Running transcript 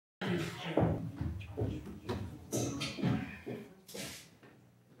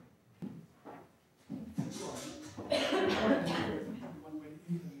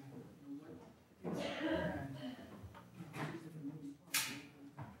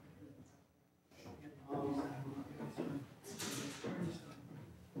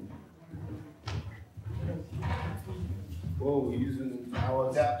Whoa, we're using our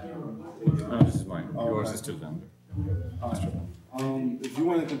adapter? No, this is mine. Oh, Yours okay. is still down. If you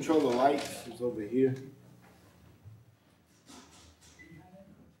want to control the lights, it's over here.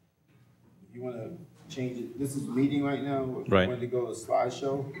 You want to change it. This is meeting right now. Right. You want to go to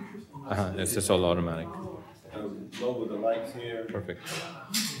slideshow. It's just all automatic. Lower the lights here. Perfect.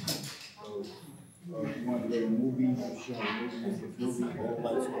 If you want to go to movie, show movie, all the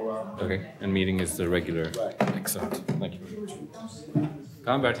lights go out. Okay, and meeting is the regular. Right. Excellent. Thank you very much.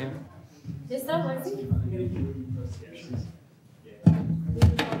 Come back here. Just start working. You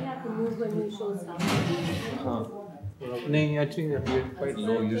probably have to move when you show stuff. No, actually, you're quite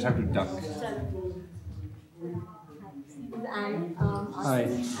low. You just have to duck. And Hi.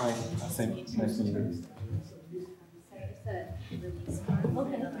 Same. Nice to meet you.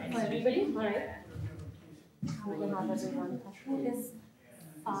 okay, for everybody, all right. We can have everyone. I think there's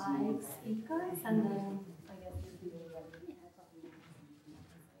 5 speakers, and then I guess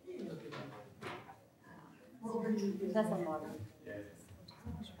that's a lot.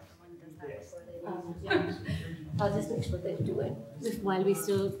 Yeah. I'll just make sure they do it while we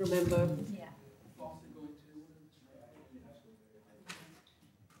still remember. Yeah.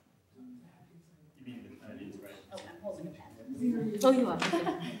 Oh, you are.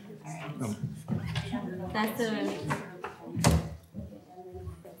 Okay. That's the.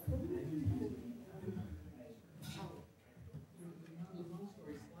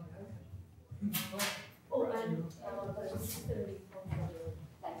 Oh,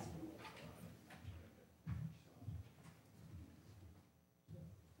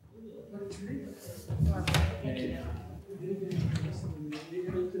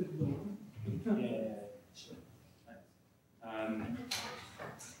 and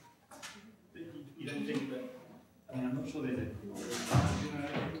you don't think that, I mean, I'm not sure there's a, like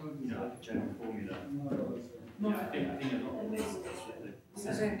a general formula. I think a lot of this is that the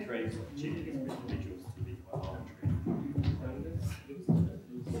system creates opportunities for individuals to be quite arbitrary.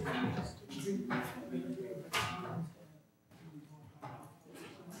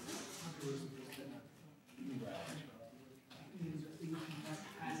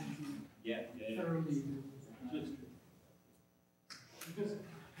 Yeah. Because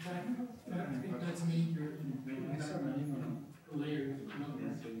I think that's major layer.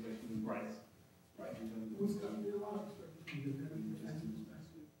 Right.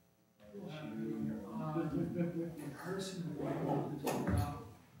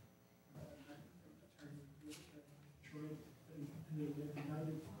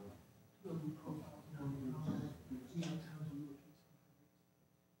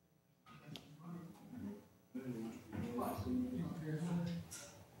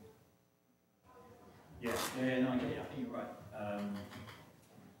 Yeah, no, I think you're right.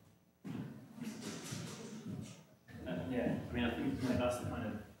 Yeah, I mean, I think that's the kind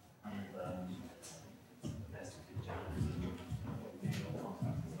of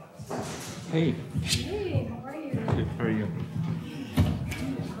Hey. hey, how are you? Good. How are you?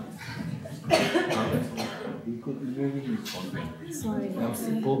 Sorry.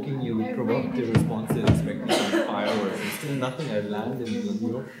 I'm poking you with provocative responses, expecting some fireworks, and still nothing. I land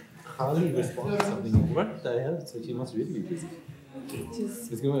and hardly respond to something. What the hell? So she must really be busy.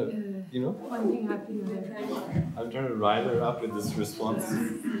 Just, It's gonna, finding happiness. I'm trying to rile her up with this response.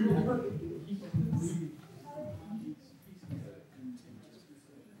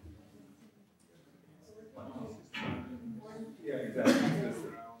 Yeah, exactly.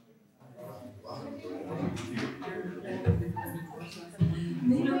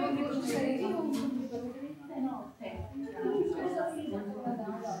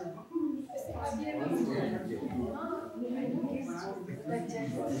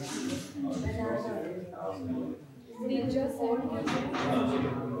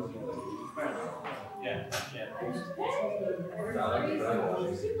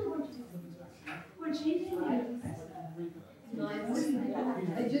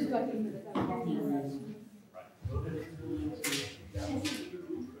 I just got into the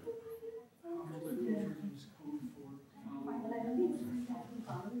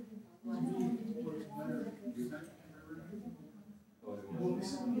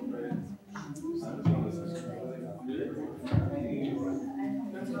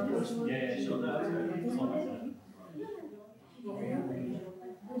Yeah, sure.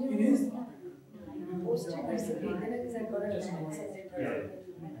 It is.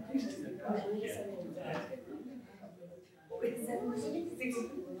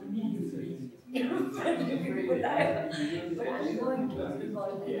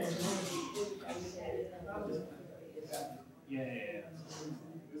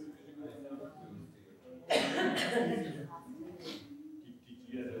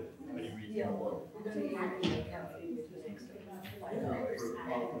 On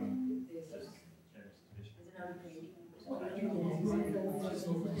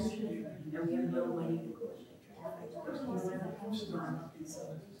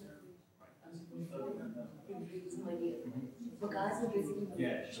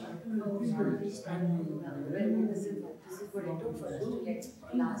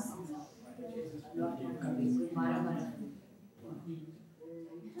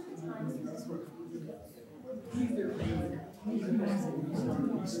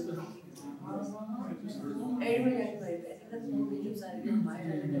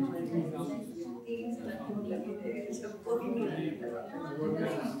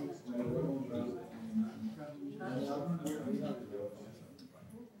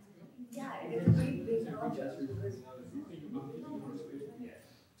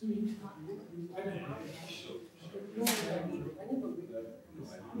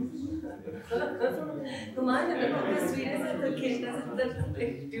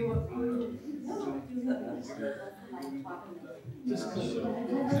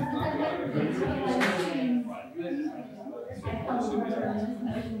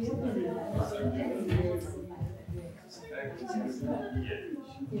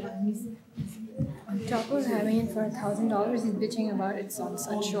top of having it for $1,000, he's bitching about it's on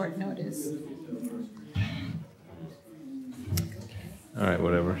such short notice. All right,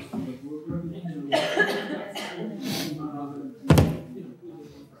 whatever.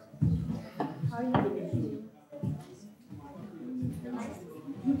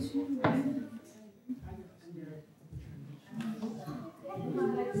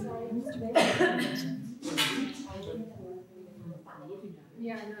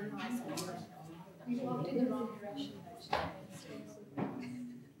 Yeah, no, I saw it. We walked in the wrong direction.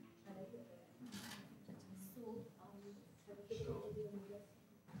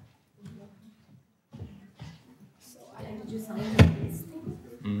 Did you sign this thing?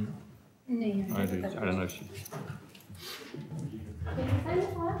 No, I don't know if she. Did you sign the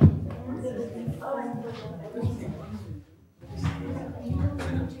form?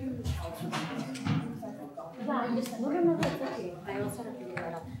 Yeah, I just no, it's okay. I also have to do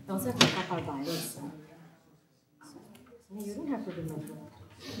that. I also have to pick up our Bibles. So you don't have to remember.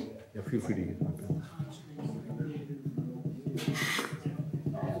 Yeah, feel free to get my pen.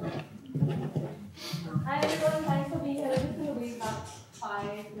 Hi everyone, thanks for being here. This will be about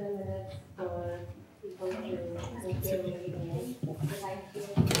 5 minutes for people to make their meeting.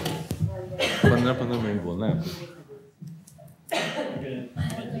 15 minute बोलना है आपको.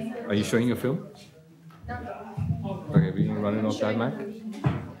 Are you showing your film? Okay, we can run it off that Mac.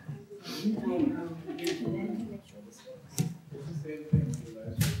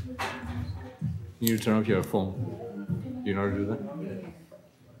 You need to turn off your phone. Do you know how to do that?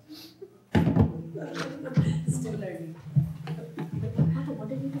 Still learning. What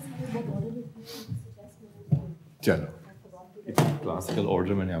did you decide? What order did you suggest? चलो. Classical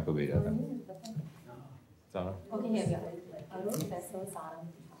order मैंने आपको भेजा था. सारा. Okay, here we are. Arun, Professor, Sarah.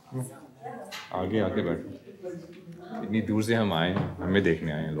 आगे आके बैठो. इतनी दूर से हम आए, हमें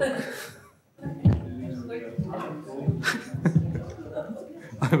देखने आए हैं लोग.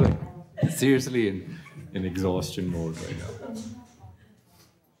 I'm like seriously in exhaustion mode right now.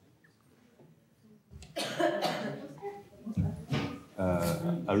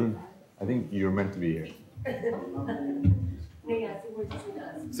 Arun, I think you're meant to be here.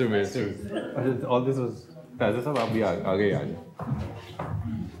 So, all this was. Taza sab, aap bhi aage aa jaओ.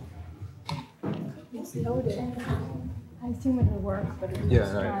 It's loaded. I assume it will work, but it's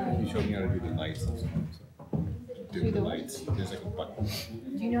Yeah, right. You showed me how to do the lights and stuff. So, do the lights. There's like a button. Do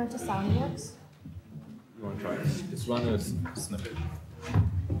you know how to sound works? You want to try it? Just run a snippet.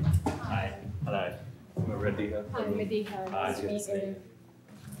 Hi. Hello. We're ready here. I'm Medika, speaker.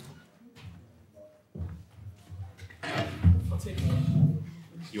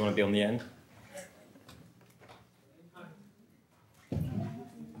 You want to be on the end?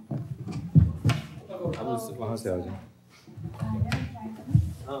 अब उस वहाँ से आ जाओ.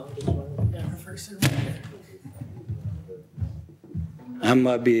 हम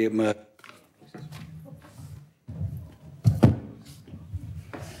अभी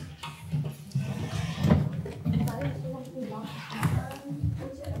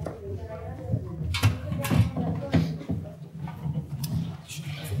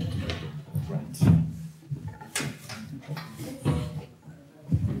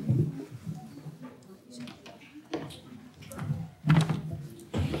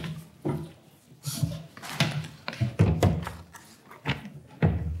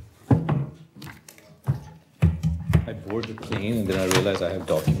I board the plane and then I realize I have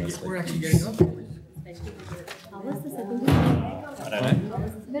documents. We're Like actually getting up. It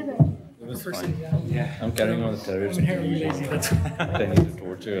was fun. Yeah. I'm carrying on the terrorist. I'm inherently lazy, that's Planning to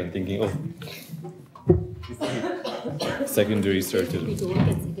torture and thinking, oh, secondary circle.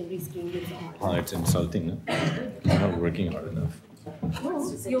 It's insulting, no? I'm not working hard enough.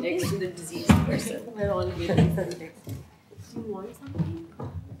 You're next to the diseased person. We're all waiting for the next. Do you want something?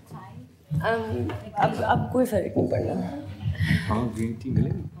 Chai? अब कोई फर्क नहीं पड़ना. हाँ, green tea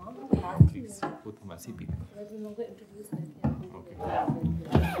मिलेगी? Please, वो तो मसी P.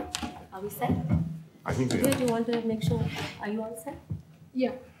 Are we set? I think we Do you want to make sure? Are you all set?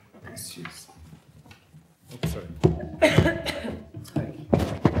 Yeah. Cheers. Oh, sorry. Sorry.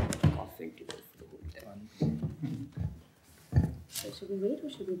 Coughing to this the whole time. So should we wait or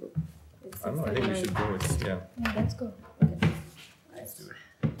should we go? I don't know, I think we should go. It's, yeah. Yeah, let's go. Let's do it.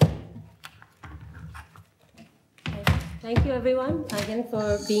 Thank you everyone again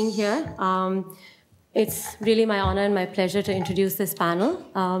for being here. It's really my honor and my pleasure to introduce this panel.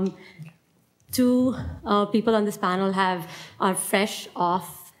 Two people on this panel are fresh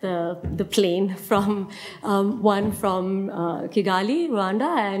off the plane from one from Kigali,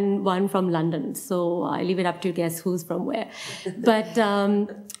 Rwanda, and one from London. So I leave it up to guess who's from where. But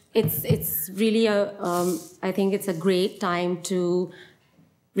it's really I think it's a great time to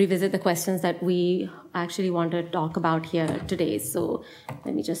revisit the questions that we actually want to talk about here today. So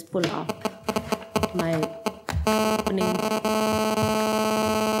let me just pull up my opening.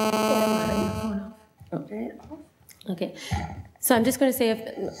 Okay. So I'm just going to say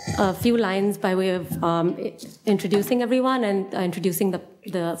a few lines by way of introducing everyone and introducing the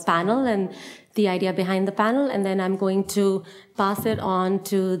panel and the idea behind the panel, and then I'm going to pass it on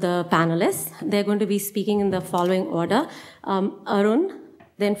to the panelists. They're going to be speaking in the following order. Arun,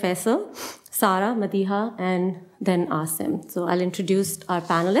 then Faisal, Sara, Madiha, and then Asim. So I'll introduce our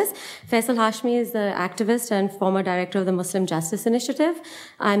panelists. Faisal Hashmi is the activist and former director of the Muslim Justice Initiative.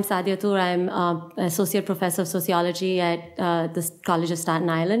 I'm Sadia Toor. I'm associate professor of sociology at the College of Staten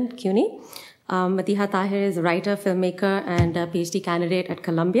Island, CUNY. Madiha Tahir is a writer, filmmaker, and a PhD candidate at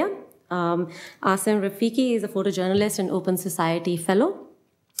Columbia. Asim Rafiki is a photojournalist and Open Society fellow.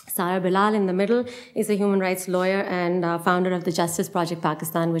 Sara Bilal in the middle is a human rights lawyer and founder of the Justice Project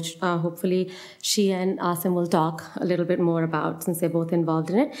Pakistan, which hopefully she and Asim will talk a little bit more about since they're both involved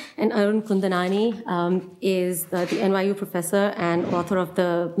in it. And Arun Kundanani is the NYU professor and author of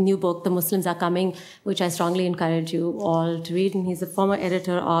the new book, The Muslims Are Coming, which I strongly encourage you all to read. And he's a former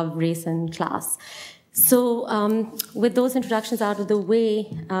editor of Race and Class. So with those introductions out of the way,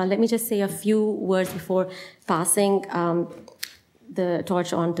 let me just say a few words before passing the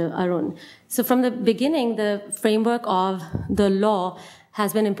torch on to Arun. So from the beginning, the framework of the law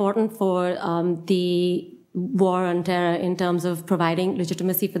has been important for the war on terror in terms of providing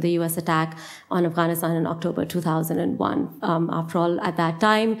legitimacy for the US attack on Afghanistan in October 2001. After all, at that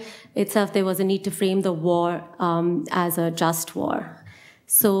time itself, there was a need to frame the war as a just war.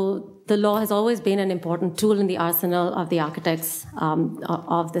 So the law has always been an important tool in the arsenal of the architects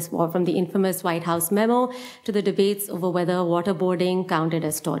of this war, from the infamous White House memo to the debates over whether waterboarding counted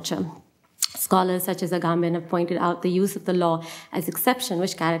as torture. Scholars such as Agamben have pointed out the use of the law as exception,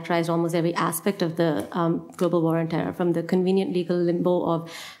 which characterized almost every aspect of the global war on terror, from the convenient legal limbo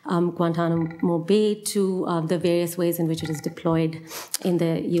of Guantanamo Bay to the various ways in which it is deployed in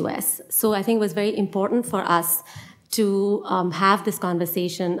the US. So I think it was very important for us to have this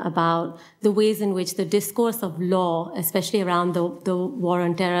conversation about the ways in which the discourse of law, especially around the war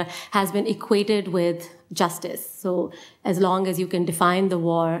on terror, has been equated with justice. So as long as you can define the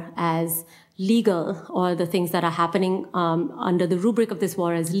war as legal, or the things that are happening under the rubric of this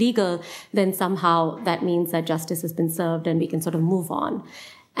war as legal, then somehow that means that justice has been served and we can sort of move on.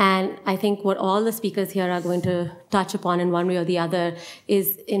 And I think what all the speakers here are going to touch upon in one way or the other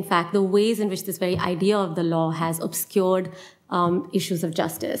is, in fact, the ways in which this very idea of the law has obscured issues of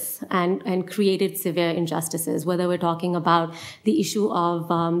justice and created severe injustices, whether we're talking about the issue of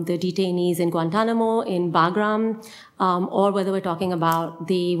the detainees in Guantanamo, in Bagram, or whether we're talking about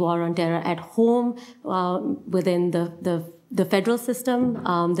the war on terror at home within the federal system,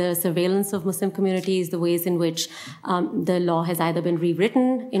 the surveillance of Muslim communities, the ways in which the law has either been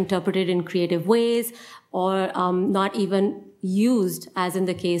rewritten, interpreted in creative ways, or not even used, as in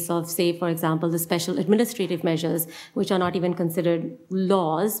the case of, say, for example, the special administrative measures, which are not even considered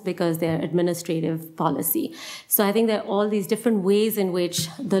laws because they're administrative policy. So I think there are all these different ways in which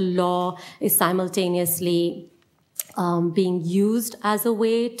the law is simultaneously being used as a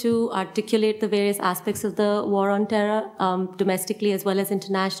way to articulate the various aspects of the war on terror, domestically as well as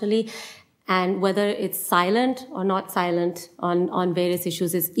internationally, And whether it's silent or not silent on various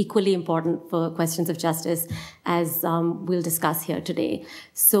issues is equally important for questions of justice, as we'll discuss here today.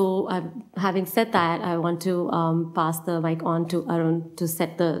 So having said that, I want to pass the mic on to Arun to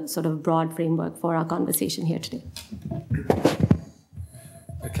set the sort of broad framework for our conversation here today.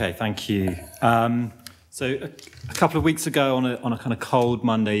 Okay, thank you. So a couple of weeks ago on a kind of cold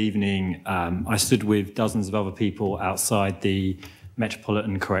Monday evening, I stood with dozens of other people outside the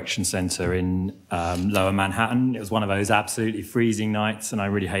Metropolitan Correction Centre in Lower Manhattan. It was one of those absolutely freezing nights, and I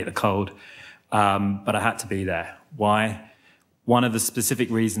really hate the cold, but I had to be there. Why? One of the specific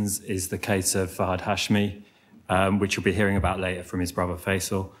reasons is the case of Fahad Hashmi, which you'll be hearing about later from his brother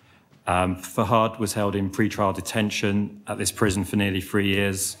Faisal. Fahad was held in pre-trial detention at this prison for nearly 3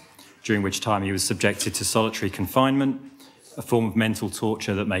 years, during which time he was subjected to solitary confinement, a form of mental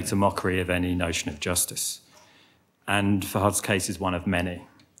torture that makes a mockery of any notion of justice. And Fahad's case is one of many.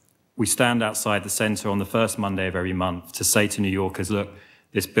 We stand outside the centre on the first Monday of every month to say to New Yorkers, look,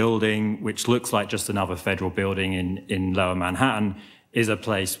 this building, which looks like just another federal building in Lower Manhattan, is a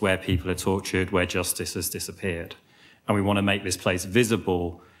place where people are tortured, where justice has disappeared. And we want to make this place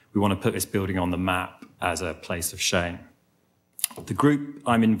visible. We want to put this building on the map as a place of shame. The group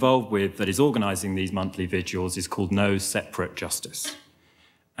I'm involved with that is organising these monthly vigils is called No Separate Justice.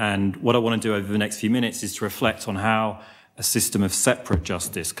 And what I want to do over the next few minutes is to reflect on how a system of separate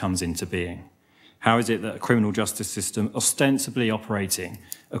justice comes into being. How is it that a criminal justice system ostensibly operating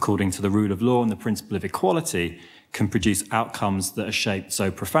according to the rule of law and the principle of equality can produce outcomes that are shaped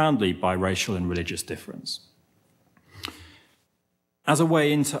so profoundly by racial and religious difference? As a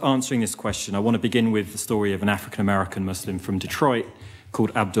way into answering this question, I want to begin with the story of an African-American Muslim from Detroit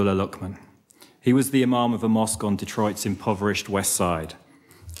called Abdullah Luqman. He was the imam of a mosque on Detroit's impoverished west side.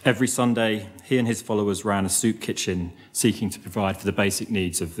 Every Sunday, he and his followers ran a soup kitchen seeking to provide for the basic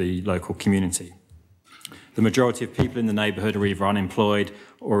needs of the local community. The majority of people in the neighbourhood are either unemployed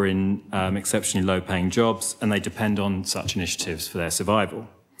or in exceptionally low-paying jobs, and they depend on such initiatives for their survival.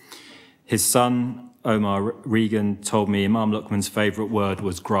 His son, Omar Regan, told me Imam Luqman's favourite word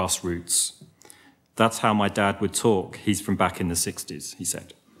was grassroots. That's how my dad would talk. He's from back in the 60s, he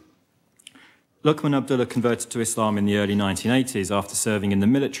said. Luqman Abdullah converted to Islam in the early 1980s after serving in the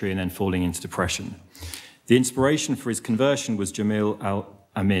military and then falling into depression. The inspiration for his conversion was Jamil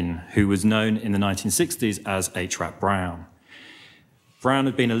al-Amin, who was known in the 1960s as H.Rap Brown. Brown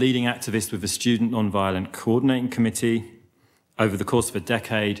had been a leading activist with the Student Nonviolent Coordinating Committee. Over the course of a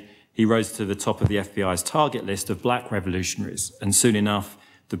decade, he rose to the top of the FBI's target list of black revolutionaries, and soon enough,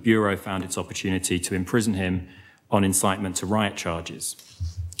 the Bureau found its opportunity to imprison him on incitement to riot charges.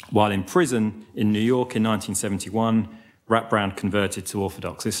 While in prison in New York in 1971, Rap Brown converted to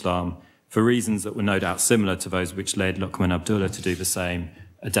Orthodox Islam for reasons that were no doubt similar to those which led Luqman Abdullah to do the same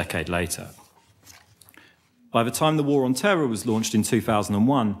a decade later. By the time the War on Terror was launched in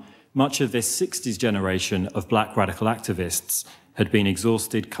 2001, much of this 60s generation of black radical activists had been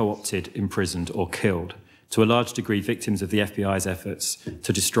exhausted, co-opted, imprisoned, or killed, to a large degree victims of the FBI's efforts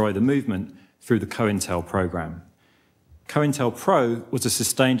to destroy the movement through the COINTEL program. COINTELPRO was a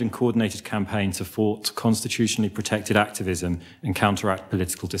sustained and coordinated campaign to thwart constitutionally protected activism and counteract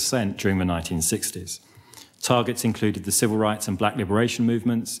political dissent during the 1960s. Targets included the civil rights and black liberation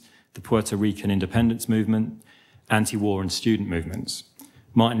movements, the Puerto Rican independence movement, anti-war and student movements.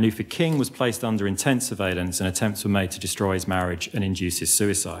 Martin Luther King was placed under intense surveillance and attempts were made to destroy his marriage and induce his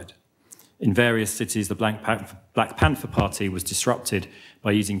suicide. In various cities, the Black Panther Party was disrupted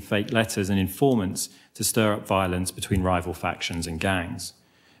by using fake letters and informants to stir up violence between rival factions and gangs.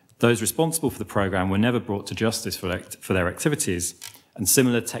 Those responsible for the program were never brought to justice for their activities, and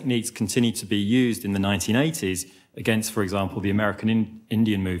similar techniques continued to be used in the 1980s against, for example, the American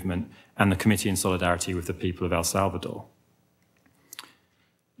Indian movement and the Committee in Solidarity with the People of El Salvador.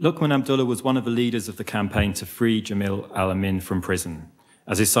 Luqman Abdullah was one of the leaders of the campaign to free Jamil al-Amin from prison.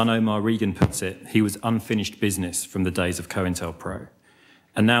 As his son Omar Regan puts it, he was unfinished business from the days of COINTELPRO.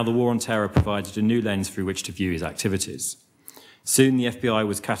 And now the War on Terror provided a new lens through which to view his activities. Soon the FBI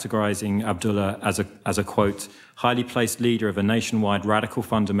was categorising Abdullah as a, quote, highly placed leader of a nationwide radical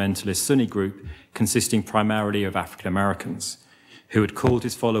fundamentalist Sunni group consisting primarily of African Americans, who had called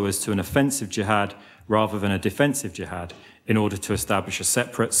his followers to an offensive jihad rather than a defensive jihad in order to establish a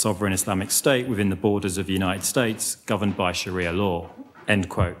separate sovereign Islamic state within the borders of the United States governed by Sharia law, end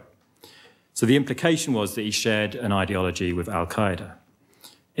quote. So the implication was that he shared an ideology with al-Qaeda.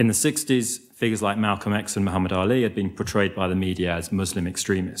 In the 60s, figures like Malcolm X and Muhammad Ali had been portrayed by the media as Muslim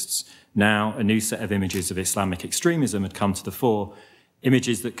extremists. Now, a new set of images of Islamic extremism had come to the fore,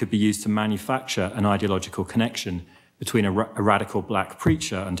 images that could be used to manufacture an ideological connection between a radical black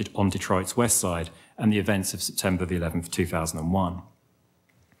preacher on Detroit's West Side and the events of September the 11th, 2001.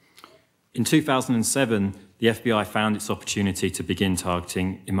 In 2007, the FBI found its opportunity to begin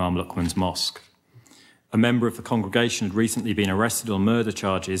targeting Imam Luqman's mosque. A member of the congregation had recently been arrested on murder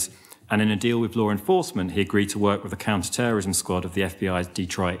charges, and in a deal with law enforcement, he agreed to work with the counter-terrorism squad of the FBI's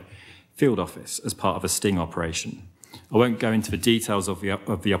Detroit field office as part of a sting operation. I won't go into the details of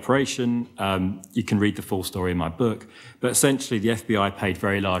the operation. You can read the full story in my book. But essentially, the FBI paid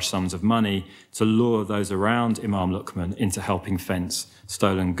very large sums of money to lure those around Imam Luqman into helping fence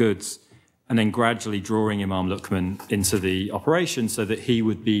stolen goods, and then gradually drawing Imam Luqman into the operation so that he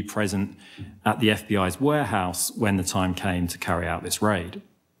would be present at the FBI's warehouse when the time came to carry out this raid.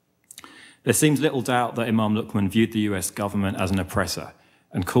 There seems little doubt that Imam Luqman viewed the US government as an oppressor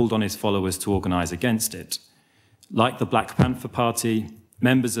and called on his followers to organise against it. Like the Black Panther Party,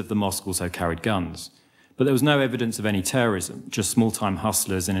 members of the mosque also carried guns. But there was no evidence of any terrorism, just small-time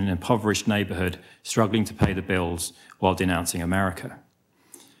hustlers in an impoverished neighbourhood struggling to pay the bills while denouncing America.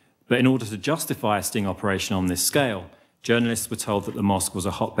 But in order to justify a sting operation on this scale, journalists were told that the mosque was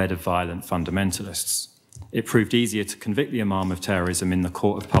a hotbed of violent fundamentalists. It proved easier to convict the Imam of terrorism in the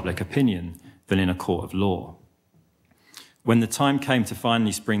court of public opinion than in a court of law. When the time came to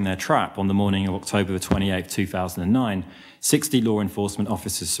finally spring their trap on the morning of October 28, 2009, 60 law enforcement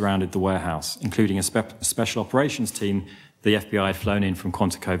officers surrounded the warehouse, including a special operations team the FBI had flown in from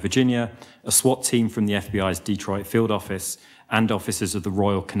Quantico, Virginia, a SWAT team from the FBI's Detroit field office, and officers of the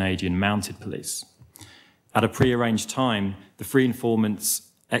Royal Canadian Mounted Police. At a prearranged time, the three informants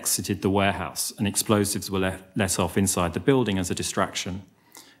exited the warehouse and explosives were let off inside the building as a distraction.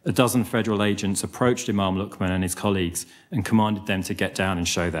 A dozen federal agents approached Imam Luqman and his colleagues and commanded them to get down and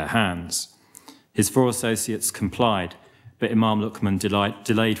show their hands. His four associates complied, but Imam Luqman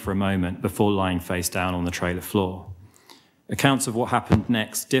delayed for a moment before lying face down on the trailer floor. Accounts of what happened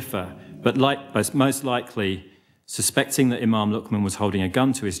next differ, but most likely, suspecting that Imam Luqman was holding a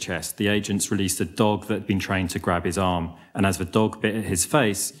gun to his chest, the agents released a dog that had been trained to grab his arm, and as the dog bit at his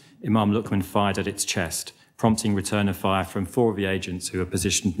face, Imam Luqman fired at its chest, prompting return of fire from 4 of the agents who were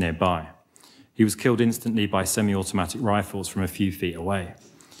positioned nearby. He was killed instantly by semi-automatic rifles from a few feet away.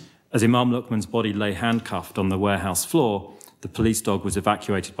 As Imam Luqman's body lay handcuffed on the warehouse floor, the police dog was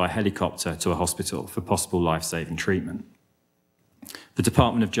evacuated by helicopter to a hospital for possible life-saving treatment. The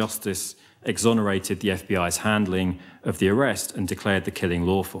Department of Justice exonerated the FBI's handling of the arrest and declared the killing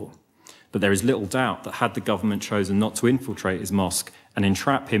lawful. But there is little doubt that had the government chosen not to infiltrate his mosque and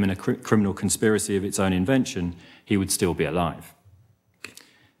entrap him in a criminal conspiracy of its own invention, he would still be alive.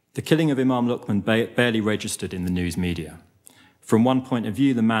 The killing of Imam Luqman barely registered in the news media. From one point of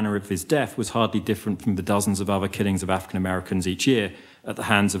view, the manner of his death was hardly different from the dozens of other killings of African Americans each year at the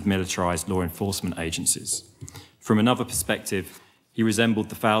hands of militarized law enforcement agencies. From another perspective, he resembled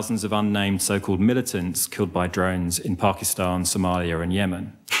the thousands of unnamed so-called militants killed by drones in Pakistan, Somalia, and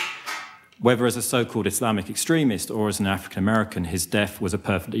Yemen. Whether as a so-called Islamic extremist or as an African American, his death was a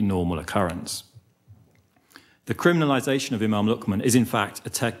perfectly normal occurrence. The criminalization of Imam Luqman is in fact a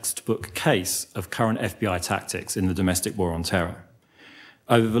textbook case of current FBI tactics in the domestic war on terror.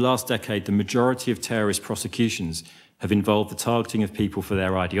 Over the last decade, the majority of terrorist prosecutions have involved the targeting of people for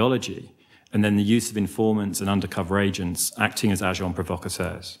their ideology, and then the use of informants and undercover agents acting as agents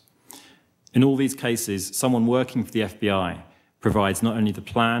provocateurs. In all these cases, someone working for the FBI provides not only the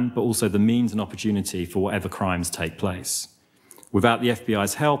plan, but also the means and opportunity for whatever crimes take place. Without the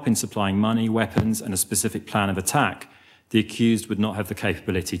FBI's help in supplying money, weapons, and a specific plan of attack, the accused would not have the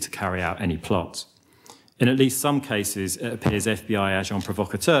capability to carry out any plot. In at least some cases, it appears FBI agents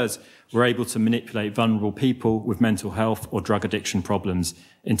provocateurs were able to manipulate vulnerable people with mental health or drug addiction problems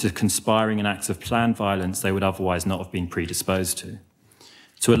into conspiring in acts of planned violence they would otherwise not have been predisposed to.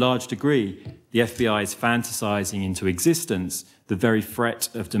 To a large degree, the FBI is fantasizing into existence the very threat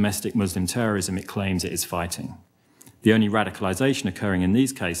of domestic Muslim terrorism it claims it is fighting. The only radicalization occurring in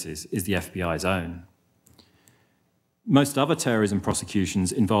these cases is the FBI's own. Most other terrorism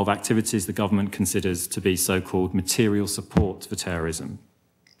prosecutions involve activities the government considers to be so-called material support for terrorism,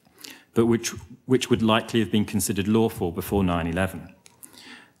 but which would likely have been considered lawful before 9/11.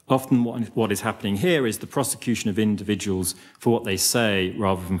 Often what is happening here is the prosecution of individuals for what they say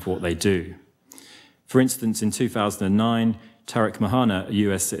rather than for what they do. For instance, in 2009, Tariq Mahana, a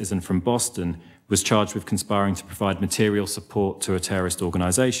US citizen from Boston, was charged with conspiring to provide material support to a terrorist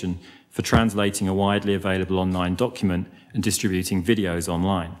organization for translating a widely available online document and distributing videos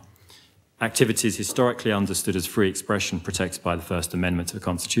online. Activities historically understood as free expression protected by the First Amendment to the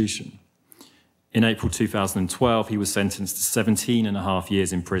Constitution. In April 2012, he was sentenced to 17.5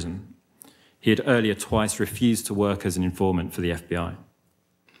 years in prison. He had earlier twice refused to work as an informant for the FBI.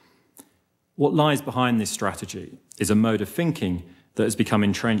 What lies behind this strategy is a mode of thinking that has become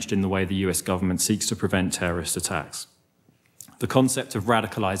entrenched in the way the US government seeks to prevent terrorist attacks. The concept of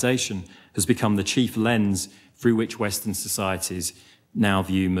radicalization has become the chief lens through which Western societies now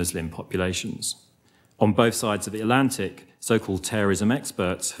view Muslim populations. On both sides of the Atlantic, so-called terrorism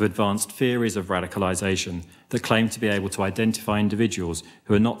experts have advanced theories of radicalization that claim to be able to identify individuals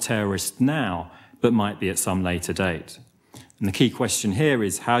who are not terrorists now, but might be at some later date. And the key question here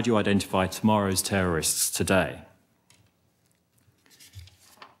is, how do you identify tomorrow's terrorists today?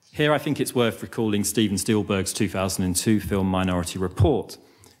 Here I think it's worth recalling Steven Spielberg's 2002 film Minority Report,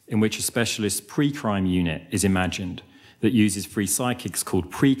 in which a specialist pre-crime unit is imagined that uses three psychics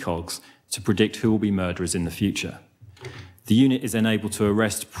called precogs to predict who will be murderers in the future. The unit is then able to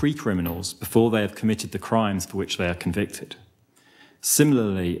arrest pre-criminals before they have committed the crimes for which they are convicted.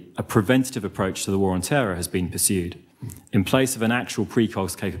 Similarly, a preventative approach to the war on terror has been pursued. In place of an actual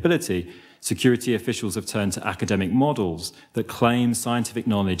precogs capability, security officials have turned to academic models that claim scientific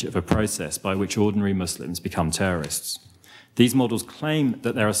knowledge of a process by which ordinary Muslims become terrorists. These models claim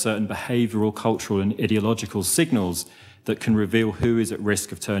that there are certain behavioural, cultural and ideological signals that can reveal who is at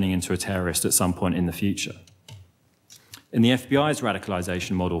risk of turning into a terrorist at some point in the future. In the FBI's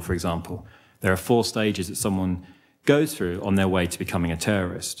radicalisation model, for example, there are 4 stages that someone goes through on their way to becoming a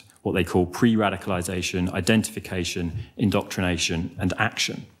terrorist, what they call pre-radicalisation, identification, indoctrination and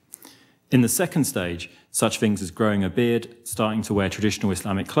action. In the second stage, such things as growing a beard, starting to wear traditional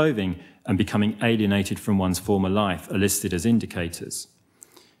Islamic clothing, and becoming alienated from one's former life are listed as indicators.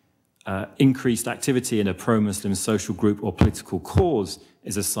 Increased activity in a pro-Muslim social group or political cause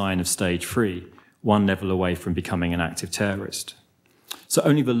is a sign of stage 3, one level away from becoming an active terrorist. So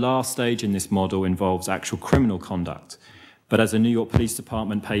only the last stage in this model involves actual criminal conduct. But as a New York Police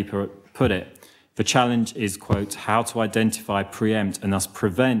Department paper put it, the challenge is, quote, how to identify, preempt, and thus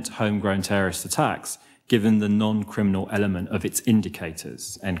prevent homegrown terrorist attacks, given the non-criminal element of its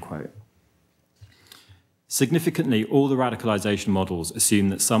indicators, end quote. Significantly, all the radicalisation models assume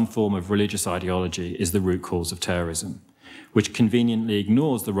that some form of religious ideology is the root cause of terrorism, which conveniently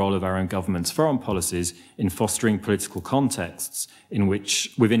ignores the role of our own government's foreign policies in fostering political contexts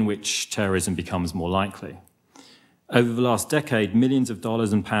within which terrorism becomes more likely. Over the last decade, millions of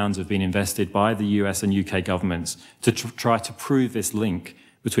dollars and pounds have been invested by the US and UK governments to try to prove this link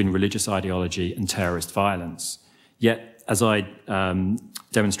between religious ideology and terrorist violence. Yet, as I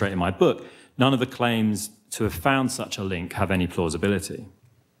demonstrate in my book, none of the claims to have found such a link have any plausibility.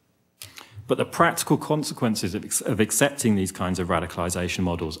 But the practical consequences of accepting these kinds of radicalisation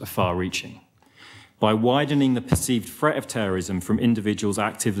models are far-reaching. By widening the perceived threat of terrorism from individuals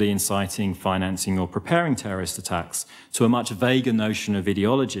actively inciting, financing or preparing terrorist attacks to a much vaguer notion of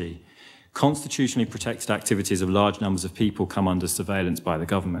ideology, constitutionally protected activities of large numbers of people come under surveillance by the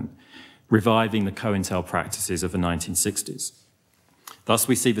government, reviving the COINTEL practices of the 1960s. Thus,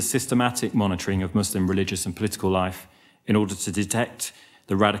 we see the systematic monitoring of Muslim religious and political life in order to detect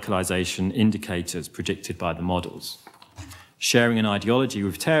the radicalisation indicators predicted by the models. Sharing an ideology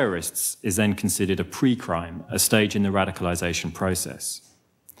with terrorists is then considered a pre-crime, a stage in the radicalisation process.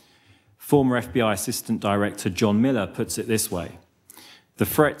 Former FBI Assistant Director John Miller puts it this way: the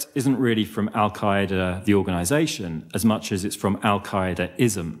threat isn't really from Al-Qaeda, the organisation, as much as it's from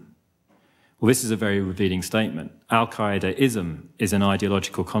Al-Qaeda-ism. Well, this is a very revealing statement. Al-Qaeda-ism is an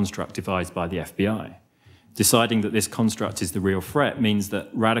ideological construct devised by the FBI. Deciding that this construct is the real threat means that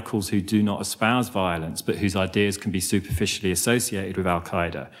radicals who do not espouse violence, but whose ideas can be superficially associated with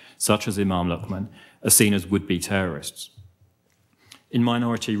Al-Qaeda, such as Imam Luqman, are seen as would-be terrorists. In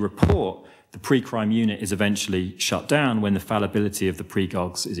Minority Report, the pre-crime unit is eventually shut down when the fallibility of the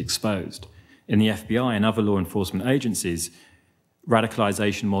precogs is exposed. In the FBI and other law enforcement agencies,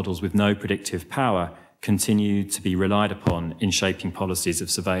 radicalisation models with no predictive power continue to be relied upon in shaping policies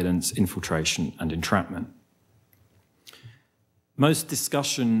of surveillance, infiltration and entrapment. Most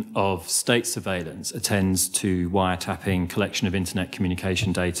discussion of state surveillance attends to wiretapping, collection of internet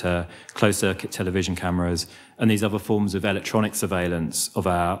communication data, closed-circuit television cameras, and these other forms of electronic surveillance of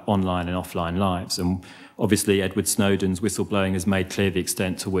our online and offline lives. And obviously, Edward Snowden's whistleblowing has made clear the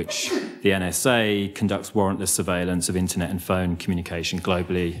extent to which the NSA conducts warrantless surveillance of internet and phone communication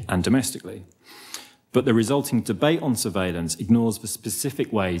globally and domestically. But the resulting debate on surveillance ignores the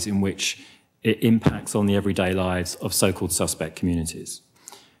specific ways in which it impacts on the everyday lives of so-called suspect communities.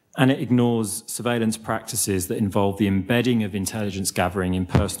 And it ignores surveillance practices that involve the embedding of intelligence gathering in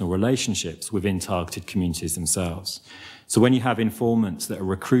personal relationships within targeted communities themselves. So when you have informants that are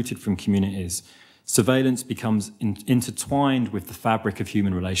recruited from communities, surveillance becomes intertwined with the fabric of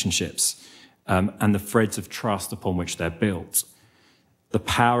human relationships, and the threads of trust upon which they're built. The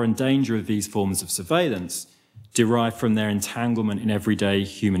power and danger of these forms of surveillance derive from their entanglement in everyday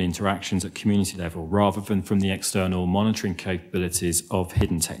human interactions at community level, rather than from the external monitoring capabilities of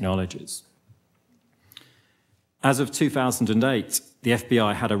hidden technologies. As of 2008, the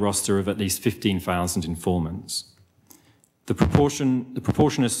FBI had a roster of at least 15,000 informants. The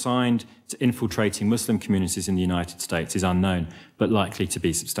proportion assigned to infiltrating Muslim communities in the United States is unknown, but likely to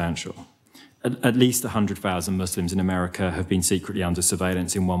be substantial. At least 100,000 Muslims in America have been secretly under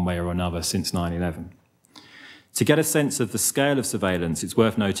surveillance in one way or another since 9/11. To get a sense of the scale of surveillance, it's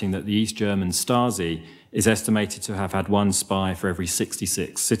worth noting that the East German Stasi is estimated to have had one spy for every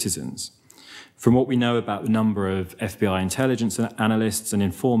 66 citizens. From what we know about the number of FBI intelligence analysts and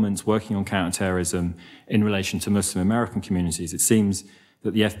informants working on counterterrorism in relation to Muslim American communities, it seems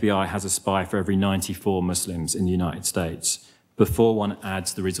that the FBI has a spy for every 94 Muslims in the United States, before one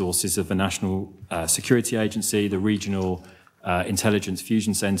adds the resources of the National Security Agency, the regional intelligence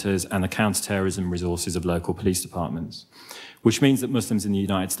fusion centres, and the counterterrorism resources of local police departments, which means that Muslims in the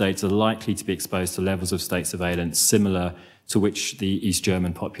United States are likely to be exposed to levels of state surveillance similar to which the East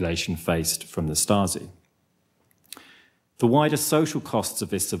German population faced from the Stasi. The wider social costs of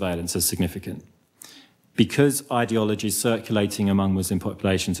this surveillance are significant. Because ideologies circulating among Muslim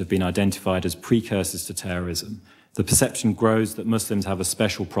populations have been identified as precursors to terrorism, the perception grows that Muslims have a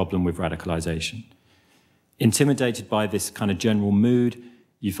special problem with radicalisation. Intimidated by this kind of general mood,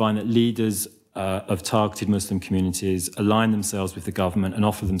 you find that leaders of targeted Muslim communities align themselves with the government and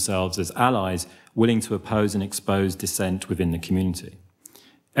offer themselves as allies willing to oppose and expose dissent within the community.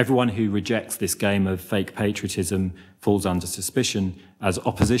 Everyone who rejects this game of fake patriotism falls under suspicion, as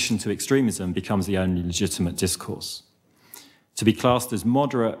opposition to extremism becomes the only legitimate discourse. To be classed as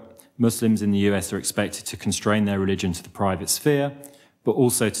moderate, Muslims in the US are expected to constrain their religion to the private sphere, but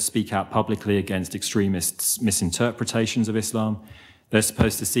also to speak out publicly against extremists' misinterpretations of Islam. They're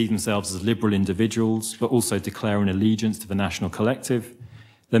supposed to see themselves as liberal individuals, but also declare an allegiance to the national collective.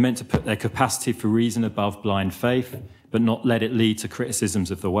 They're meant to put their capacity for reason above blind faith, but not let it lead to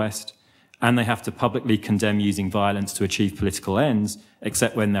criticisms of the West. And they have to publicly condemn using violence to achieve political ends,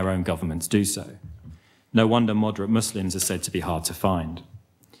 except when their own governments do so. No wonder moderate Muslims are said to be hard to find.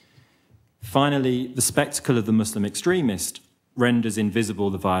 Finally, the spectacle of the Muslim extremist renders invisible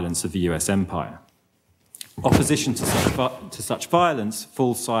the violence of the US empire. Opposition to such violence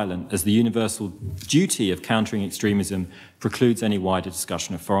falls silent, as the universal duty of countering extremism precludes any wider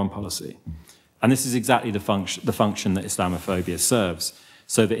discussion of foreign policy. And this is exactly the function that Islamophobia serves,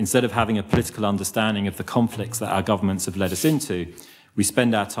 so that instead of having a political understanding of the conflicts that our governments have led us into, we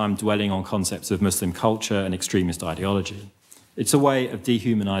spend our time dwelling on concepts of Muslim culture and extremist ideology. It's a way of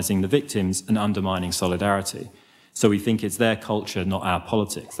dehumanizing the victims and undermining solidarity. So we think it's their culture, not our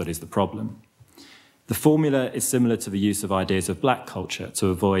politics, that is the problem. The formula is similar to the use of ideas of black culture to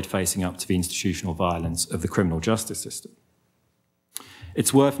avoid facing up to the institutional violence of the criminal justice system.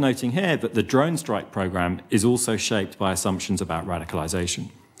 It's worth noting here that the drone strike program is also shaped by assumptions about radicalization.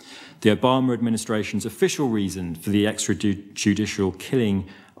 The Obama administration's official reason for the extrajudicial killing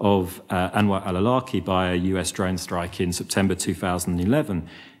of Anwar al-Awlaki by a US drone strike in September 2011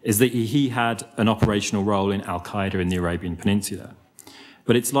 is that he had an operational role in al-Qaeda in the Arabian Peninsula.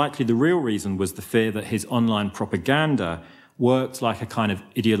 But it's likely the real reason was the fear that his online propaganda worked like a kind of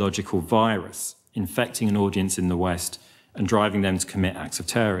ideological virus, infecting an audience in the West and driving them to commit acts of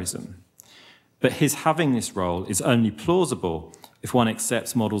terrorism. But his having this role is only plausible if one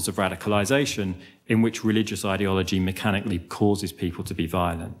accepts models of radicalization in which religious ideology mechanically causes people to be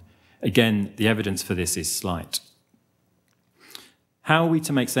violent. Again, the evidence for this is slight. How are we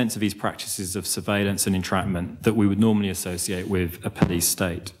to make sense of these practices of surveillance and entrapment that we would normally associate with a police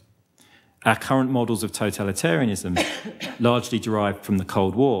state? Our current models of totalitarianism, largely derived from the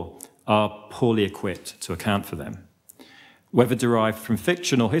Cold War, are poorly equipped to account for them. Whether derived from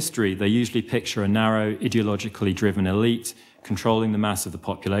fiction or history, they usually picture a narrow, ideologically driven elite controlling the mass of the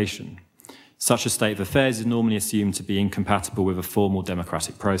population. Such a state of affairs is normally assumed to be incompatible with a formal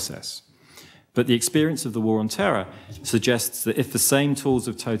democratic process. But the experience of the War on Terror suggests that if the same tools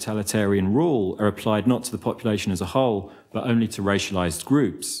of totalitarian rule are applied not to the population as a whole, but only to racialized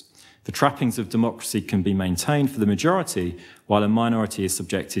groups, the trappings of democracy can be maintained for the majority, while a minority is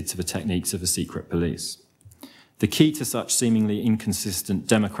subjected to the techniques of a secret police. The key to such seemingly inconsistent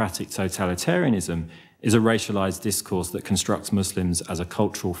democratic totalitarianism is a racialized discourse that constructs Muslims as a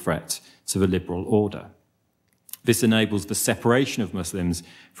cultural threat to the liberal order. This enables the separation of Muslims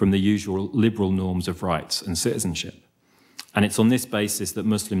from the usual liberal norms of rights and citizenship. And it's on this basis that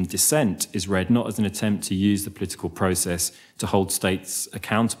Muslim dissent is read not as an attempt to use the political process to hold states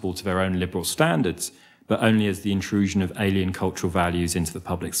accountable to their own liberal standards, but only as the intrusion of alien cultural values into the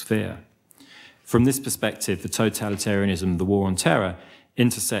public sphere. From this perspective, the totalitarianism of the war on terror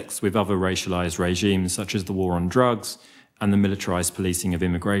intersects with other racialized regimes, such as the war on drugs and the militarized policing of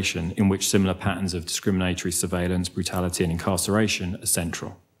immigration, in which similar patterns of discriminatory surveillance, brutality, and incarceration are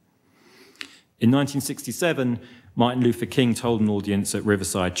central. In 1967, Martin Luther King told an audience at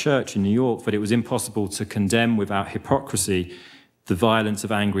Riverside Church in New York that it was impossible to condemn without hypocrisy the violence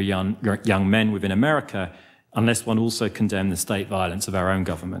of angry young men within America unless one also condemned the state violence of our own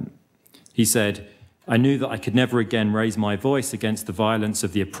government. He said, "I knew that I could never again raise my voice against the violence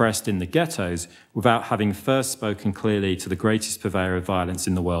of the oppressed in the ghettos without having first spoken clearly to the greatest purveyor of violence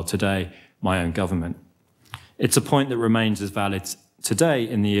in the world today, my own government." It's a point that remains as valid today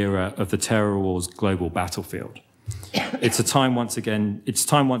in the era of the terror war's global battlefield. It's time once again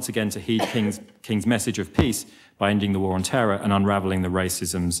to heed King's message of peace by ending the war on terror and unraveling the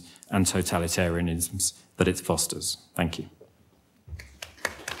racisms and totalitarianisms that it fosters. Thank you.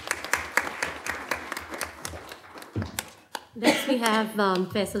 Next we have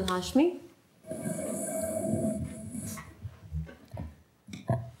Faisal Hashmi.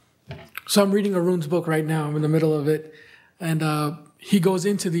 So I'm reading Arun's book right now. I'm in the middle of it. And he goes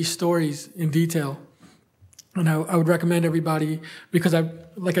into these stories in detail. And I would recommend everybody, because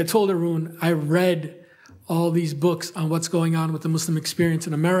like I told Arun, I read all these books on what's going on with the Muslim experience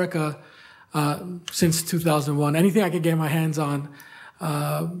in America since 2001. Anything I could get my hands on.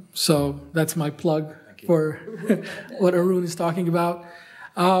 So that's my plug for what Arun is talking about.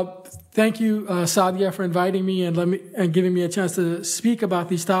 Thank you, Sadia, for inviting me and giving me a chance to speak about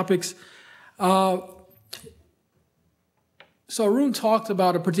these topics. So Arun talked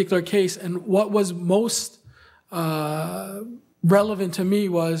about a particular case, and what was most relevant to me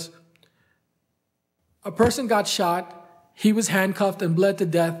was a person got shot, he was handcuffed and bled to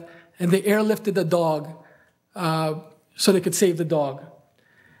death, and they airlifted the dog so they could save the dog.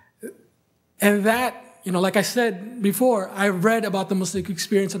 And that, like I said before, I read about the Muslim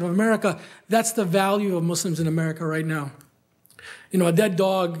experience in America. That's the value of Muslims in America right now. A dead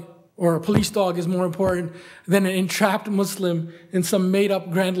dog or a police dog is more important than an entrapped Muslim in some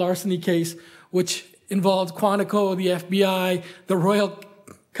made-up grand larceny case, which involved Quantico, the FBI, the Royal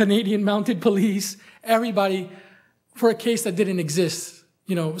Canadian Mounted Police, everybody, for a case that didn't exist,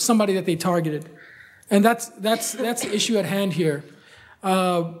 somebody that they targeted. And that's the issue at hand here.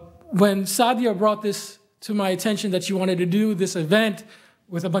 When Sadia brought this to my attention, that she wanted to do this event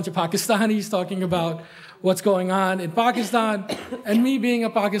with a bunch of Pakistanis talking about what's going on in Pakistan, and me being a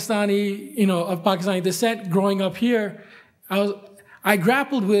Pakistani, of Pakistani descent, growing up here, I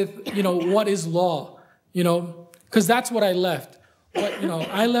grappled with, what is law, because that's what I left.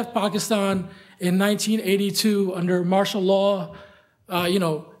 I left Pakistan in 1982 under martial law,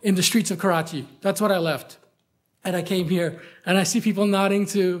 in the streets of Karachi. That's what I left. And I came here, and I see people nodding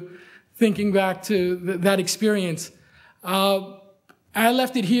thinking back to that experience. I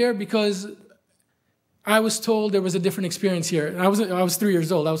left it here because I was told there was a different experience here. And I was 3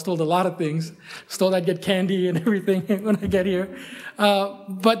 years old. I was told a lot of things. I was told I'd get candy and everything when I get here.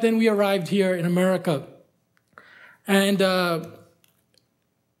 But then we arrived here in America. And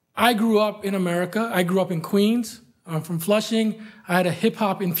I grew up in America. I grew up in Queens. I'm from Flushing. I had a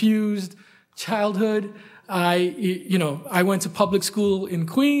hip-hop infused childhood. I went to public school in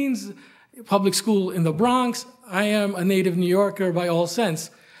Queens, public school in the Bronx. I am a native New Yorker by all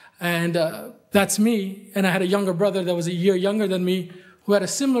sense. And that's me. And I had a younger brother that was a year younger than me who had a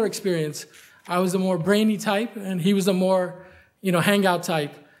similar experience. I was the more brainy type, and he was the more, hangout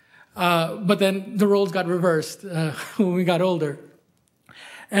type. But then the roles got reversed when we got older.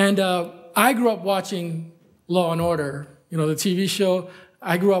 And I grew up watching Law and Order, the TV show.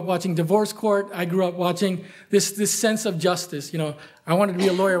 I grew up watching Divorce Court. I grew up watching this sense of justice. I wanted to be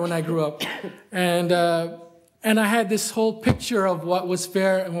a lawyer when I grew up. And I had this whole picture of what was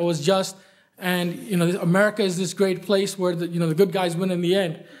fair and what was just. And, America is this great place where the good guys win in the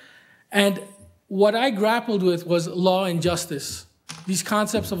end. And what I grappled with was law and justice, these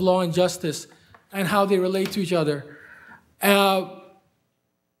concepts of law and justice and how they relate to each other.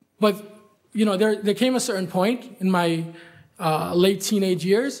 But, there came a certain point in my late teenage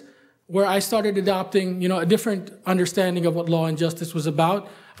years where I started adopting, a different understanding of what law and justice was about.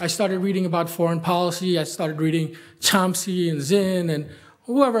 I started reading about foreign policy. I started reading Chomsky and Zinn and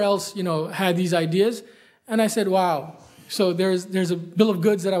whoever else, had these ideas. And I said, wow. So there's a bill of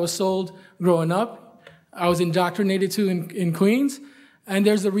goods that I was sold growing up. I was indoctrinated to in Queens. And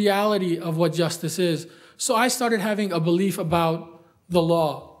there's the reality of what justice is. So I started having a belief about the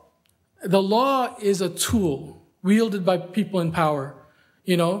law. The law is a tool wielded by people in power,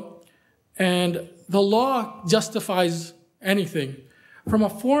 you know, and the law justifies anything. From a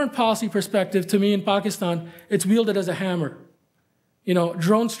foreign policy perspective, to me in Pakistan, it's wielded as a hammer. You know,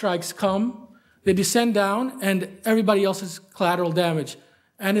 drone strikes come, they descend down, and everybody else is collateral damage.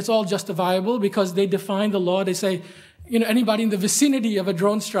 And it's all justifiable because they define the law. They say, you know, anybody in the vicinity of a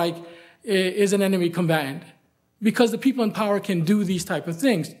drone strike is an enemy combatant, because the people in power can do these type of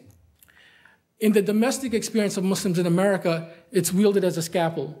things. In the domestic experience of Muslims in America, it's wielded as a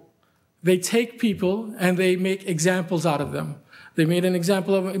scalpel. They take people and they make examples out of them. They made an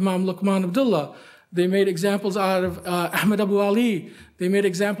example of Imam Luqman Abdullah. They made examples out of Ahmed Abu Ali. They made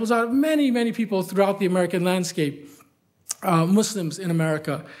examples out of many, many people throughout the American landscape, Muslims in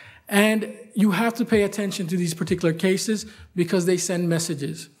America. And you have to pay attention to these particular cases because they send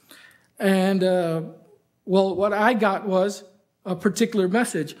messages. And, well, what I got was a particular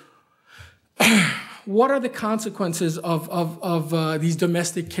message. What are the consequences of these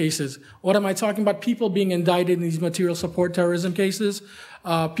domestic cases? What am I talking about? People being indicted in these material support terrorism cases,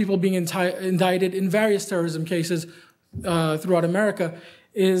 people being indicted in various terrorism cases throughout America,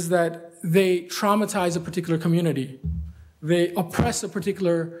 is that they traumatize a particular community. They oppress a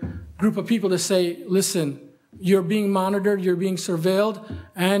particular group of people to say, listen, you're being monitored, you're being surveilled,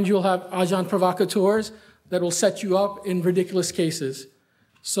 and you'll have agents provocateurs that will set you up in ridiculous cases.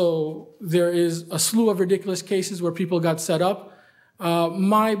 So there is a slew of ridiculous cases where people got set up.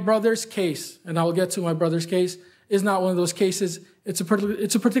 My brother's case, and I'll get to my brother's case, is not one of those cases. It's a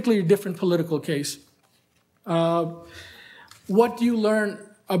particularly different political case. What do you learn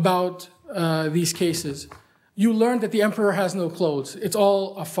about these cases? You learn that the emperor has no clothes. It's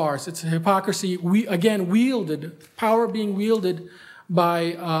all a farce. It's a hypocrisy. Power being wielded by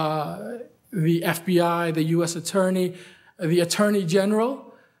the FBI, the U.S. Attorney, the Attorney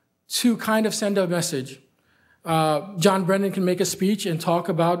General, to kind of send a message. John Brennan can make a speech and talk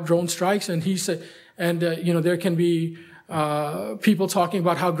about drone strikes, and he said, you know, there can be people talking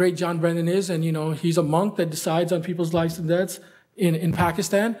about how great John Brennan is, and you know, he's a monk that decides on people's lives and deaths in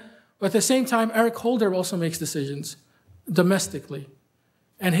Pakistan. But at the same time, Eric Holder also makes decisions domestically,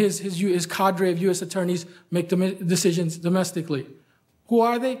 and his cadre of U.S. attorneys make decisions domestically. Who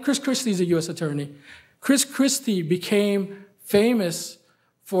are they? Chris Christie's a U.S. attorney. Chris Christie became famous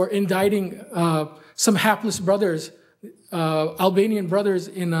for indicting some hapless brothers, Albanian brothers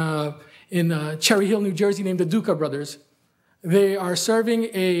in Cherry Hill, New Jersey, named the Duca brothers. They are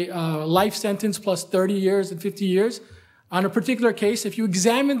serving a life sentence plus 30 years and 50 years on a particular case. If you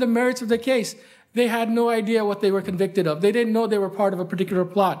examine the merits of the case, they had no idea what they were convicted of. They didn't know they were part of a particular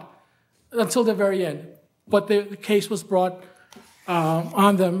plot until the very end. But the case was brought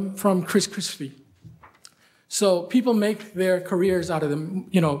on them from Chris Christie. So people make their careers out of them.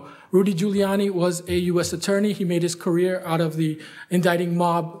 You know, Rudy Giuliani was a U.S. attorney. He made his career out of the indicting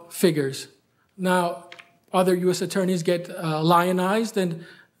mob figures. Now, other U.S. attorneys get lionized, and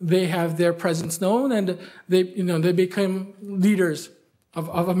they have their presence known, and they become leaders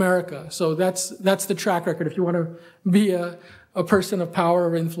of America. So that's the track record if you want to be a person of power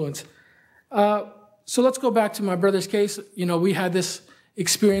or influence. So let's go back to my brother's case. You know, we had this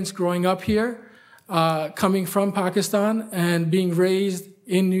experience growing up here, coming from Pakistan and being raised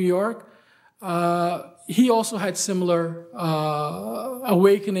in New York. He also had similar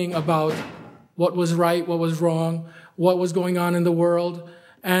awakening about what was right, what was wrong, what was going on in the world.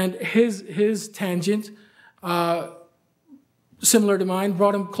 And his tangent, similar to mine,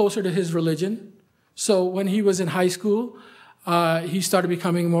 brought him closer to his religion. So when he was in high school, he started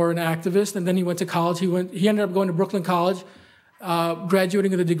becoming more an activist, and then he went to college. He ended up going to Brooklyn College, graduating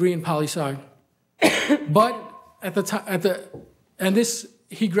with a degree in poli-sci. But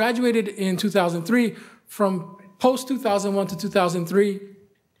he graduated in 2003. From post 2001 to 2003,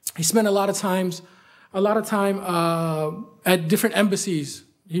 he spent a lot of time at different embassies.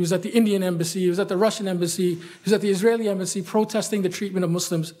 He was at the Indian embassy, he was at the Russian embassy, he was at the Israeli embassy, protesting the treatment of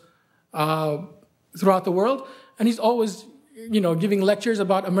Muslims throughout the world. And he's always, giving lectures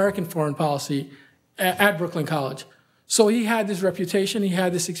about American foreign policy at Brooklyn College. So he had this reputation, he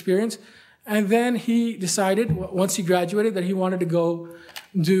had this experience. And then he decided, once he graduated, that he wanted to go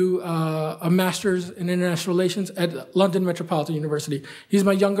do a master's in international relations at London Metropolitan University. He's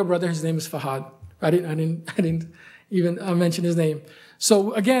my younger brother. His name is Fahad. I didn't even mention his name.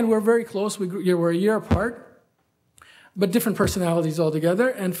 So again, we're very close. We're a year apart, but different personalities altogether.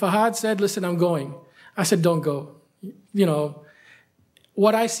 And Fahad said, "Listen, I'm going." I said, "Don't go."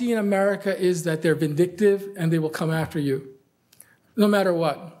 What I see in America is that they're vindictive and they will come after you, no matter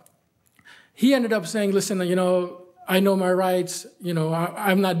what. He ended up saying, listen, I know my rights,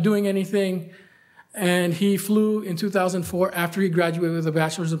 I'm not doing anything. And he flew in 2004, after he graduated with a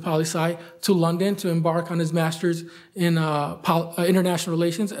bachelor's in poli-sci, to London to embark on his master's in international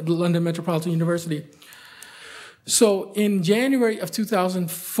relations at the London Metropolitan University. So in January of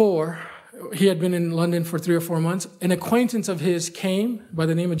 2004, he had been in London for 3 or 4 months. An acquaintance of his came by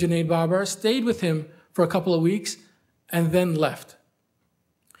the name of Junaid Babar, stayed with him for a couple of weeks, and then left.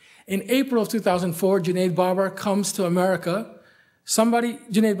 In April of 2004, Junaid Babar comes to America.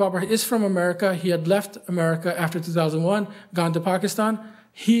 Junaid Babar is from America. He had left America after 2001, gone to Pakistan.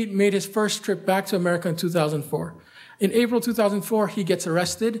 He made his first trip back to America in 2004. In April 2004, he gets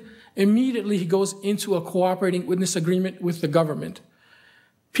arrested. Immediately, he goes into a cooperating witness agreement with the government.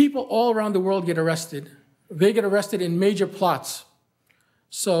 People all around the world get arrested. They get arrested in major plots.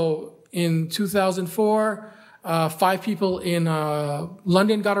 So in 2004, 5 people in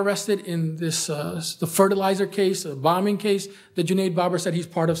London got arrested in this the fertilizer case, a bombing case that Junaid Babar said he's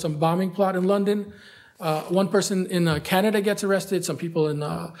part of some bombing plot in London. 1 person in Canada gets arrested. Some people in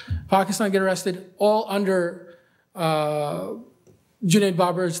Pakistan get arrested, all under Junaid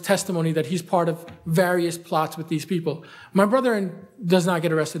Babar's testimony that he's part of various plots with these people. My brother does not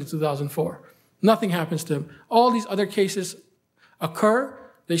get arrested in 2004. Nothing happens to him. All these other cases occur,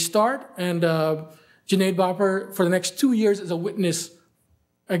 they start, and Junaid Babar, for the next 2 years, is a witness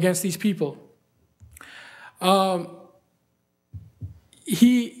against these people.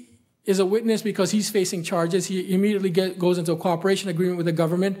 He is a witness because he's facing charges. He immediately goes into a cooperation agreement with the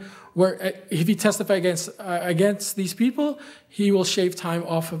government where if he testifies against these people, he will shave time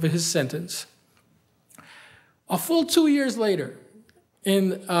off of his sentence. A full 2 years later,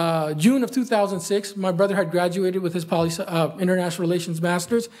 in June of 2006, my brother had graduated with his international relations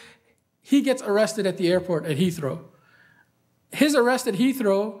master's. He gets arrested at the airport at Heathrow. His arrest at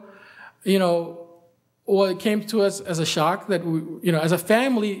Heathrow, it came to us as a shock that, as a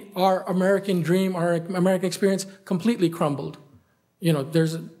family, our American dream, our American experience completely crumbled.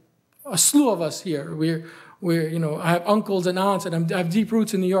 There's a slew of us here. I have uncles and aunts, and I have deep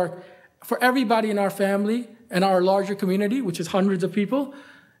roots in New York. For everybody in our family and our larger community, which is hundreds of people,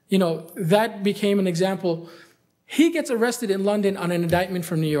 that became an example. He gets arrested in London on an indictment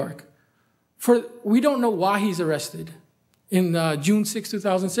from New York. We don't know why he's arrested. In June 6,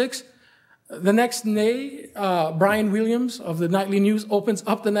 2006, the next day, Brian Williams of the Nightly News opens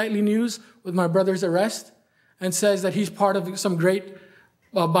up the Nightly News with my brother's arrest and says that he's part of some great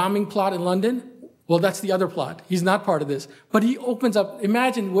bombing plot in London. Well, that's the other plot. He's not part of this. But he opens up,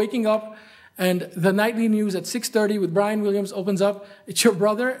 imagine waking up and the Nightly News at 6:30 with Brian Williams opens up, it's your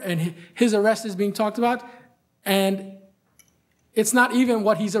brother, and his arrest is being talked about, and it's not even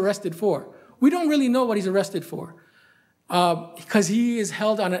what he's arrested for. We don't really know what he's arrested for because he is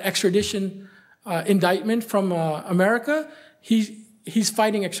held on an extradition indictment from America. He's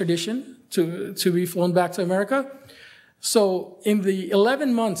fighting extradition to be flown back to America. So in the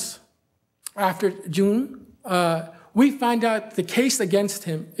 11 months after June, we find out the case against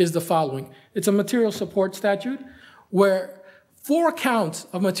him is the following. It's a material support statute where 4 counts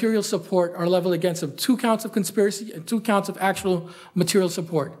of material support are leveled against him, 2 counts of conspiracy and 2 counts of actual material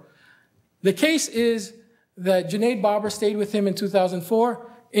support. The case is that Junaid Babar stayed with him in 2004.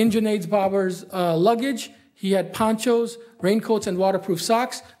 In Junaid Babar's luggage, he had ponchos, raincoats, and waterproof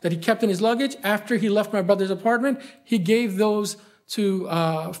socks that he kept in his luggage. After he left my brother's apartment, he gave those to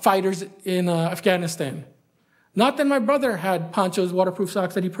fighters in Afghanistan. Not that my brother had ponchos, waterproof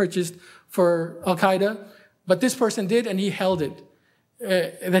socks that he purchased for Al-Qaeda, but this person did, and he held it,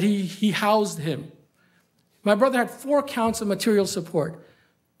 that he housed him. My brother had 4 counts of material support.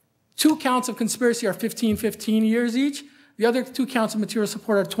 2 counts of conspiracy are 15 years each. The other 2 counts of material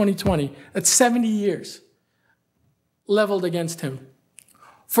support are 20. That's 70 years leveled against him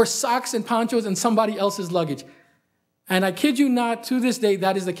for socks and ponchos and somebody else's luggage. And I kid you not, to this day,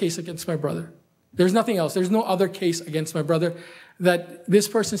 that is the case against my brother. There's nothing else. There's no other case against my brother that this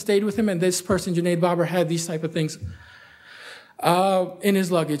person stayed with him and this person, Junaid Babar, had these type of things in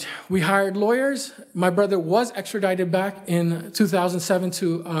his luggage. We hired lawyers. My brother was extradited back in 2007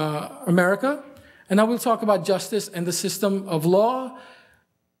 to America. And now we'll talk about justice and the system of law.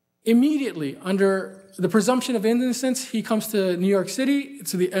 Immediately, under the presumption of innocence, he comes to New York City,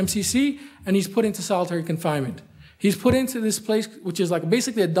 to the MCC, and he's put into solitary confinement. He's put into this place, which is like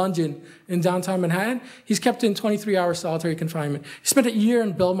basically a dungeon in downtown Manhattan. He's kept in 23-hour solitary confinement. He spent a year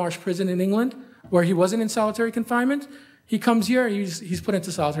in Belmarsh Prison in England, where he wasn't in solitary confinement. He comes here, he's put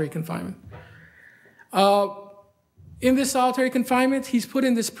into solitary confinement. In this solitary confinement, he's put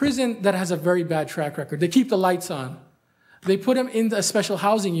in this prison that has a very bad track record. They keep the lights on. They put him in a special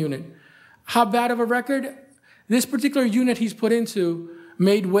housing unit. How bad of a record? This particular unit he's put into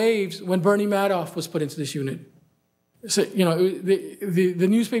made waves when Bernie Madoff was put into this unit. So, you know, the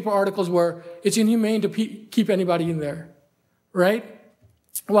newspaper articles were, it's inhumane to keep anybody in there, right?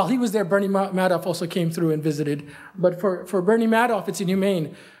 While he was there, Bernie Madoff also came through and visited. But for Bernie Madoff, it's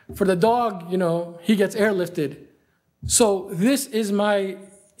inhumane. For the dog, you know, he gets airlifted. So this is my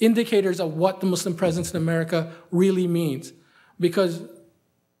indicators of what the Muslim presence in America really means. Because,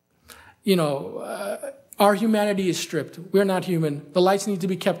 you know, our humanity is stripped. We're not human. The lights need to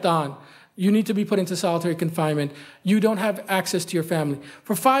be kept on. You need to be put into solitary confinement. You don't have access to your family.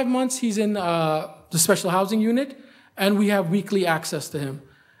 For 5 months, he's in the special housing unit, and we have weekly access to him.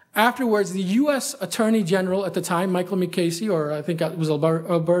 Afterwards, the U.S. Attorney General at the time, Michael McCasey, or I think it was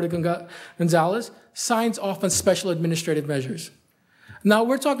Alberto Gonzalez, signs off on special administrative measures. Now,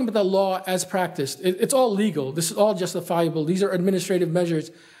 we're talking about the law as practiced. It's all legal. This is all justifiable. These are administrative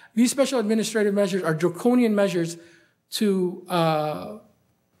measures. These special administrative measures are draconian measures to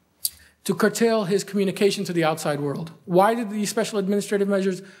curtail his communication to the outside world. Why did these special administrative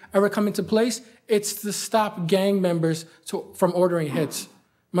measures ever come into place? It's to stop gang members from ordering hits.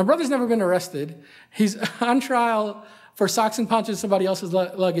 My brother's never been arrested. He's on trial for socks and punches somebody else's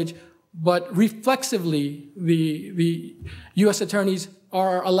luggage, but reflexively, the U.S. attorneys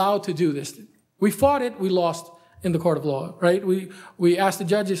are allowed to do this. We fought it, we lost in the court of law, right? We asked the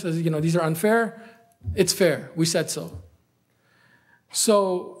judges, you know, these are unfair. It's fair, we said so.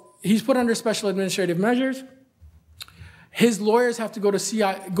 So he's put under special administrative measures. His lawyers have to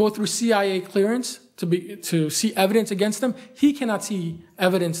go through CIA clearance to see evidence against him. He cannot see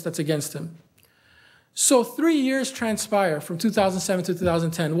evidence that's against him. So 3 years transpire from 2007 to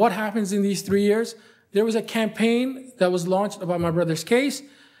 2010. What happens in these 3 years? There was a campaign that was launched about my brother's case.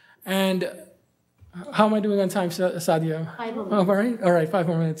 And how am I doing on time, Sadia? 5 more minutes. All right, 5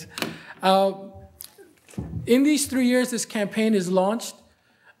 more minutes. In these 3 years, this campaign is launched.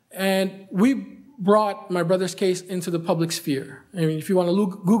 And we brought my brother's case into the public sphere. I mean, if you want to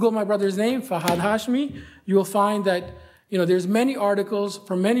Google my brother's name, Fahad Hashmi, you will find that, you know, there's many articles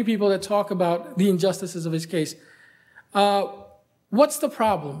from many people that talk about the injustices of his case. What's the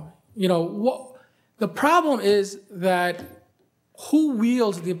problem? You know, the problem is that who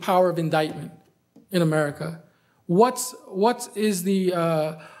wields the power of indictment in America? What's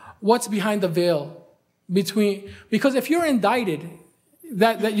behind the veil because if you're indicted,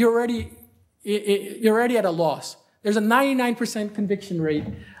 that you're already at a loss. There's a 99% conviction rate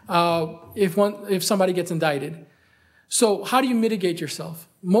if somebody gets indicted. So how do you mitigate yourself?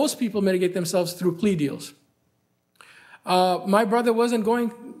 Most people mitigate themselves through plea deals. My brother wasn't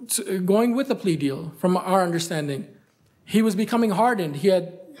going with a plea deal, from our understanding. He was becoming hardened. He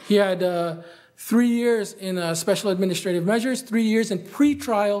had 3 years in special administrative measures, 3 years in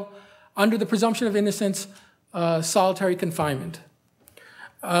pre-trial under the presumption of innocence, solitary confinement.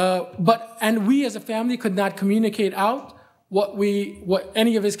 And we as a family could not communicate out what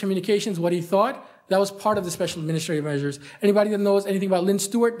any of his communications, what he thought. That was part of the special administrative measures. Anybody that knows anything about Lynn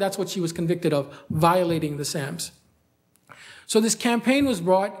Stewart, that's what she was convicted of, violating the SAMs. So this campaign was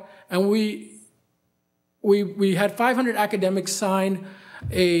brought, and we had 500 academics sign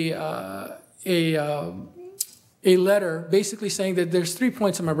a letter basically saying that there's 3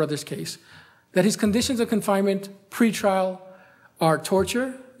 points in my brother's case. That his conditions of confinement pre-trial are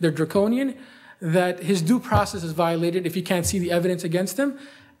torture, they're draconian, that his due process is violated if he can't see the evidence against him.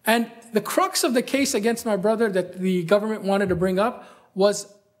 And the crux of the case against my brother that the government wanted to bring up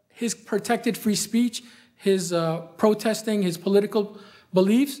was his protected free speech, his protesting, his political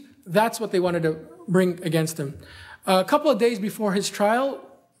beliefs. That's what they wanted to bring against him. A couple of days before his trial,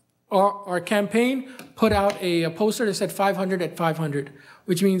 our campaign put out a poster that said 500 at 500,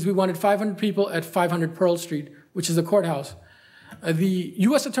 which means we wanted 500 people at 500 Pearl Street, which is the courthouse. The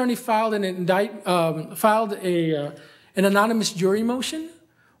U.S. attorney filed an anonymous jury motion,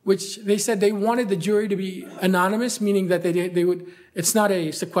 which they said they wanted the jury to be anonymous, meaning that they would. It's not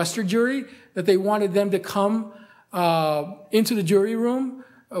a sequestered jury. That they wanted them to come into the jury room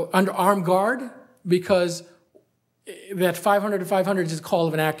under armed guard, because that 500 to 500 is a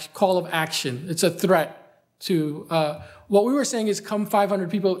call of action. It's a threat to. What we were saying is, come 500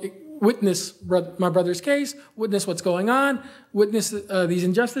 people. Witness my brother's case, witness what's going on, witness these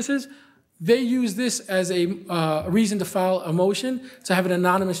injustices. They use this as a reason to file a motion to have an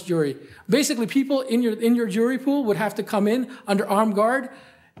anonymous jury. Basically, people in your jury pool would have to come in under armed guard,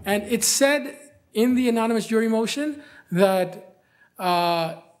 and it said in the anonymous jury motion that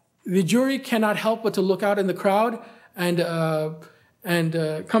the jury cannot help but to look out in the crowd and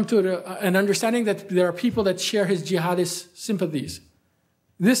come to an understanding that there are people that share his jihadist sympathies.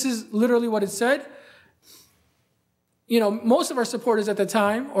 This is literally what it said. You know, most of our supporters at the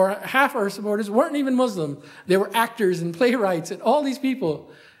time, or half our supporters, weren't even Muslim. They were actors and playwrights and all these people.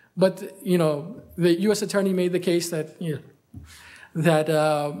 But, you know, the U.S. attorney made the case that, you know, that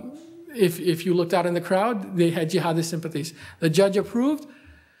if you looked out in the crowd, they had jihadist sympathies. The judge approved.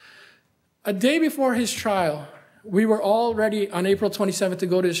 A day before his trial, we were all ready on April 27th to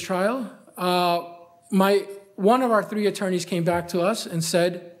go to his trial. One of our 3 attorneys came back to us and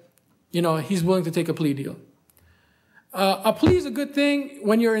said, you know, he's willing to take a plea deal. A plea is a good thing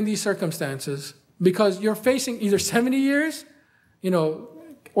when you're in these circumstances because you're facing either 70 years, you know,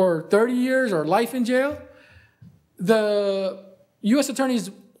 or 30 years or life in jail. The U.S. attorneys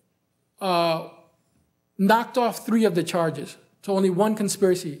knocked off 3 of the charges, so only 1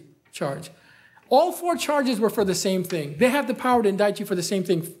 conspiracy charge. All 4 charges were for the same thing. They have the power to indict you for the same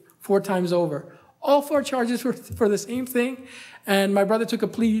thing 4 times over. All 4 charges were for the same thing, and my brother took a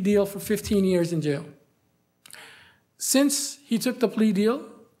plea deal for 15 years in jail. Since he took the plea deal,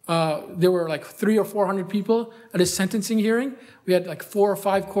 there were like 300 or 400 people at his sentencing hearing. We had like 4 or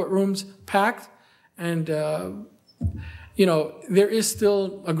 5 courtrooms packed, and you know, there is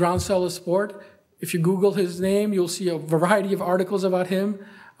still a groundswell of support. If you Google his name, you'll see a variety of articles about him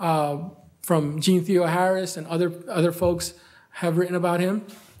from Jean Theo Harris and other folks have written about him.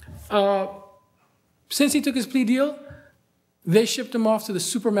 Since he took his plea deal, they shipped him off to the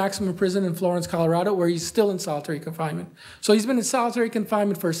super maximum prison in Florence, Colorado, where he's still in solitary confinement. So he's been in solitary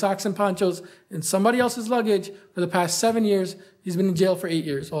confinement for socks and ponchos and somebody else's luggage for the past 7 years. He's been in jail for 8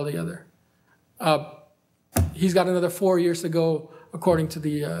 years altogether. He's got another 4 years to go, according to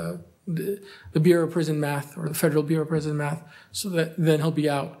the Bureau of Prison Math, or the Federal Bureau of Prison Math, so that then he'll be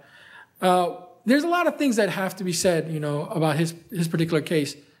out. There's a lot of things that have to be said, you know, about his particular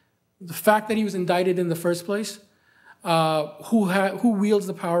case. The fact that he was indicted in the first place, who wields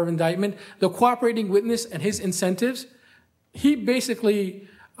the power of indictment, the cooperating witness and his incentives. He basically,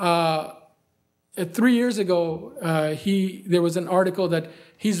 3 years ago, there was an article that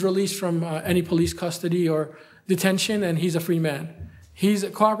he's released from any police custody or detention, and he's a free man. He's a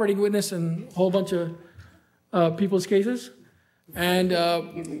cooperating witness in a whole bunch of people's cases. And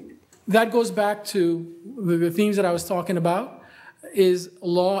that goes back to the themes that I was talking about, is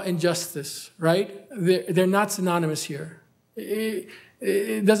law and justice, right? They're not synonymous here.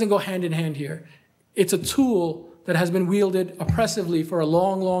 It doesn't go hand in hand here. It's a tool that has been wielded oppressively for a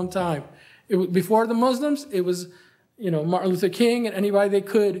long, long time. Before the Muslims, it was, you know, Martin Luther King and anybody they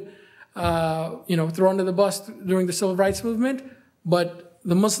could, you know, throw under the bus during the Civil Rights Movement. But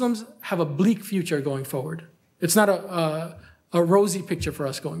the Muslims have a bleak future going forward. It's not a rosy picture for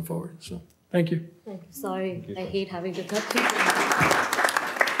us going forward. So, thank you. Thank you. Sorry, I hate having to cut people.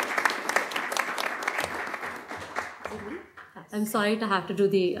 I'm sorry to have to do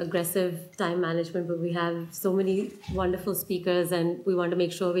the aggressive time management, but we have so many wonderful speakers and we want to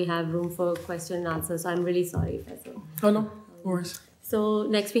make sure we have room for question and answer. So I'm really sorry, Faisal. Oh, no worries. So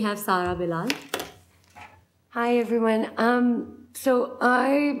next we have Sarah Bilal. Hi, everyone. So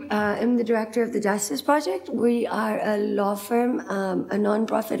I am the director of the Justice Project. We are a law firm, a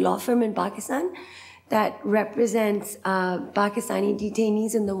non-profit law firm in Pakistan that represents Pakistani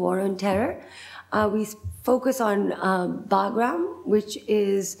detainees in the war on terror. We focus on Bagram, which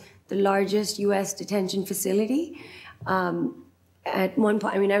is the largest U.S. detention facility. At one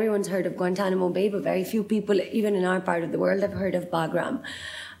point, I mean, everyone's heard of Guantanamo Bay, but very few people, even in our part of the world, have heard of Bagram.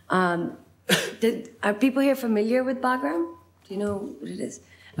 Are people here familiar with Bagram? Do you know what it is?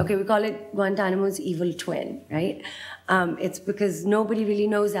 Okay, we call it Guantanamo's evil twin, right? It's because nobody really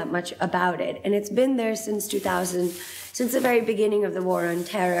knows that much about it. And it's been there since 2000, since the very beginning of the war on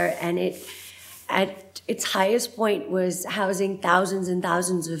terror. And it, at its highest point, was housing thousands and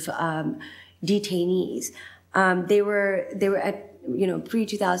thousands of detainees. They were at, you know,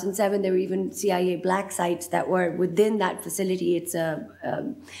 pre-2007, there were even CIA black sites that were within that facility. It's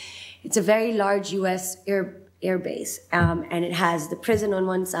a very large U.S. air base, and it has the prison on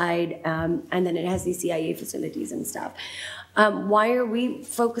one side, and then it has these CIA facilities and stuff. Why are we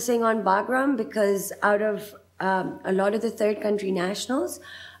focusing on Bagram? Because out of a lot of the third country nationals,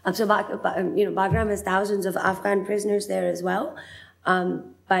 Bagram has thousands of Afghan prisoners there as well.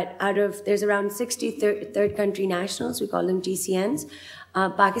 But there's around 60 third country nationals, we call them TCNs.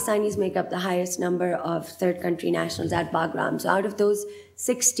 Pakistanis make up the highest number of third country nationals at Bagram. So out of those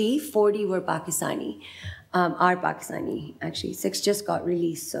 60, 40 were Pakistani, are Pakistani, actually. 6 just got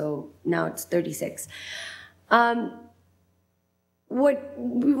released, so now it's 36. What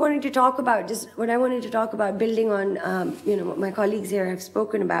we wanted to talk about, what I wanted to talk about, building on what my colleagues here have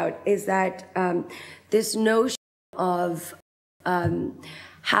spoken about, is that this notion of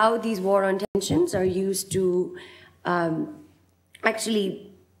how these war on tensions are used to actually,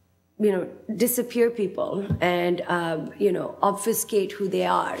 disappear people and, obfuscate who they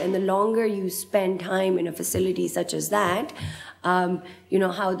are. And the longer you spend time in a facility such as that,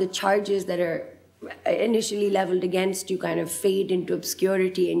 how the charges that are initially leveled against you kind of fade into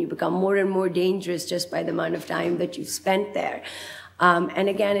obscurity and you become more and more dangerous just by the amount of time that you've spent there. And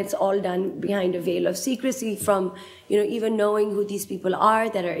again, it's all done behind a veil of secrecy from, even knowing who these people are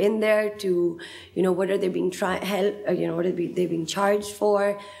that are in there to, what are they being what are they being charged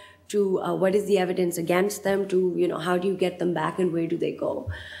for, to what is the evidence against them, to, how do you get them back and where do they go.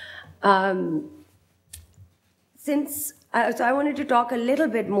 So I wanted to talk a little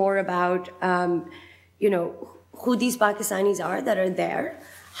bit more about, who these Pakistanis are that are there,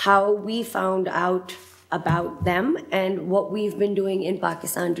 how we found out about them, and what we've been doing in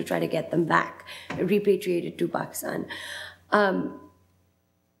Pakistan to try to get them back, repatriated to Pakistan.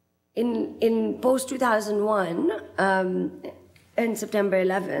 In post-2001, and September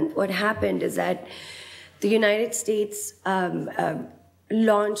 11th, what happened is that the United States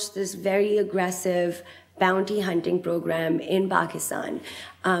launched this very aggressive bounty hunting program in Pakistan.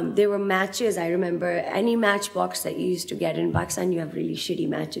 There were matches, I remember, any matchbox that you used to get in Pakistan, you have really shitty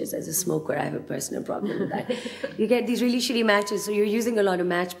matches. As a smoker, I have a personal problem with that. You get these really shitty matches, so you're using a lot of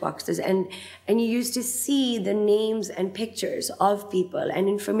matchboxes. And you used to see the names and pictures of people and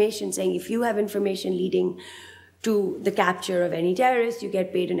information saying, if you have information leading to the capture of any terrorist, you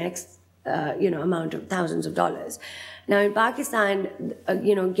get paid an X amount of thousands of dollars. Now in Pakistan,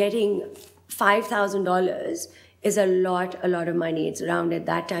 getting $5,000 is a lot of money. It's around, at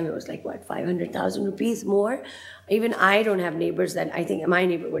that time, it was like, what, 500,000 rupees more? Even I don't have neighbors that I think my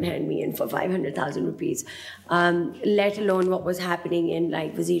neighbor would hand me in for 500,000 rupees, let alone what was happening in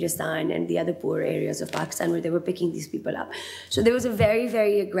like Waziristan and the other poor areas of Pakistan where they were picking these people up. So there was a very,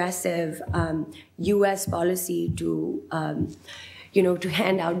 very aggressive US policy to, to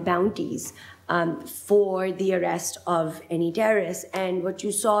hand out bounties for the arrest of any terrorists. And what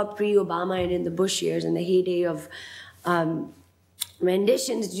you saw pre-Obama and in the Bush years, in the heyday of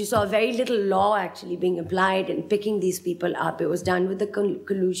renditions, you saw very little law actually being applied and picking these people up. It was done with the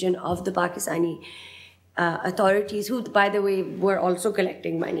collusion of the Pakistani authorities, who, by the way, were also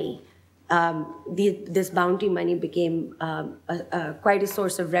collecting money. This bounty money became quite a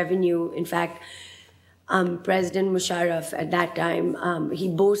source of revenue. In fact, President Musharraf at that time, he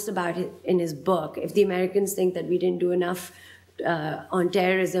boasts about it in his book. If the Americans think that we didn't do enough on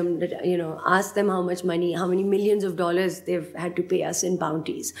terrorism, that, ask them how much money, how many millions of dollars they've had to pay us in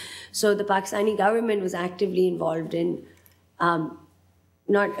bounties. So the Pakistani government was actively involved in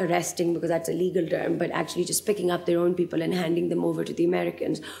not arresting, because that's a legal term, but actually just picking up their own people and handing them over to the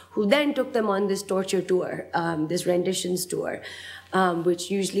Americans, who then took them on this torture tour, this renditions tour,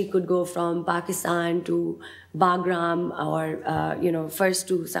 which usually could go from Pakistan to Bagram, or first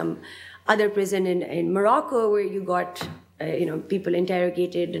to some other prison in Morocco, where you got people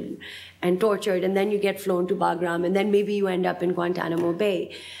interrogated and tortured, and then you get flown to Bagram, and then maybe you end up in Guantanamo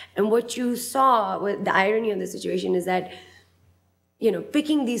Bay. And what you saw, the irony of the situation is that,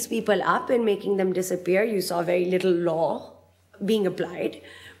 picking these people up and making them disappear, you saw very little law being applied.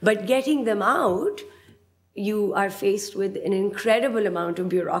 But getting them out, you are faced with an incredible amount of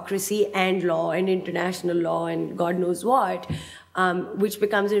bureaucracy and law and international law and God knows what, which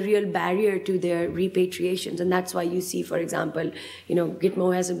becomes a real barrier to their repatriations. And that's why you see, for example,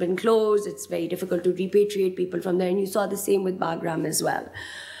 Gitmo hasn't been closed. It's very difficult to repatriate people from there. And you saw the same with Bagram as well.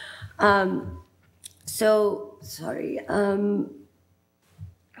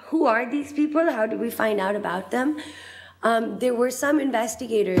 Who are these people? How do we find out about them? There were some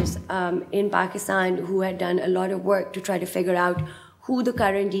investigators in Pakistan who had done a lot of work to try to figure out who the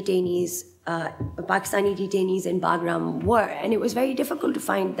current detainees, Pakistani detainees in Bagram were. And it was very difficult to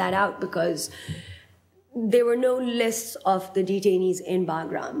find that out because there were no lists of the detainees in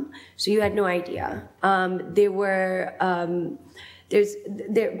Bagram. So you had no idea.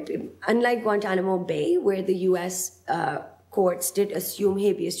 Unlike Guantanamo Bay, where the US courts did assume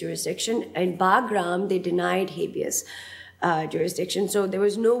habeas jurisdiction, in Bagram, they denied habeas jurisdiction. So there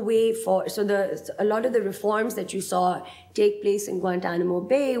was no way for, a lot of the reforms that you saw take place in Guantanamo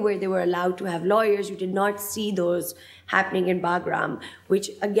Bay, where they were allowed to have lawyers, you did not see those happening in Bagram, which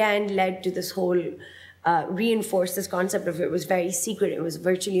again led to this whole, reinforced this concept of it was very secret. It was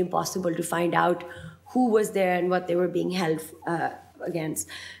virtually impossible to find out who was there and what they were being held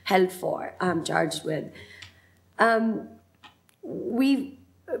charged with.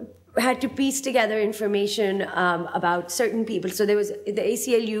 had to piece together information about certain people. So there was the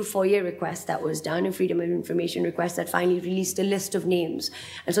ACLU FOIA request that was done, a Freedom of Information request that finally released a list of names.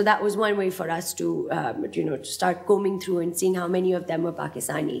 And so that was one way for us to, to start combing through and seeing how many of them were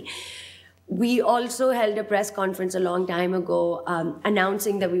Pakistani. We also held a press conference a long time ago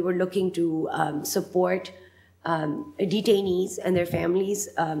announcing that we were looking to support detainees and their families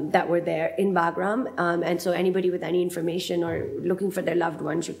that were there in Bagram. And so anybody with any information or looking for their loved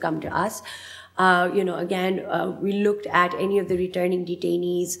one should come to us. We looked at any of the returning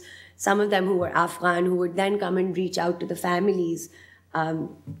detainees, some of them who were Afghan, who would then come and reach out to the families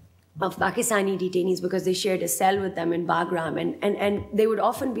of Pakistani detainees because they shared a cell with them in Bagram, and they would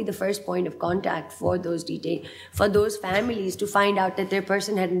often be the first point of contact for those families to find out that their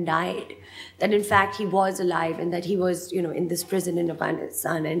person hadn't died, that in fact he was alive and that he was, in this prison in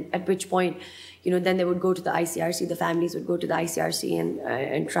Afghanistan. And at which point, then they would go to the ICRC, the families would go to the ICRC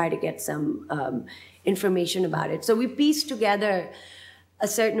and try to get some information about it. So we pieced together a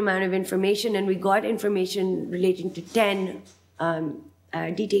certain amount of information, and we got information relating to 10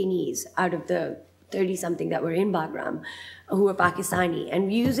 detainees out of the 30-something that were in Bagram who were Pakistani.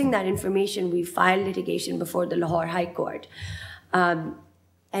 And using that information, we filed litigation before the Lahore High Court. And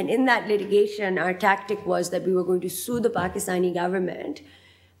in that litigation, our tactic was that we were going to sue the Pakistani government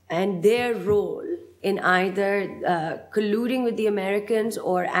and their role in either colluding with the Americans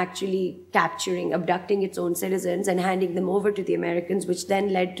or actually abducting its own citizens and handing them over to the Americans, which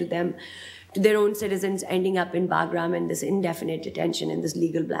then led to their own citizens ending up in Bagram in this indefinite detention, in this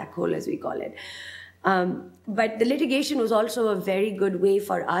legal black hole, as we call it. But the litigation was also a very good way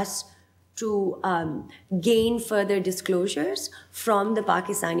for us to gain further disclosures from the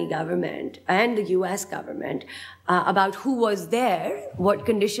Pakistani government and the US government about who was there, what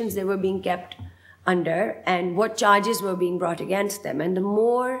conditions they were being kept under, and what charges were being brought against them. And the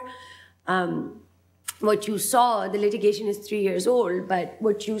more what you saw, the litigation is 3 years old, but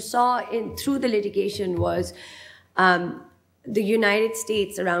what you saw through the litigation was the United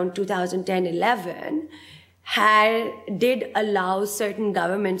States around 2010-11 did allow certain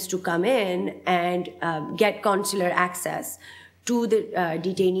governments to come in and get consular access to the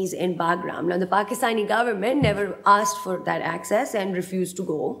detainees in Bagram. Now, the Pakistani government never asked for that access and refused to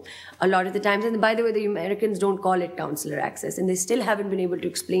go a lot of the times. And by the way, the Americans don't call it consular access, and they still haven't been able to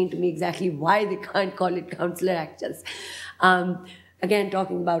explain to me exactly why they can't call it consular access. Again,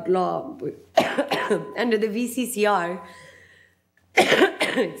 talking about law, under the VCCR,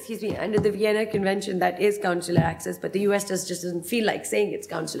 excuse me, under the Vienna Convention, that is consular access, but the US just doesn't feel like saying it's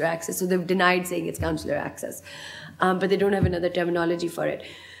consular access, so they've denied saying it's consular access. But they don't have another terminology for it.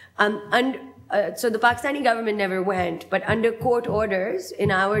 So the Pakistani government never went, but under court orders in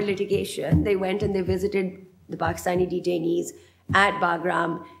our litigation, they went and they visited the Pakistani detainees at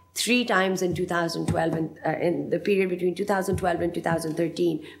Bagram 3 times in 2012, in the period between 2012 and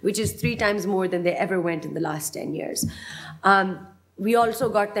 2013, which is 3 times more than they ever went in the last 10 years. We also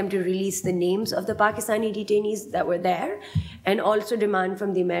got them to release the names of the Pakistani detainees that were there and also demand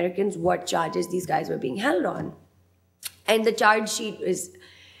from the Americans what charges these guys were being held on. And the charge sheet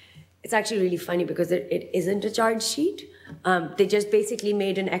it's actually really funny because it isn't a charge sheet. They just basically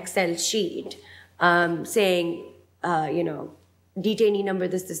made an Excel sheet saying, detainee number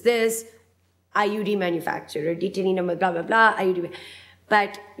this, IUD manufacturer, detainee number blah, blah, blah, IUD.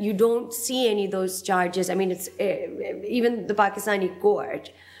 But you don't see any of those charges. I mean, it's even the Pakistani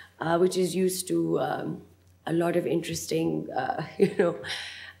court, which is used to a lot of interesting,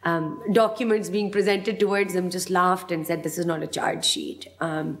 documents being presented towards them, just laughed and said, this is not a charge sheet.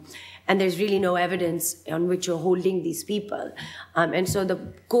 And there's really no evidence on which you're holding these people. And so the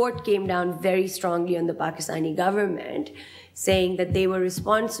court came down very strongly on the Pakistani government, saying that they were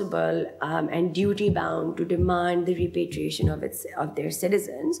responsible and duty-bound to demand the repatriation of their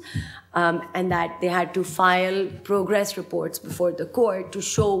citizens, and that they had to file progress reports before the court to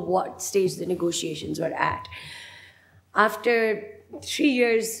show what stage the negotiations were at. After 3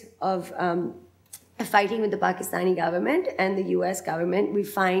 years of fighting with the Pakistani government and the US government, we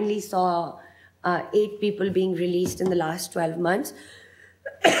finally saw 8 people being released in the last 12 months.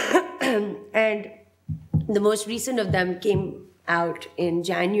 And the most recent of them came out in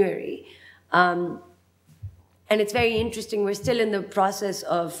January. And it's very interesting. We're still in the process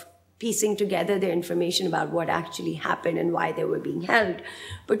of piecing together the information about what actually happened and why they were being held.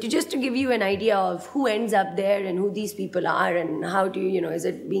 But just to give you an idea of who ends up there and who these people are and how do you, is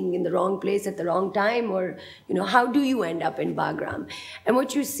it being in the wrong place at the wrong time, or, how do you end up in Bagram? And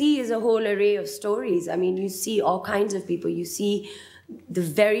what you see is a whole array of stories. I mean, you see all kinds of people. You see the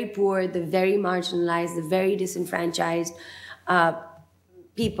very poor, the very marginalized, the very disenfranchised,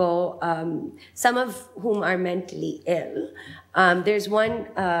 people, some of whom are mentally ill. There's one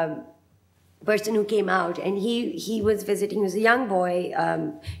person who came out, and he was visiting. He was a young boy.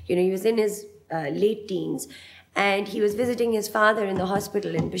 He was in his late teens, and he was visiting his father in the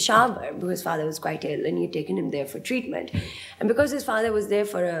hospital in Peshawar, because his father was quite ill, and he had taken him there for treatment. And because his father was there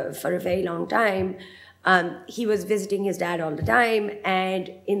for a very long time, he was visiting his dad all the time, and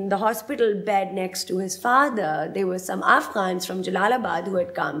in the hospital bed next to his father, there were some Afghans from Jalalabad who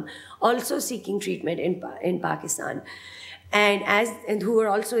had come, also seeking treatment in Pakistan, and who were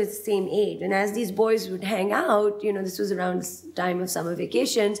also his same age. And as these boys would hang out, this was around the time of summer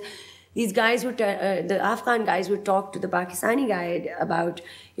vacations, these guys would, the Afghan guys would talk to the Pakistani guy about,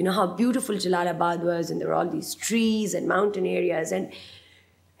 how beautiful Jalalabad was, and there were all these trees and mountain areas,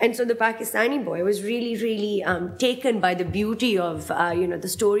 and so the Pakistani boy was really, really taken by the beauty of,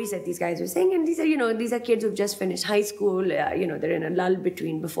 the stories that these guys were saying. And these are kids who've just finished high school. They're in a lull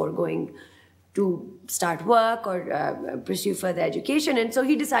before going to start work or pursue further education. And so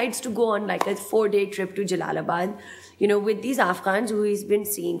he decides to go on like a 4-day trip to Jalalabad, with these Afghans who he's been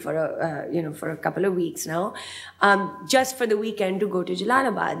seeing for a couple of weeks now, just for the weekend to go to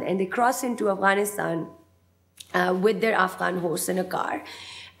Jalalabad. And they cross into Afghanistan with their Afghan hosts in a car.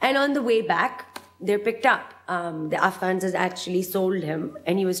 And on the way back, they're picked up. The Afghans had actually sold him,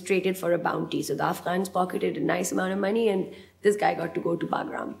 and he was traded for a bounty. So the Afghans pocketed a nice amount of money, and this guy got to go to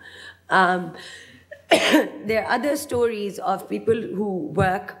Bagram. There are other stories of people who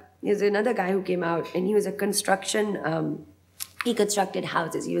work. There's another guy who came out, and he was a he constructed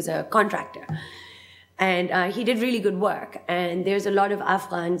houses. He was a contractor. And he did really good work. And there's a lot of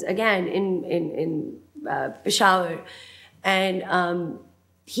Afghans, again, in Peshawar. And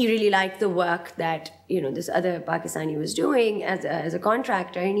he really liked the work that, this other Pakistani was doing as a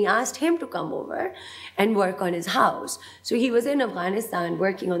contractor. And he asked him to come over and work on his house. So he was in Afghanistan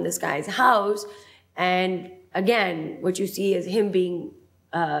working on this guy's house. And again, what you see is him being,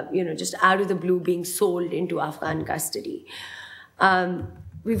 just out of the blue being sold into Afghan custody.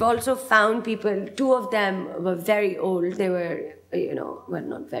 We've also found people, 2 of them were very old. They were, well,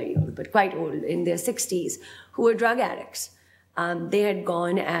 not very old, but quite old, in their 60s, who were drug addicts. They had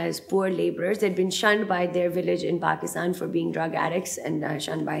gone as poor laborers. They'd been shunned by their village in Pakistan for being drug addicts and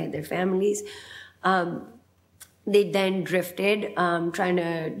shunned by their families. They then drifted, trying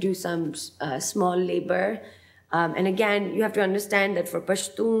to do some small labor. And again, you have to understand that for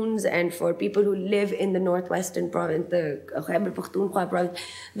Pashtuns and for people who live in the northwestern province, the Khyber Pakhtunkhwa province,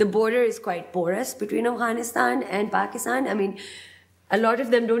 the border is quite porous between Afghanistan and Pakistan. I mean, a lot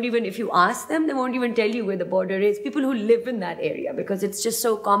of them don't even, if you ask them, they won't even tell you where the border is. People who live in that area, because it's just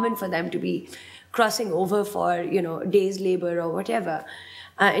so common for them to be crossing over for, day's labor or whatever.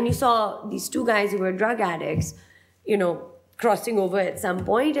 And you saw these 2 guys who were drug addicts, crossing over at some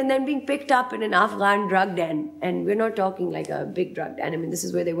point and then being picked up in an Afghan drug den. And we're not talking like a big drug den. I mean, this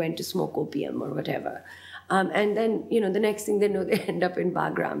is where they went to smoke opium or whatever. And then, the next thing they know, they end up in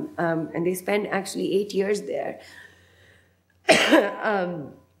Bagram. And they spend actually 8 years there.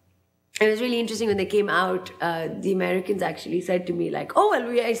 It was really interesting when they came out, the Americans actually said to me like, oh, well,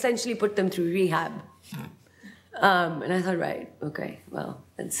 we essentially put them through rehab. And I thought, right, okay, well,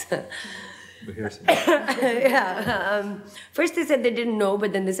 that's... yeah. First they said they didn't know,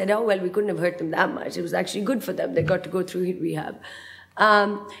 but then they said, oh, well, we couldn't have hurt them that much. It was actually good for them. They got to go through rehab.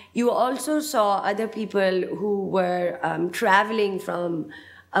 You also saw other people who were traveling from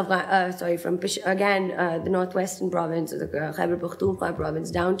the northwestern province, or the Khyber Pakhtunkhwa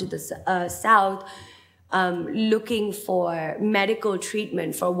province, down to the south, looking for medical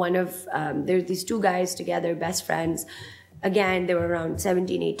treatment for one of, there's these 2 guys together, best friends. Again, they were around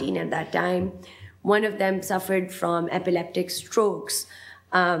 17, 18 at that time. One of them suffered from epileptic strokes.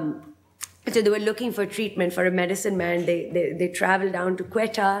 So they were looking for treatment for a medicine man. They traveled down to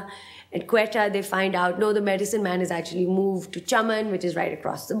Quetta. At Quetta, they find out, no, the medicine man has actually moved to Chaman, which is right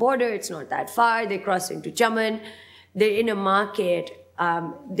across the border. It's not that far. They cross into Chaman. They're in a market.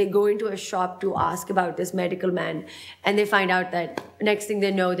 They go into a shop to ask about this medical man. And they find out that next thing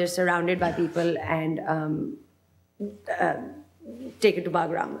they know, they're surrounded by people and taken to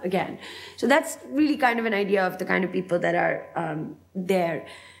Bagram again. So that's really kind of an idea of the kind of people that are there.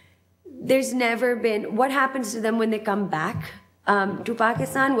 There's never been, what happens to them when they come back to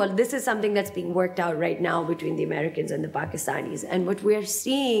Pakistan? Well, this is something that's being worked out right now between the Americans and the Pakistanis. And what we're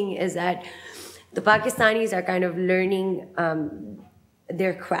seeing is that the Pakistanis are kind of learning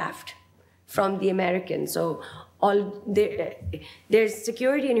their craft from the Americans. So there's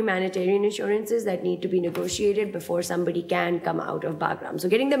security and humanitarian insurances that need to be negotiated before somebody can come out of Bagram. So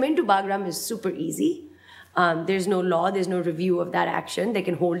getting them into Bagram is super easy. There's no law, there's no review of that action. They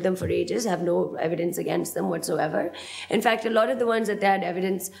can hold them for ages, have no evidence against them whatsoever. In fact, a lot of the ones that they had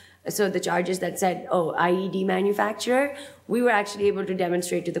evidence, so the charges that said, oh, IED manufacturer, we were actually able to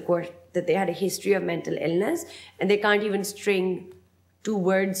demonstrate to the court that they had a history of mental illness, and they can't even string 2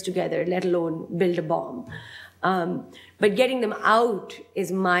 words together, let alone build a bomb. But getting them out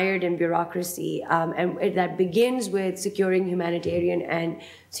is mired in bureaucracy, and that begins with securing humanitarian and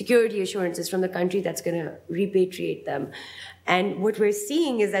security assurances from the country that's going to repatriate them. And what we're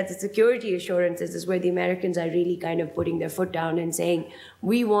seeing is that the security assurances is where the Americans are really kind of putting their foot down and saying,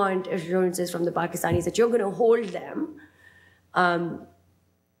 we want assurances from the Pakistanis that you're going to hold them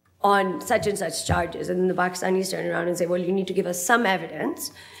on such and such charges. And then the Pakistanis turn around and say, well, you need to give us some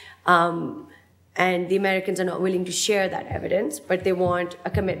evidence. And the Americans are not willing to share that evidence, but they want a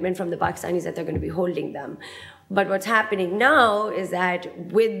commitment from the Pakistanis that they're going to be holding them. But what's happening now is that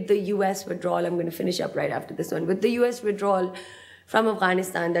with the US withdrawal, I'm going to finish up right after this one, with the US withdrawal from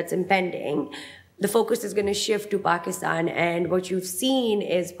Afghanistan that's impending, the focus is going to shift to Pakistan. And what you've seen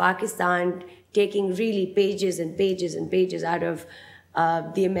is Pakistan taking really pages and pages and pages out of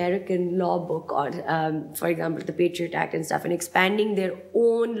the American law book on, for example, the Patriot Act and stuff, and expanding their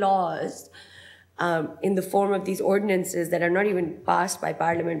own laws in the form of these ordinances that are not even passed by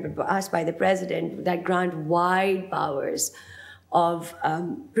Parliament, but passed by the President, that grant wide powers of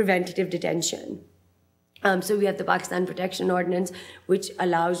preventative detention. So we have the Pakistan Protection Ordinance, which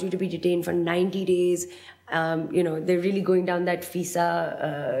allows you to be detained for 90 days. They're really going down that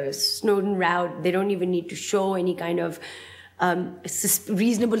FISA Snowden route. They don't even need to show any kind of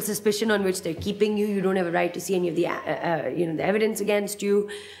reasonable suspicion on which they're keeping you. You don't have a right to see any of the, the evidence against you.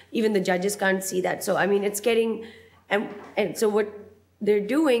 Even the judges can't see that. So, I mean, it's getting, and so what they're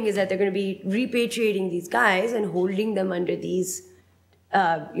doing is that they're going to be repatriating these guys and holding them under these,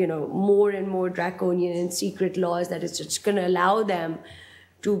 more and more draconian and secret laws that is just going to allow them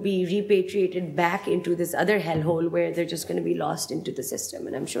to be repatriated back into this other hellhole where they're just going to be lost into the system.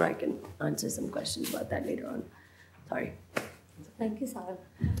 And I'm sure I can answer some questions about that later on. Sorry. Thank you, Sarah.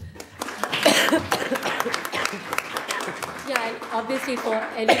 Yeah, and obviously for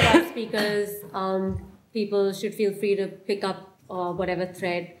any of our speakers, people should feel free to pick up whatever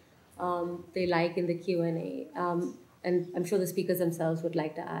thread they like in the Q&A. And I'm sure the speakers themselves would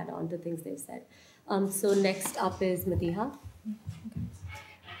like to add on to things they've said. So next up is Madiha.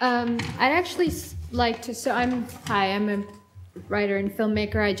 I'd actually like to, I'm a writer and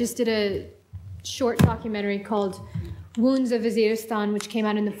filmmaker. I just did a short documentary called Wounds of Waziristan, which came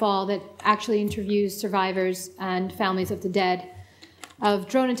out in the fall, that actually interviews survivors and families of the dead of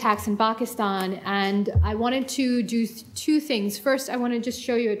drone attacks in Pakistan. And I wanted to do 2 things. First, I want to just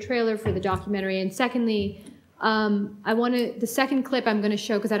show you a trailer for the documentary. And secondly, the second clip I'm going to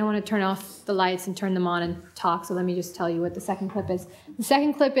show, because I don't want to turn off the lights and turn them on and talk, so let me just tell you what the second clip is. The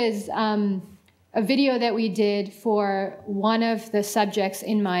second clip is a video that we did for one of the subjects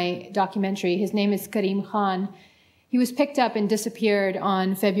in my documentary. His name is Karim Khan. He was picked up and disappeared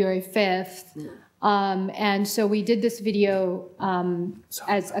on February 5th. And so we did this video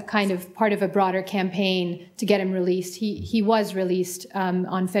as a kind of part of a broader campaign to get him released. He was released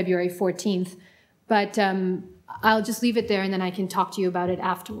on February 14th. But I'll just leave it there, and then I can talk to you about it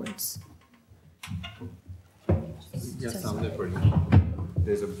afterwards. Yes, I'm there for you.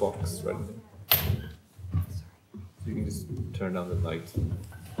 There's a box right there. So you can just turn down the lights.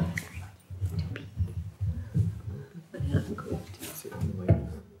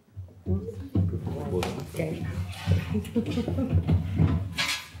 Okay.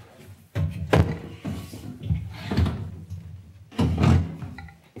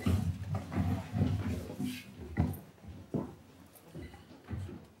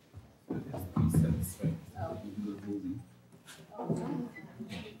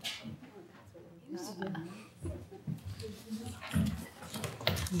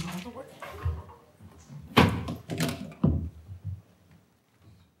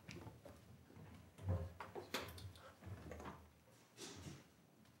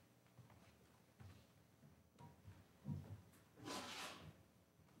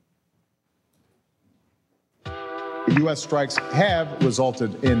 U.S. strikes have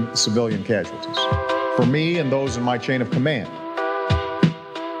resulted in civilian casualties. For me and those in my chain of command,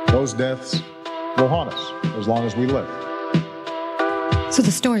 those deaths will haunt us as long as we live. So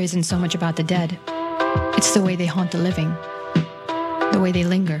the story isn't so much about the dead. It's the way they haunt the living, the way they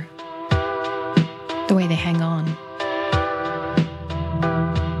linger, the way they hang on.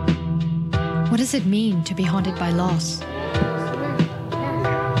 What does it mean to be haunted by loss?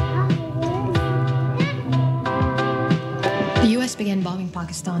 The U.S. began bombing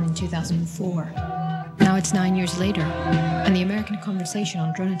Pakistan in 2004. Now it's 9 years later, and the American conversation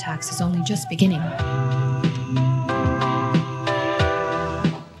on drone attacks is only just beginning.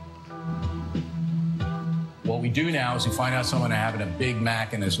 What we do now is we find out someone having a Big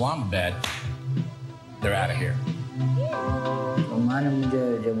Mac in Islamabad, they're out of here.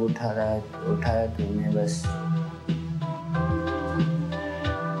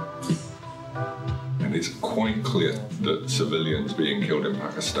 And it's quite clear that civilians being killed in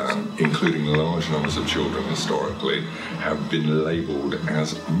Pakistan, including large numbers of children historically, have been labelled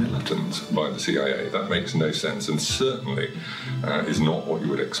as militant by the CIA. That makes no sense, and certainly is not what you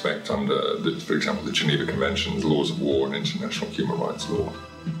would expect under, for example, the Geneva Convention's laws of war and international human rights law.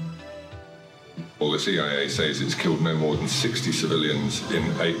 Well, the CIA says it's killed no more than 60 civilians in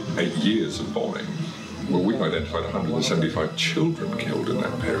eight years of bombing. Well, we've identified 175 children killed in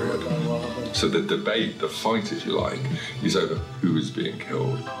that period. So the debate, the fight, if you like, is over who is being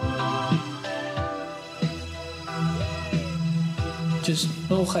killed. Just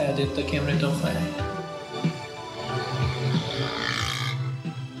the camera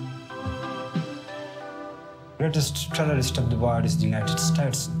Greatest terrorist of the world is the United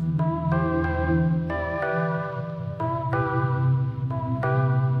States.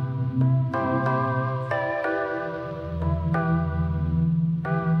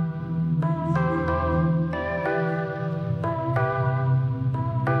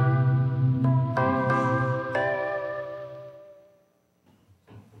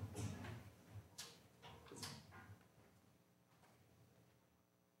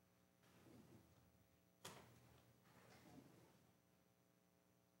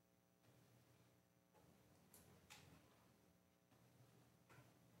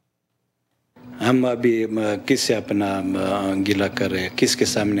 हम अभी किससे अपना गिला कर रहे हैं, किसके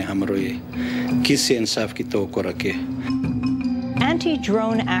सामने हम रोए, किससे इंसाफ की तवक्को रखे.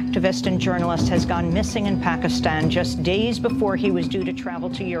 Anti-drone activist and journalist has gone missing in Pakistan just days before he was due to travel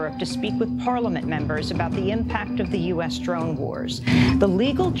to Europe to speak with parliament members about the impact of the U.S. drone wars. The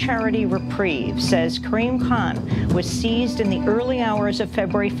legal charity Reprieve says Karim Khan was seized in the early hours of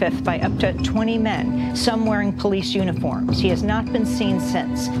February 5th by up to 20 men, some wearing police uniforms. He has not been seen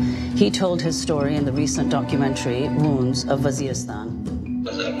since. He told his story in the recent documentary, Wounds of Waziristan.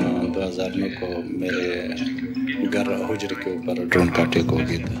 2009 को मेरे घर हुजरे के ऊपर drone का attack हो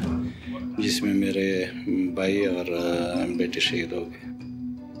गया था, जिसमें मेरे भाई और बेटे शहीद हो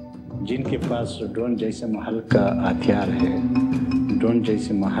गए. जिनके पास ड्रोन जैसे महल का हथियार है, ड्रोन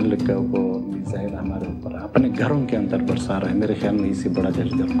जैसे महल का वो मिसाइल हमारे ऊपर अपने घरों के अंदर बरसा रहा है, मेरे ख्याल में इससे बड़ा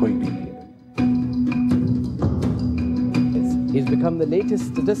दर्द कोई भी नहीं है. He's become the latest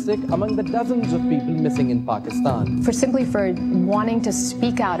statistic among the dozens of people missing in Pakistan. For wanting to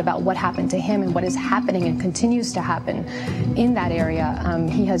speak out about what happened to him and what is happening and continues to happen in that area,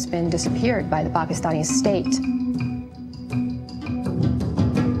 he has been disappeared by the Pakistani state.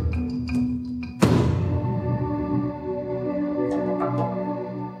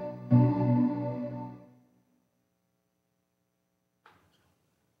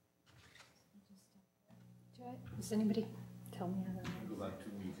 Does anybody tell me how to Go back to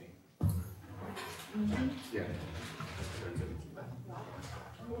meeting. Yeah.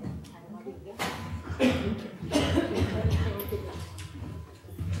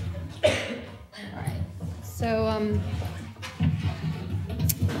 All right. So,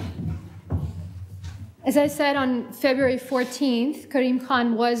 as I said, on February 14th, Karim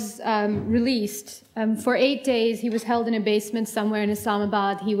Khan was released. For 8 days, he was held in a basement somewhere in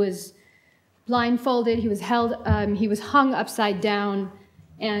Islamabad. He was blindfolded, he was held, he was hung upside down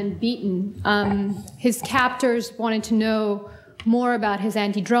and beaten. His captors wanted to know more about his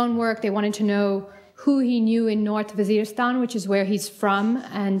anti-drone work. They wanted to know who he knew in North Waziristan, which is where he's from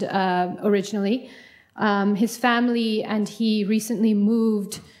and originally. His family and he recently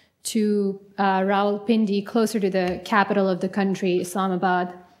moved to Rawalpindi, closer to the capital of the country,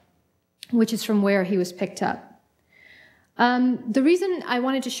 Islamabad, which is from where he was picked up. The reason I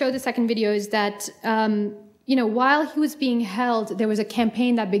wanted to show the second video is that, while he was being held, there was a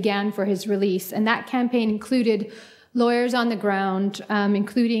campaign that began for his release, and that campaign included lawyers on the ground,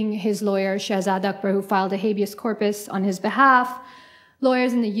 including his lawyer, Shahzad Akbar, who filed a habeas corpus on his behalf,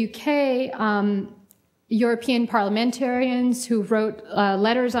 lawyers in the UK, European parliamentarians who wrote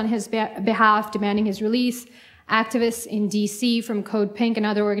letters on his behalf demanding his release, activists in DC from Code Pink and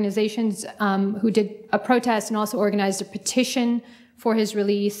other organizations who did a protest and also organized a petition for his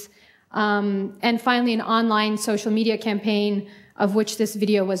release. And finally, an online social media campaign of which this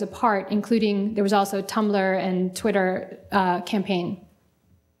video was a part, including there was also a Tumblr and Twitter campaign.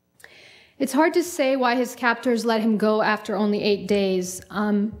 It's hard to say why his captors let him go after only 8 days.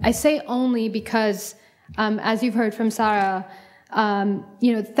 I say only because As you've heard from Sarah,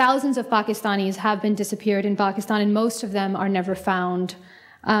 thousands of Pakistanis have been disappeared in Pakistan, and most of them are never found.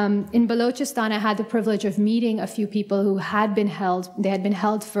 In Balochistan, I had the privilege of meeting a few people who had been held. They had been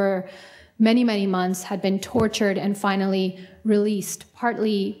held for many, many months, had been tortured, and finally released,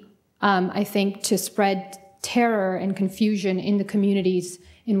 partly, I think, to spread terror and confusion in the communities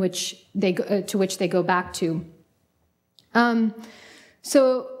in which they go back to.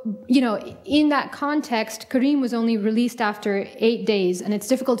 So, in that context, Kareem was only released after 8 days, and it's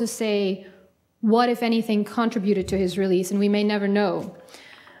difficult to say what, if anything, contributed to his release, and we may never know.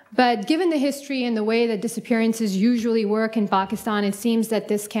 But given the history and the way that disappearances usually work in Pakistan, it seems that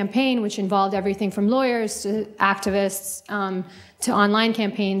this campaign, which involved everything from lawyers to activists to online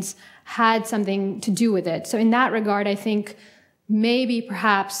campaigns, had something to do with it. So in that regard, I think maybe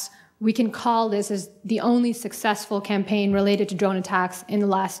perhaps we can call this as the only successful campaign related to drone attacks in the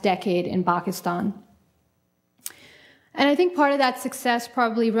last decade in Pakistan. And I think part of that success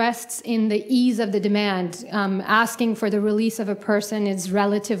probably rests in the ease of the demand. Asking for the release of a person is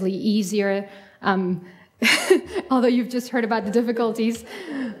relatively easier, although you've just heard about the difficulties.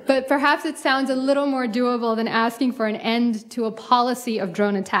 But perhaps it sounds a little more doable than asking for an end to a policy of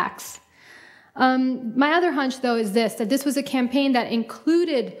drone attacks. My other hunch, though, is that this was a campaign that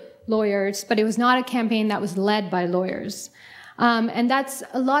included lawyers, but it was not a campaign that was led by lawyers. And that's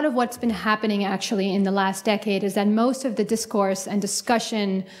a lot of what's been happening actually in the last decade, is that most of the discourse and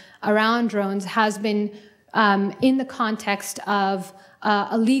discussion around drones has been in the context of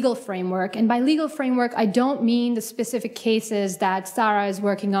a legal framework. And by legal framework, I don't mean the specific cases that Sarah is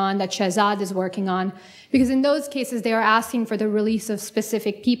working on, that Shahzad is working on, because in those cases, they are asking for the release of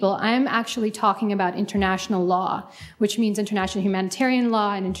specific people. I am actually talking about international law, which means international humanitarian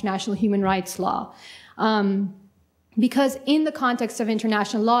law and international human rights law. Because in the context of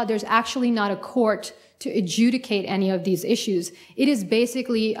international law, there's actually not a court to adjudicate any of these issues. It is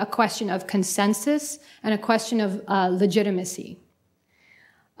basically a question of consensus and a question of legitimacy.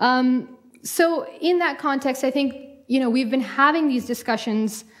 So in that context, I think, we've been having these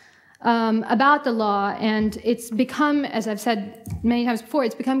discussions about the law, and it's become, as I've said many times before,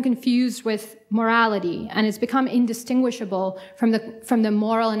 it's become confused with morality, and it's become indistinguishable from the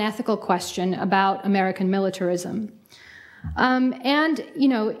moral and ethical question about American militarism.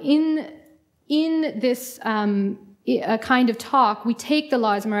 In this a kind of talk, we take the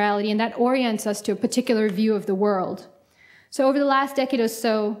law as morality, and that orients us to a particular view of the world. So over the last decade or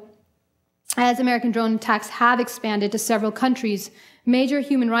so, as American drone attacks have expanded to several countries, major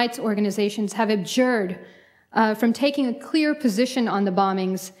human rights organizations have abjured from taking a clear position on the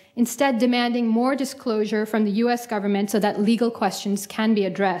bombings, instead demanding more disclosure from the US government so that legal questions can be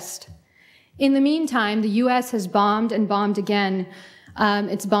addressed. In the meantime, the US has bombed and bombed again.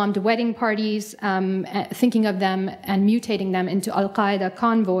 It's bombed wedding parties, thinking of them and mutating them into Al-Qaeda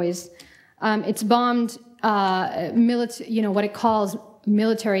convoys. It's bombed what it calls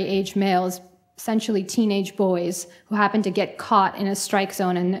military-age males, essentially teenage boys who happen to get caught in a strike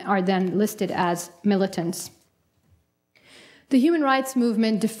zone and are then listed as militants. The human rights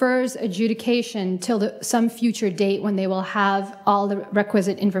movement defers adjudication till some future date when they will have all the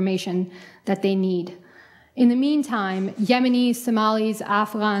requisite information that they need. In the meantime, Yemenis, Somalis,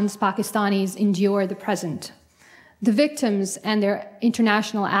 Afghans, Pakistanis endure the present. The victims and their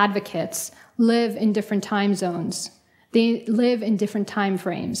international advocates live in different time zones. They live in different time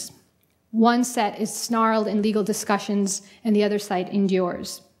frames. One set is snarled in legal discussions, and the other side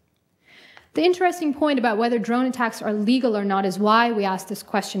endures. The interesting point about whether drone attacks are legal or not is why we ask this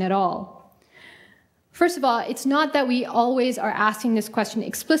question at all. First of all, it's not that we always are asking this question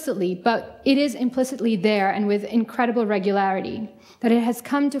explicitly, but it is implicitly there and with incredible regularity, that it has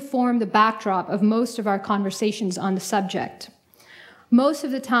come to form the backdrop of most of our conversations on the subject. Most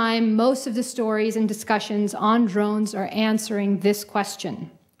of the time, most of the stories and discussions on drones are answering this question: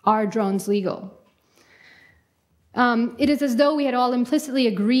 are drones legal? It is as though we had all implicitly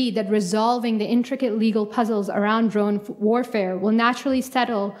agreed that resolving the intricate legal puzzles around drone warfare will naturally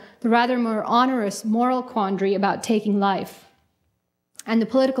settle the rather more onerous moral quandary about taking life and the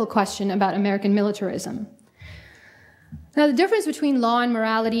political question about American militarism. Now, the difference between law and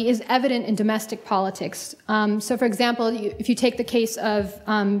morality is evident in domestic politics. So, for example, if you take the case of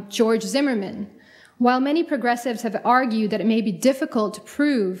George Zimmerman, while many progressives have argued that it may be difficult to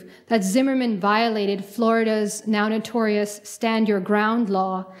prove that Zimmerman violated Florida's now notorious Stand Your Ground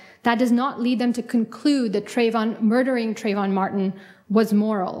law, that does not lead them to conclude that murdering Trayvon Martin was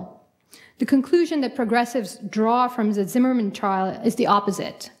moral. The conclusion that progressives draw from the Zimmerman trial is the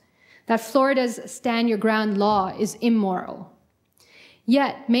opposite, that Florida's Stand Your Ground law is immoral.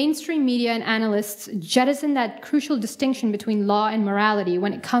 Yet, mainstream media and analysts jettison that crucial distinction between law and morality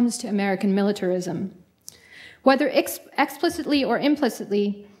when it comes to American militarism. Whether explicitly or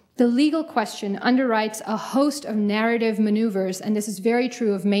implicitly, the legal question underwrites a host of narrative maneuvers, and this is very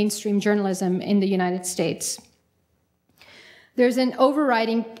true of mainstream journalism in the United States. There's an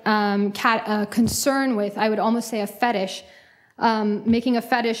overriding concern with, I would almost say a fetish, making a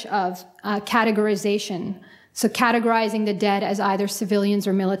fetish of categorization. So categorizing the dead as either civilians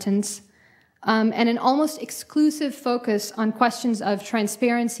or militants, and an almost exclusive focus on questions of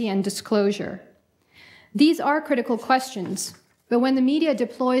transparency and disclosure. These are critical questions, but when the media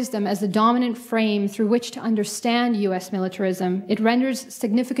deploys them as the dominant frame through which to understand US militarism, it renders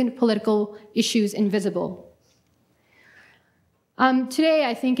significant political issues invisible. Today,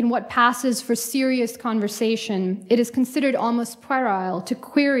 I think in what passes for serious conversation, it is considered almost puerile to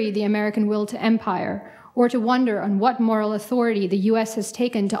query the American will to empire, or to wonder on what moral authority the US has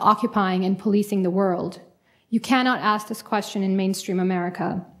taken to occupying and policing the world. You cannot ask this question in mainstream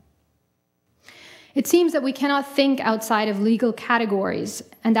America. It seems that we cannot think outside of legal categories,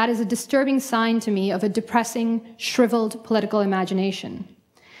 and that is a disturbing sign to me of a depressing, shriveled political imagination.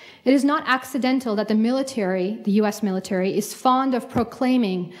 It is not accidental that the military, the US military, is fond of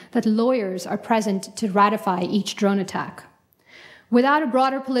proclaiming that lawyers are present to ratify each drone attack. Without a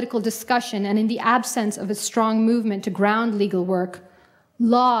broader political discussion and in the absence of a strong movement to ground legal work,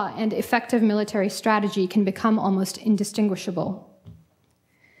 law and effective military strategy can become almost indistinguishable.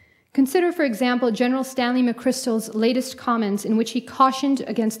 Consider, for example, General Stanley McChrystal's latest comments in which he cautioned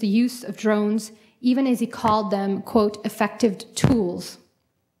against the use of drones, even as he called them, quote, effective tools.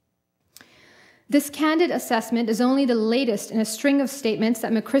 This candid assessment is only the latest in a string of statements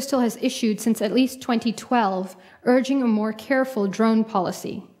that McChrystal has issued since at least 2012, urging a more careful drone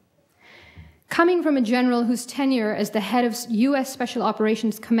policy. Coming from a general whose tenure as the head of US Special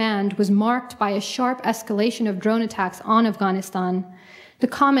Operations Command was marked by a sharp escalation of drone attacks on Afghanistan, the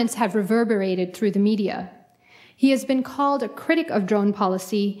comments have reverberated through the media. He has been called a critic of drone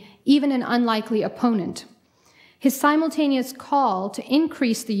policy, even an unlikely opponent. His simultaneous call to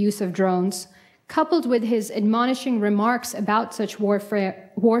increase the use of drones, coupled with his admonishing remarks about such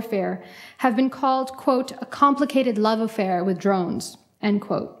warfare, have been called, quote, a complicated love affair with drones, end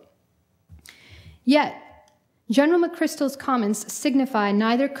quote. Yet, General McChrystal's comments signify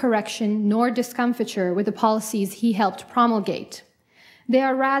neither correction nor discomfiture with the policies he helped promulgate. They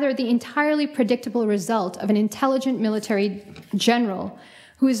are rather the entirely predictable result of an intelligent military general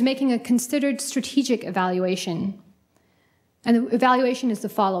who is making a considered strategic evaluation. And the evaluation is the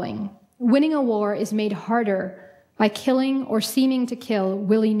following. Winning a war is made harder by killing or seeming to kill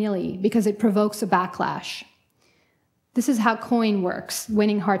willy-nilly because it provokes a backlash. This is how coin works,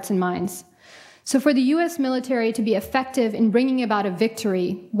 winning hearts and minds. So for the US military to be effective in bringing about a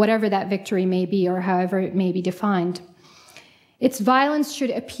victory, whatever that victory may be or however it may be defined, its violence should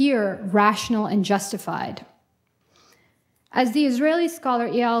appear rational and justified. As the Israeli scholar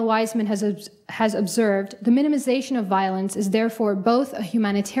Eyal Weizman has observed, the minimization of violence is therefore both a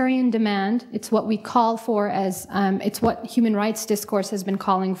humanitarian demand, it's what we call for as, it's what human rights discourse has been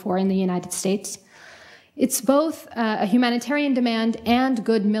calling for in the United States. It's both a humanitarian demand and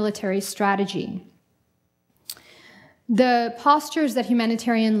good military strategy. The postures that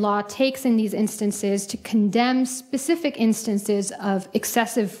humanitarian law takes in these instances to condemn specific instances of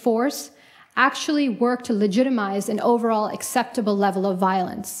excessive force actually work to legitimize an overall acceptable level of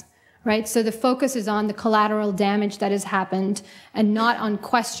violence, right? So the focus is on the collateral damage that has happened and not on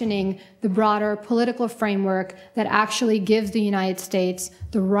questioning the broader political framework that actually gives the United States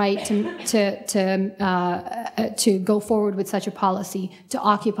the right to go forward with such a policy, to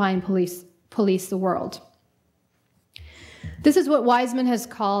occupy and police the world. This is what Weizman has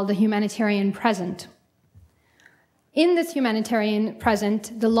called the humanitarian present. In this humanitarian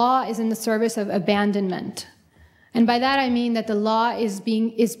present, the law is in the service of abandonment. And by that I mean that the law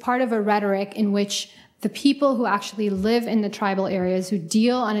is part of a rhetoric in which the people who actually live in the tribal areas, who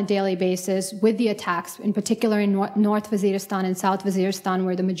deal on a daily basis with the attacks, in particular in North Waziristan and South Waziristan,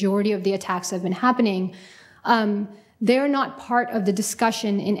 where the majority of the attacks have been happening, they're not part of the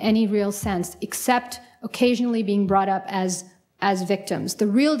discussion in any real sense, except occasionally being brought up as victims. The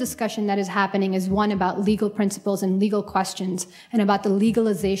real discussion that is happening is one about legal principles and legal questions and about the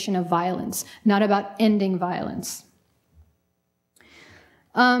legalization of violence, not about ending violence.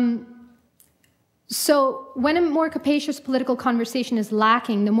 So when a more capacious political conversation is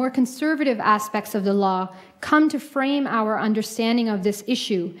lacking, the more conservative aspects of the law come to frame our understanding of this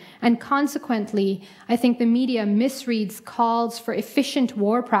issue, and consequently, I think the media misreads calls for efficient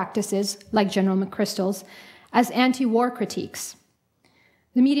war practices, like General McChrystal's, as anti-war critiques.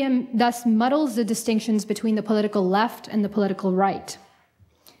 The media thus muddles the distinctions between the political left and the political right.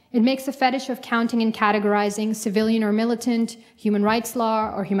 It makes a fetish of counting and categorizing civilian or militant, human rights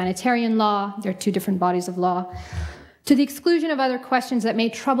law or humanitarian law, they're two different bodies of law, to the exclusion of other questions that may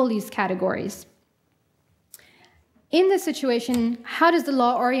trouble these categories. In this situation, how does the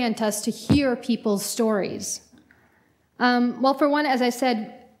law orient us to hear people's stories? Well, for one, as I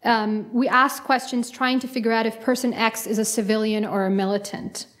said, we ask questions trying to figure out if person X is a civilian or a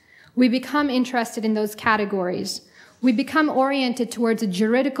militant. We become interested in those categories. We become oriented towards a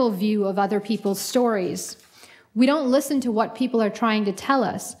juridical view of other people's stories. We don't listen to what people are trying to tell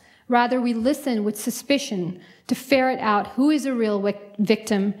us. Rather, we listen with suspicion to ferret out who is a real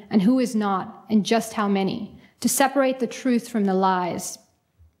victim and who is not, and just how many, to separate the truth from the lies.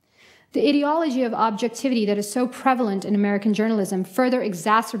 The ideology of objectivity that is so prevalent in American journalism further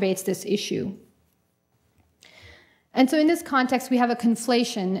exacerbates this issue. And so in this context, we have a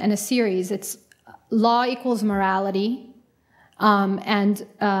conflation and a series. It's law equals morality and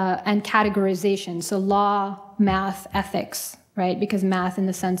categorization. So law, math, ethics, right? Because math in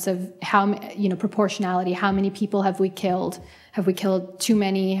the sense of how, proportionality, how many people have we killed? Have we killed too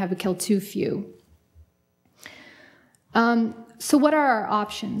many? Have we killed too few? So what are our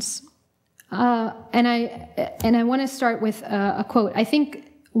options? And I want to start with a quote. I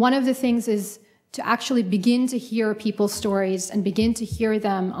think one of the things is to actually begin to hear people's stories and begin to hear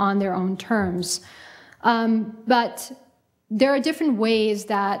them on their own terms. But there are different ways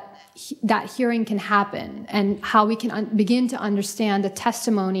that hearing can happen and how we can begin to understand the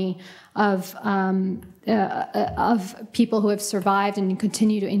testimony of people who have survived and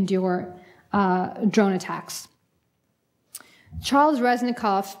continue to endure drone attacks. Charles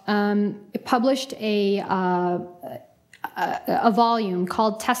Resnikoff published a volume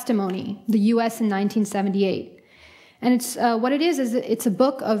called Testimony, the U.S. in 1978. And it's what it is it's a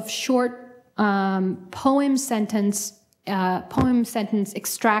book of short poem sentence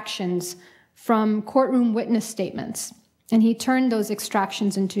extractions from courtroom witness statements. And he turned those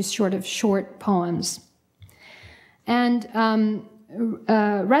extractions into sort of short poems. And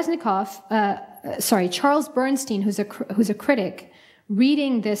Charles Bernstein, who's a critic,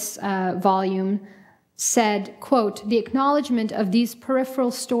 reading this volume, said, quote, "The acknowledgement of these peripheral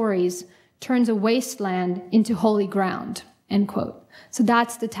stories turns a wasteland into holy ground," end quote. So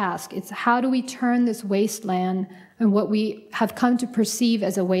that's the task. It's how do we turn this wasteland and what we have come to perceive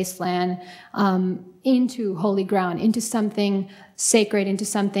as a wasteland into holy ground, into something sacred, into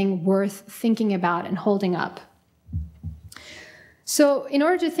something worth thinking about and holding up. So in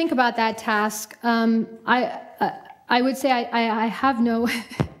order to think about that task, I would say I have no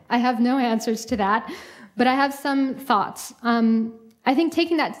I have no answers to that, but I have some thoughts. I think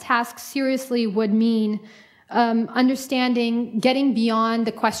taking that task seriously would mean understanding, getting beyond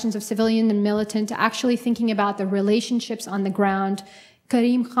the questions of civilian and militant to actually thinking about the relationships on the ground.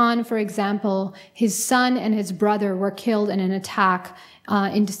 Karim Khan, for example, his son and his brother were killed in an attack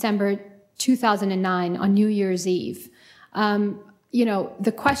in December 2009 on New Year's Eve.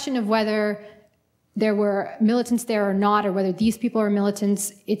 The question of whether there were militants there or not, or whether these people are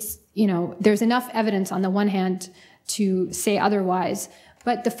militants, there's enough evidence on the one hand to say otherwise.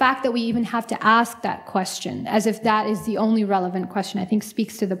 But the fact that we even have to ask that question, as if that is the only relevant question, I think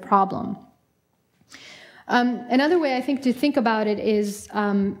speaks to the problem. Another way I think to think about it is,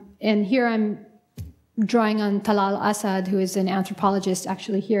 and here I'm drawing on Talal Asad, who is an anthropologist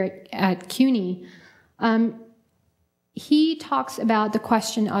actually here at CUNY. He talks about the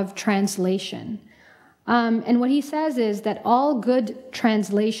question of translation. And what he says is that all good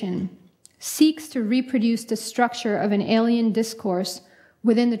translation seeks to reproduce the structure of an alien discourse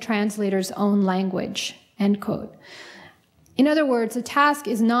within the translator's own language, end quote. In other words, the task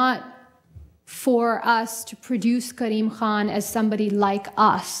is not for us to produce Karim Khan as somebody like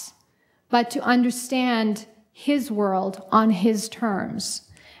us, but to understand his world on his terms.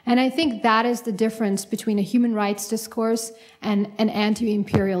 And I think that is the difference between a human rights discourse and an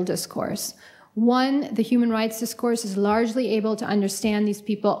anti-imperial discourse. One, the human rights discourse is largely able to understand these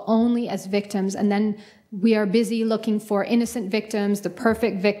people only as victims, and then we are busy looking for innocent victims, the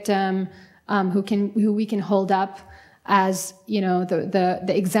perfect victim, who we can hold up as, the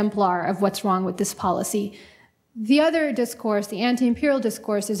exemplar of what's wrong with this policy. The other discourse, the anti-imperial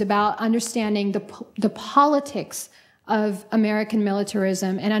discourse, is about understanding the politics of American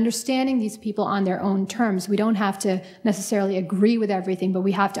militarism and understanding these people on their own terms. We don't have to necessarily agree with everything, but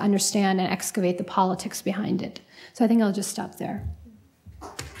we have to understand and excavate the politics behind it. So I think I'll just stop there.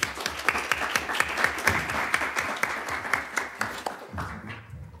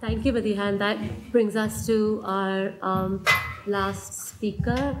 Thank you, Badiha. And that brings us to our last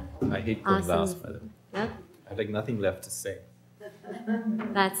speaker. I hate going Asim. last, by the way. Yeah? I have like nothing left to say.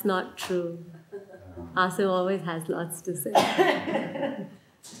 That's not true. Asim always has lots to say.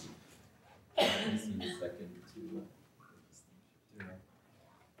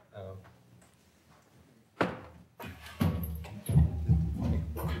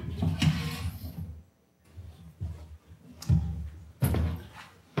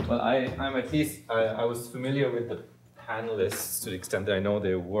 Well, I'm at least, I was familiar with the panelists to the extent that I know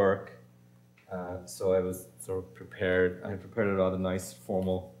their work. So I was sort of prepared. I prepared a rather nice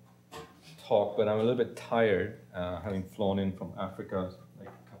formal talk, but I'm a little bit tired, having flown in from Africa like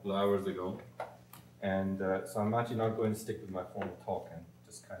a couple of hours ago. And so I'm actually not going to stick with my formal talk and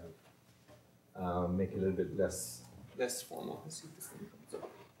just kind of make it a little bit less formal. Let's see if this thing comes up.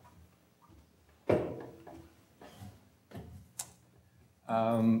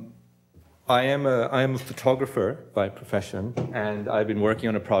 I am a photographer by profession, and I've been working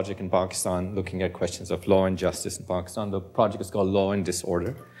on a project in Pakistan looking at questions of law and justice in Pakistan. The project is called Law and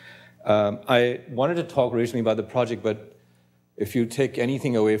Disorder. I wanted to talk originally about the project, but if you take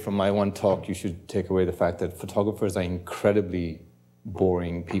anything away from my one talk, you should take away the fact that photographers are incredibly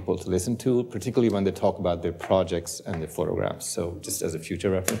boring people to listen to, particularly when they talk about their projects and their photographs. So just as a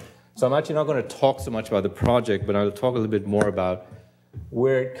future reference. So I'm actually not going to talk so much about the project, but I'll talk a little bit more about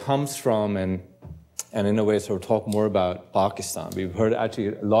where it comes from and in a way sort of talk more about Pakistan. We've heard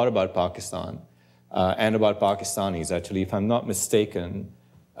actually a lot about Pakistan and about Pakistanis. Actually, if I'm not mistaken,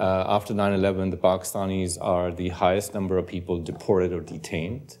 after 9/11, the Pakistanis are the highest number of people deported or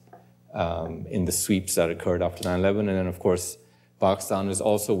detained in the sweeps that occurred after 9/11. And then, of course, Pakistan is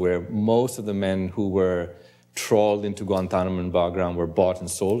also where most of the men who were trawled into Guantanamo and Bagram were bought and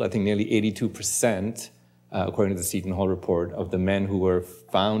sold. I think nearly 82%, according to the Seton Hall report, of the men who were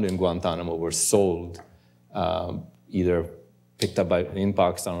found in Guantanamo were sold, either picked up in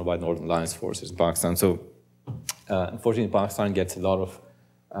Pakistan or by Northern Alliance forces in Pakistan. So unfortunately, Pakistan gets a lot of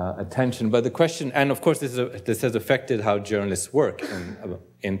attention. But the question, and of course this has affected how journalists work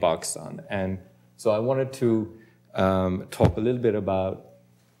in Pakistan. And so I wanted to talk a little bit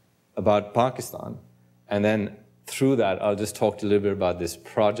about Pakistan. And then through that, I'll just talk a little bit about this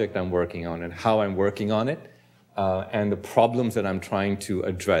project I'm working on and how I'm working on it and the problems that I'm trying to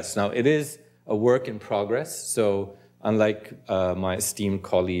address. Now, it is a work in progress. So unlike my esteemed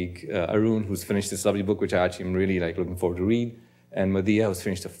colleague, Arun, who's finished this lovely book, which I actually am really looking forward to read, and Madhya, who's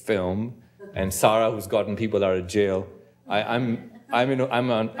finished a film, and Sarah, who's gotten people out of jail, I'm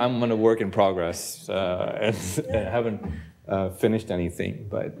on a work in progress and haven't finished anything.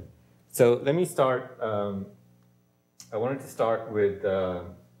 But so let me start. I wanted to start with a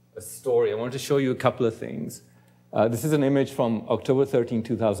story. I wanted to show you a couple of things. This is an image from October 13,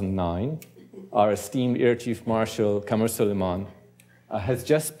 2009. Our esteemed Air Chief Marshal Qamar Suleiman has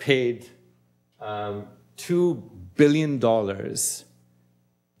just paid $2 billion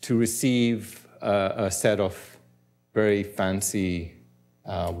to receive a set of very fancy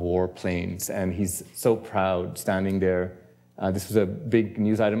war planes. And he's so proud standing there. This was a big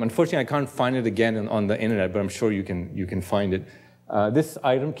news item. Unfortunately, I can't find it again on the internet, but I'm sure you can find it. This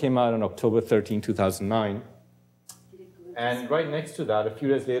item came out on October 13, 2009. And right next to that, a few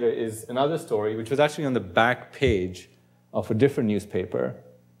days later, is another story, which was actually on the back page of a different newspaper.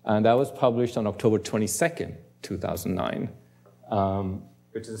 And that was published on October 22nd, 2009,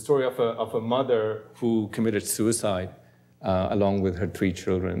 which is a story of a mother who committed suicide along with her 3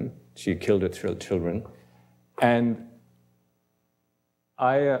 children. She killed her 3 children. And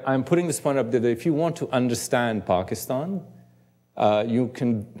I'm putting this point up that if you want to understand Pakistan, you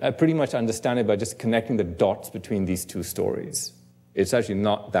can pretty much understand it by just connecting the dots between these 2 stories. It's actually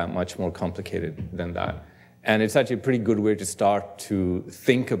not that much more complicated than that. And it's actually a pretty good way to start to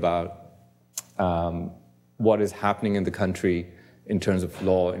think about what is happening in the country in terms of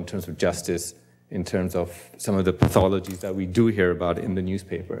law, in terms of justice, in terms of some of the pathologies that we do hear about in the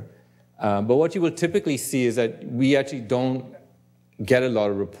newspaper. But what you will typically see is that we actually don't get a lot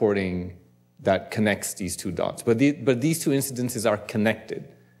of reporting that connects these 2 dots. But these 2 incidences are connected.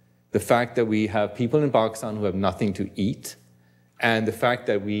 The fact that we have people in Pakistan who have nothing to eat, and the fact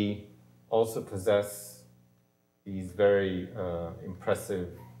that we also possess these very impressive,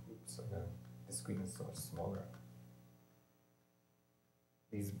 the screen is so much smaller.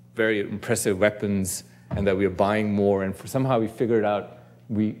 These very impressive weapons, and that we are buying more, and somehow we figured out,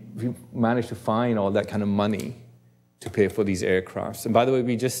 we managed to find all that kind of money to pay for these aircrafts. And by the way,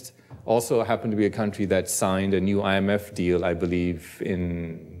 we just also happen to be a country that signed a new IMF deal, I believe,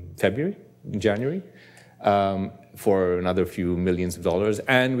 in January, for another few millions of dollars.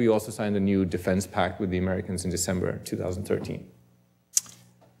 And we also signed a new defense pact with the Americans in December 2013.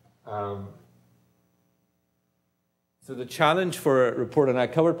 So the challenge for a reporter, and I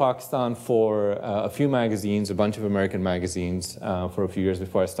covered Pakistan for a few magazines, a bunch of American magazines for a few years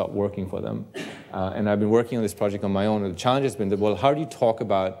before I stopped working for them. And I've been working on this project on my own. And the challenge has been that, well, how do you talk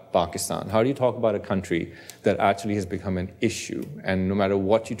about Pakistan? How do you talk about a country that actually has become an issue? And no matter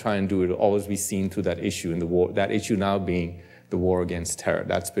what you try and do, it'll always be seen through that issue, and the war, that issue now being the war against terror.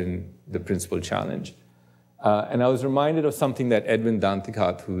 That's been the principal challenge. And I was reminded of something that Edwin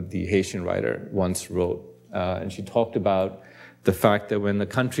Danticat, who the Haitian writer, once wrote. And she talked about the fact that when the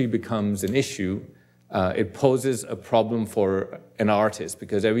country becomes an issue, it poses a problem for an artist,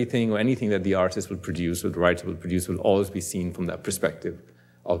 because everything or anything that the artist will produce or the writer will produce will always be seen from that perspective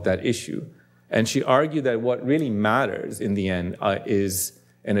of that issue. And she argued that what really matters in the end is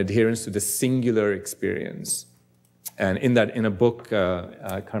an adherence to the singular experience. And in a book,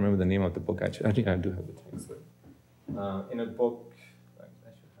 I can't remember the name of the book, actually. I think I do have the text. In a book,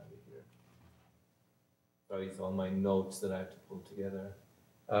 sorry, it's all my notes that I have to pull together.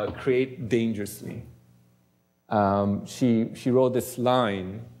 Create dangerously. She wrote this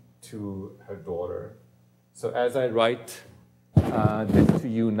line to her daughter. So as I write this to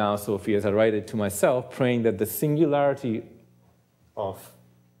you now, Sophie, as I write it to myself, praying that the singularity of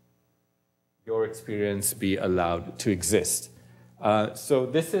your experience be allowed to exist. So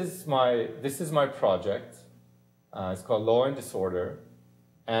this is my project. It's called Law and Disorder.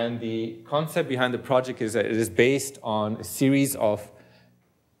 And the concept behind the project is that it is based on a series of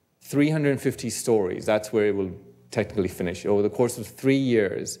 350 stories. That's where it will technically finish. Over the course of 3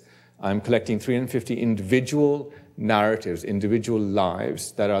 years, I'm collecting 350 individual narratives, individual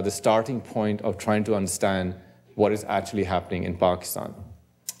lives that are the starting point of trying to understand what is actually happening in Pakistan.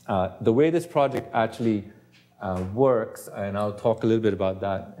 The way this project actually works, and I'll talk a little bit about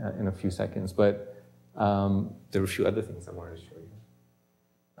that in a few seconds, but there were a few other things I wanted to show you.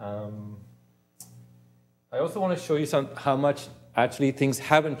 I also want to show you how much actually things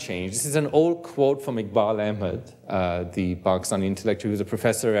haven't changed. This is an old quote from Iqbal Ahmed, the Pakistani intellectual who was a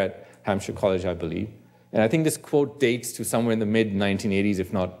professor at Hampshire College, I believe. And I think this quote dates to somewhere in the mid-1980s,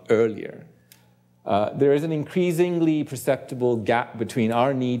 if not earlier. There is an increasingly perceptible gap between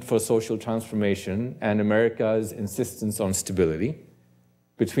our need for social transformation and America's insistence on stability,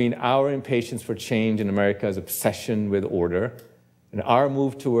 between our impatience for change and America's obsession with order, and our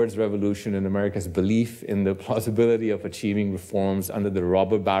move towards revolution and America's belief in the plausibility of achieving reforms under the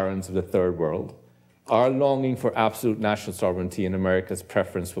robber barons of the third world, our longing for absolute national sovereignty and America's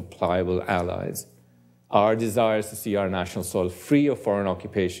preference for pliable allies, our desires to see our national soil free of foreign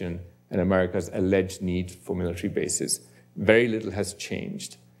occupation, and America's alleged need for military bases. Very little has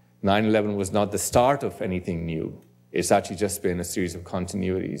changed. 9/11 was not the start of anything new. It's actually just been a series of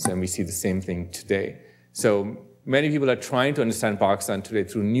continuities, and we see the same thing today. So many people are trying to understand Pakistan today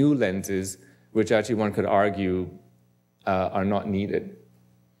through new lenses, which actually one could argue are not needed.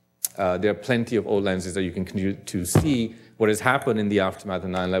 There are plenty of old lenses that you can continue to see. What has happened in the aftermath of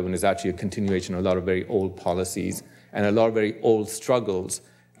 9/11 is actually a continuation of a lot of very old policies and a lot of very old struggles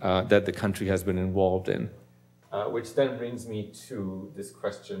that the country has been involved in. Which then brings me to this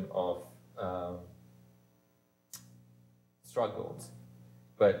question of struggles.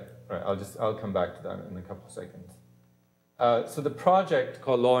 But right, I'll come back to that in a couple of seconds. So the project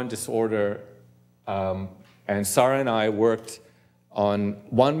called Law and Disorder, and Sarah and I worked on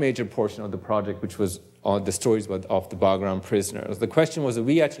one major portion of the project, which was on the stories of the Bagram prisoners. The question was that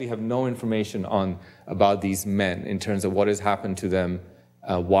we actually have no information about these men in terms of what has happened to them,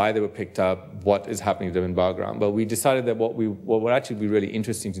 why they were picked up, what is happening to them in Bagram. But we decided that what would actually be really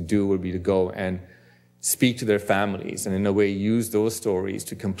interesting to do would be to go and speak to their families and in a way use those stories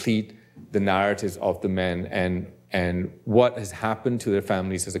to complete the narratives of the men and what has happened to their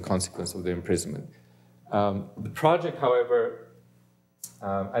families as a consequence of their imprisonment. The project, however,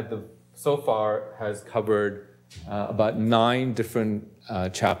 so far has covered about 9 different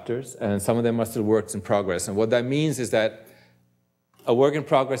chapters, and some of them are still works in progress. And what that means is that a work in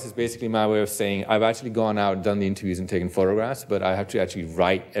progress is basically my way of saying I've actually gone out, done the interviews and taken photographs, but I have to actually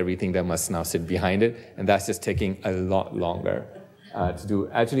write everything that must now sit behind it, and that's just taking a lot longer to do.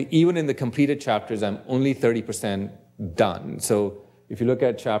 Actually, even in the completed chapters, I'm only 30% done. So if you look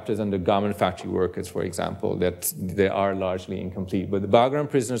at chapters under garment factory workers, for example, they are largely incomplete. But the Bagram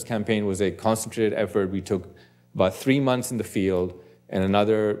Prisoners campaign was a concentrated effort. We took about 3 months in the field and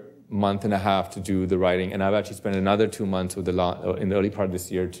another month and a half to do the writing, and I've actually spent another 2 months in the early part of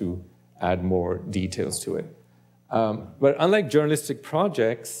this year to add more details to it. But unlike journalistic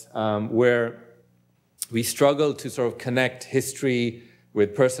projects, where we struggle to sort of connect history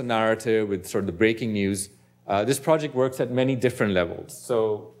with personal narrative, with sort of the breaking news. This project works at many different levels.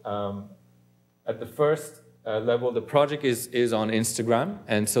 So at the first level, the project is on Instagram.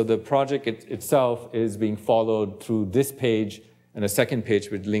 And so the project itself is being followed through this page and a second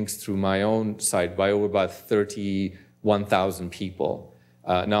page with links through my own site by over about 31,000 people.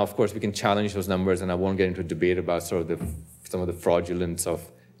 Now, of course, we can challenge those numbers, and I won't get into a debate about sort of some of the fraudulence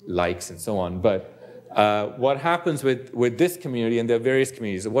of likes and so on. But what happens with this community, and there are various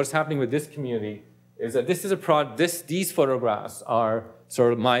communities, what's happening with this community is that this is these photographs are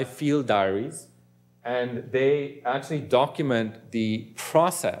sort of my field diaries, and they actually document the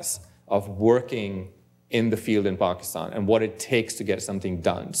process of working in the field in Pakistan and what it takes to get something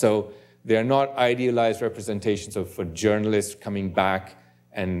done. So they're not idealized representations of a journalist coming back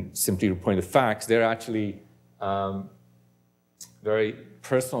and simply reporting the facts. They're actually very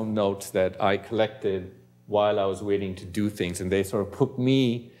personal notes that I collected while I was waiting to do things, and they sort of put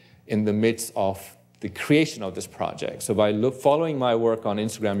me in the midst of the creation of this project. So by following my work on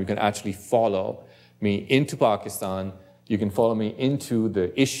Instagram, you can actually follow me into Pakistan. You can follow me into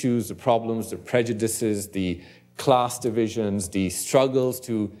the issues, the problems, the prejudices, the class divisions, the struggles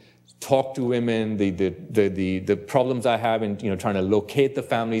to talk to women, the problems I have in trying to locate the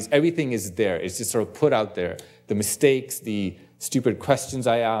families. Everything is there. It's just sort of put out there. The mistakes, the stupid questions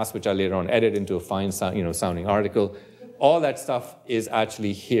I ask, which I later on edit into a fine sounding article. All that stuff is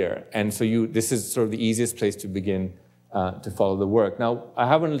actually here. And so this is sort of the easiest place to begin to follow the work. Now, I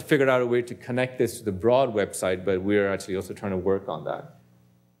haven't figured out a way to connect this to the broad website, but we're actually also trying to work on that.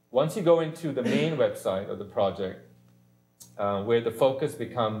 Once you go into the main website of the project, where the focus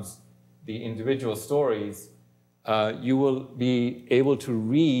becomes the individual stories, you will be able to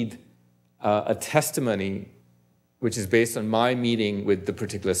read a testimony which is based on my meeting with the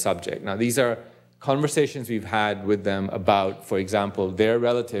particular subject. Now, these are conversations we've had with them about, for example, their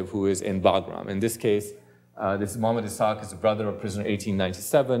relative who is in Bagram. In this case, this is Mohammed Ishaq, is the brother of prisoner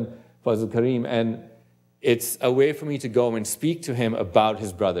 1897, Fazl Karim, and it's a way for me to go and speak to him about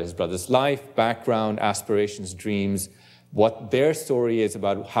his brother's life, background, aspirations, dreams, what their story is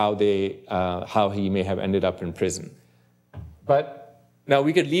about how he may have ended up in prison. But now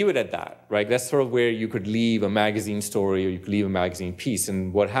we could leave it at that, right? That's sort of where you could leave a magazine story or you could leave a magazine piece.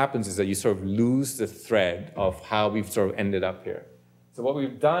 And what happens is that you sort of lose the thread of how we've sort of ended up here. So what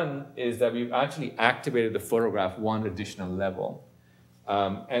we've done is that we've actually activated the photograph one additional level.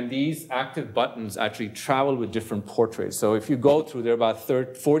 And these active buttons actually travel with different portraits. So if you go through, there are about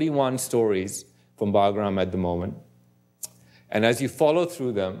 41 stories from Bagram at the moment. And as you follow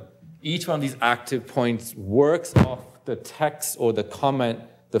through them, each one of these active points works off the text or the comment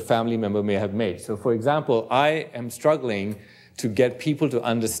the family member may have made. So for example, I am struggling to get people to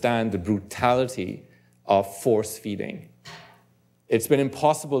understand the brutality of force feeding. It's been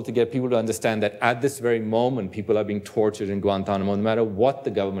impossible to get people to understand that at this very moment, people are being tortured in Guantanamo, no matter what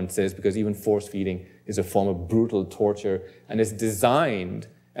the government says, because even force feeding is a form of brutal torture, and it's designed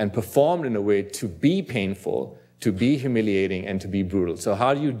and performed in a way to be painful, to be humiliating, and to be brutal. So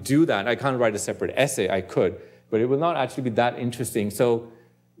how do you do that? I can't write a separate essay, I could, but it will not actually be that interesting. So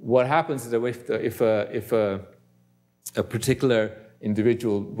what happens is that if a particular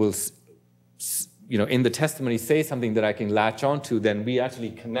individual will, in the testimony say something that I can latch onto, then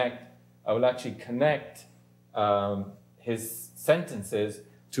I will actually connect his sentences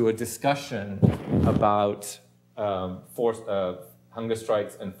to a discussion about hunger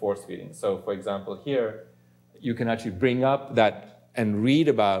strikes and force feeding. So for example, here, you can actually bring up that and read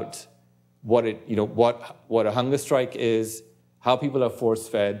about what a hunger strike is, how people are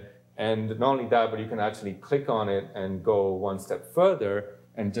force-fed, and not only that, but you can actually click on it and go one step further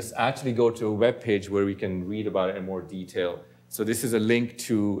and just actually go to a web page where we can read about it in more detail. So this is a link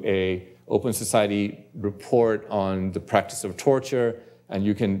to an Open Society report on the practice of torture, and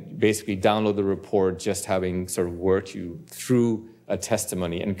you can basically download the report just having sort of worked you through a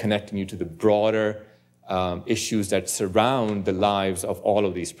testimony and connecting you to the broader issues that surround the lives of all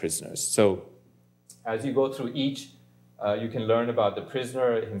of these prisoners. So as you go through each, you can learn about the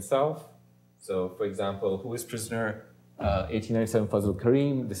prisoner himself. So for example, who is prisoner 1897 Fazl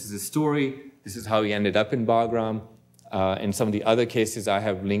Karim? This is his story. This is how he ended up in Bagram. In some of the other cases, I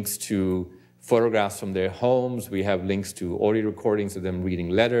have links to photographs from their homes. We have links to audio recordings of them reading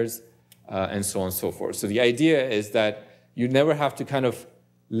letters, and so on and so forth. So the idea is that you never have to kind of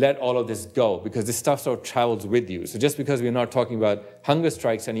let all of this go, because this stuff sort of travels with you. So just because we're not talking about hunger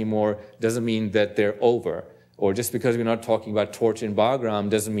strikes anymore doesn't mean that they're over. Or just because we're not talking about torture in Bagram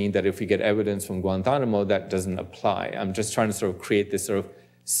doesn't mean that if we get evidence from Guantanamo, that doesn't apply. I'm just trying to sort of create this sort of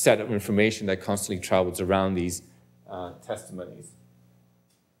set of information that constantly travels around these testimonies.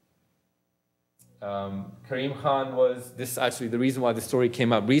 Karim Khan was, this actually, the reason why the story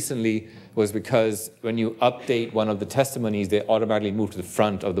came up recently was because when you update one of the testimonies, they automatically move to the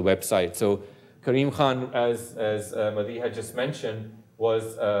front of the website. So Karim Khan, as Madhi had just mentioned,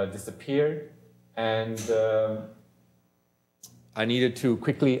 was disappeared, and I needed to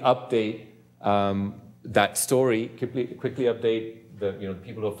quickly update that story, quickly update the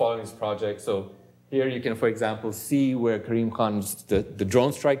people who are following this project. So here you can, for example, see where Karim Khan's the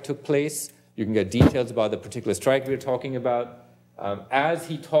drone strike took place. You can get details about the particular strike we're talking about. As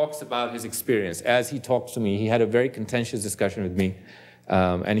he talks about his experience, as he talks to me, he had a very contentious discussion with me.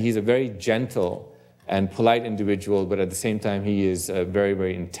 And he's a very gentle and polite individual, but at the same time, he is very,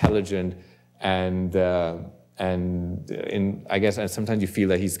 very intelligent. And I guess sometimes you feel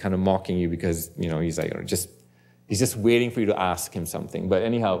that he's kind of mocking you because, he's like, he's just waiting for you to ask him something. But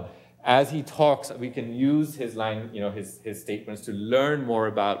anyhow, as he talks, we can use his line, his statements to learn more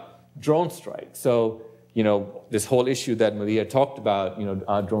about drone strikes. So, this whole issue that Maria talked about,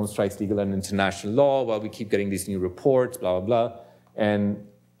 are drone strikes legal under international law? Well, we keep getting these new reports, blah, blah, blah. And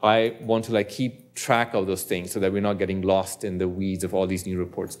I want to keep track of those things so that we're not getting lost in the weeds of all these new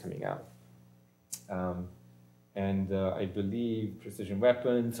reports coming out. I believe precision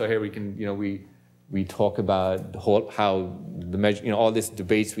weapons. So here we can, we talk about how the measure, all these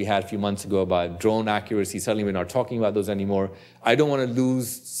debates we had a few months ago about drone accuracy. Suddenly we're not talking about those anymore. I don't want to lose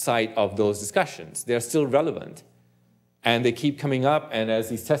sight of those discussions. They're still relevant. And they keep coming up, and as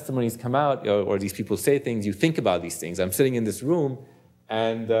these testimonies come out, or these people say things, you think about these things. I'm sitting in this room,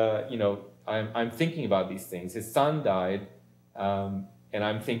 and I'm thinking about these things. His son died, and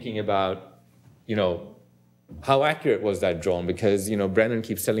I'm thinking about, how accurate was that drone? Because Brennan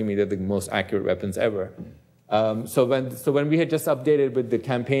keeps telling me they're the most accurate weapons ever. So when we had just updated with the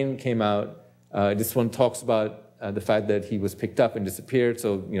campaign came out, this one talks about the fact that he was picked up and disappeared.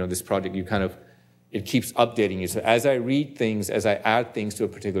 So this project, it keeps updating you. So as I read things, as I add things to a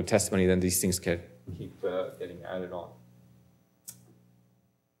particular testimony, then these things keep getting added on.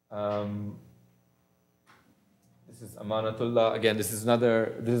 This is Amanatullah. Again, this is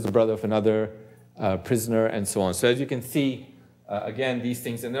a brother of another prisoner, and so on. So as you can see, again, these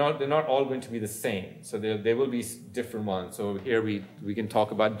things, and they're not all going to be the same. So there will be different ones. So here we can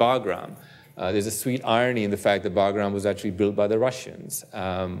talk about Bagram. There's a sweet irony in the fact that Bagram was actually built by the Russians.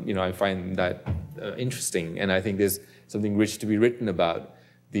 I find that interesting, and I think there's something rich to be written about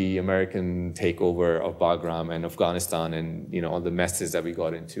the American takeover of Bagram and Afghanistan, and all the messes that we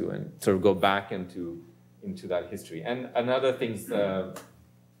got into, and sort of go back into that history. And another thing's,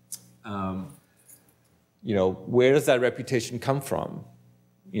 where does that reputation come from?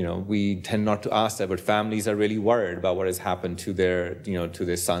 We tend not to ask that, but families are really worried about what has happened to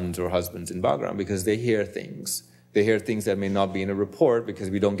their sons or husbands in Bagram, because they hear things. They hear things that may not be in a report because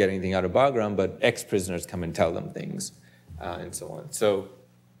we don't get anything out of Bagram, but ex-prisoners come and tell them things, and so on. So,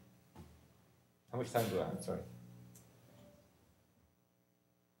 how much time do I have? Sorry.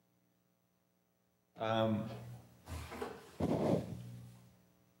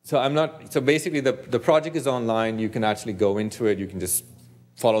 So basically the project is online. You can actually go into it. You can just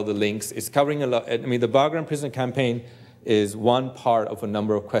follow the links. It's covering a lot. I mean, the Bagram Prisoner Campaign is one part of a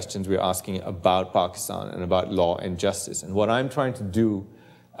number of questions we're asking about Pakistan and about law and justice. And what I'm trying to do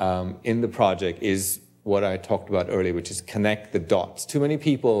in the project is what I talked about earlier, which is connect the dots. Too many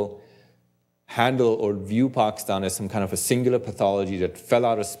people handle or view Pakistan as some kind of a singular pathology that fell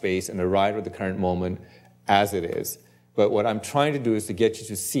out of space and arrived at the current moment as it is. But what I'm trying to do is to get you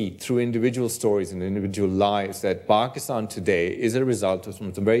to see through individual stories and individual lives that Pakistan today is a result of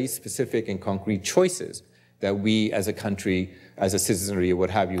some very specific and concrete choices that we as a country, as a citizenry, or what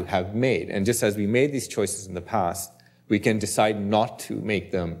have you, have made. And just as we made these choices in the past, we can decide not to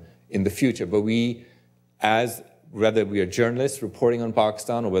make them in the future. But whether we are journalists reporting on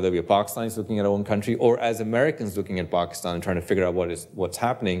Pakistan, or whether we are Pakistanis looking at our own country, or as Americans looking at Pakistan and trying to figure out what's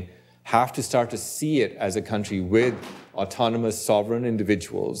happening, have to start to see it as a country with autonomous, sovereign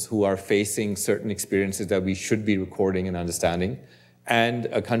individuals who are facing certain experiences that we should be recording and understanding, and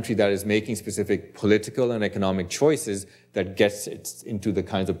a country that is making specific political and economic choices that gets it into the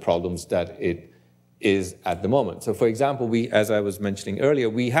kinds of problems that it is at the moment. So for example, as I was mentioning earlier,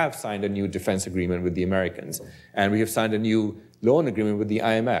 we have signed a new defense agreement with the Americans, and we have signed a new loan agreement with the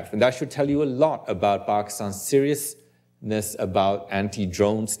IMF. And that should tell you a lot about Pakistan's seriousness about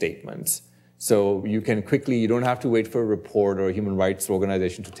anti-drone statements. So you don't have to wait for a report or a human rights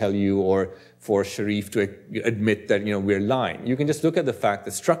organization to tell you, or for Sharif to admit that we're lying. You can just look at the fact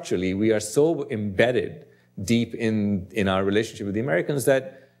that structurally we are so embedded deep in our relationship with the Americans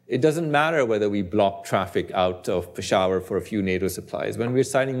that it doesn't matter whether we block traffic out of Peshawar for a few NATO supplies when we're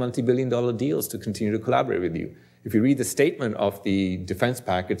signing multi-billion-dollar deals to continue to collaborate with you. If you read the statement of the defense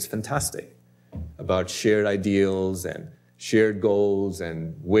pact, it's fantastic about shared ideals and shared goals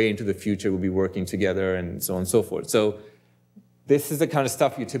and way into the future we'll be working together and so on and so forth. So this is the kind of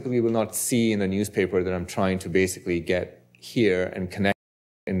stuff you typically will not see in a newspaper that I'm trying to basically get here and connect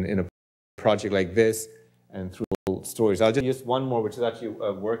in a project like this and through stories. I'll just use one more, which is actually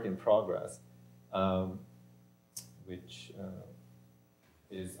a work in progress, which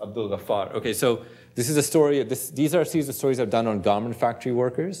is Abdul Ghaffar. Okay, so this is a story, these are a series of stories I've done on garment factory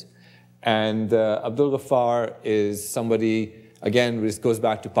workers. And Abdul Ghaffar is somebody, again, this goes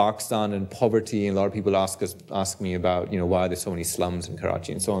back to Pakistan and poverty, and a lot of people ask me about, why there's so many slums in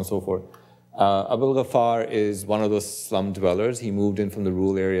Karachi and so on and so forth. Abdul Ghaffar is one of those slum dwellers. He moved in from the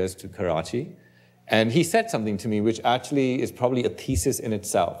rural areas to Karachi. And he said something to me which actually is probably a thesis in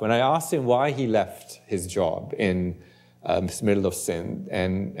itself. When I asked him why he left his job in the middle of Sindh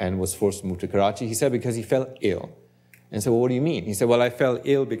and was forced to move to Karachi, he said because he fell ill. And so, well, what do you mean? He said, well, I fell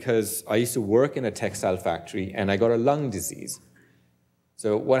ill because I used to work in a textile factory and I got a lung disease.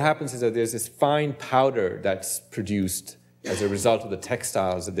 So what happens is that there's this fine powder that's produced as a result of the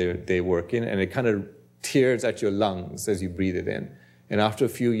textiles that they work in, and it kind of tears at your lungs as you breathe it in. And after a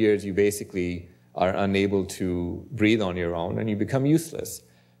few years, you basically are unable to breathe on your own and you become useless.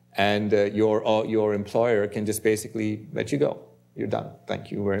 And your employer can just basically let you go. You're done.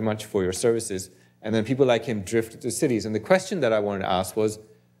 Thank you very much for your services. And then people like him drift to cities. And the question that I wanted to ask was,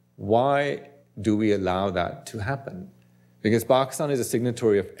 why do we allow that to happen? Because Pakistan is a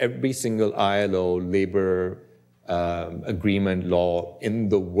signatory of every single ILO labor agreement law in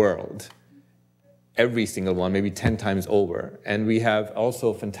the world. Every single one, maybe 10 times over. And we have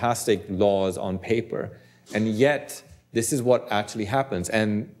also fantastic laws on paper. And yet, this is what actually happens.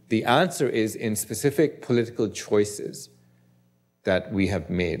 And the answer is in specific political choices that we have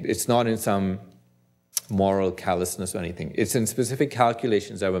made. It's not in some moral callousness or anything. It's in specific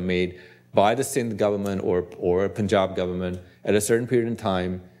calculations that were made by the Sindh government or Punjab government at a certain period in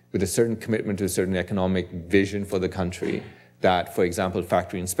time with a certain commitment to a certain economic vision for the country that, for example,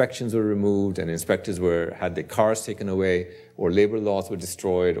 factory inspections were removed and inspectors had their cars taken away, or labor laws were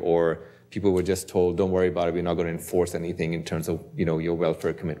destroyed, or people were just told, don't worry about it, we're not going to enforce anything in terms of your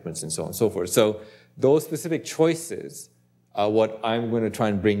welfare commitments and so on and so forth. So those specific choices are what I'm going to try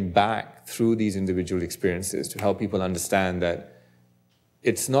and bring back through these individual experiences to help people understand that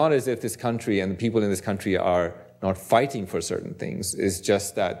it's not as if this country and the people in this country are not fighting for certain things. It's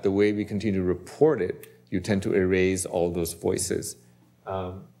just that the way we continue to report it, you tend to erase all those voices.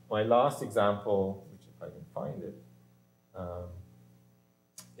 My last example, which if I can find it,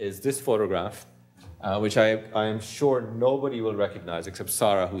 is this photograph, which I am sure nobody will recognize except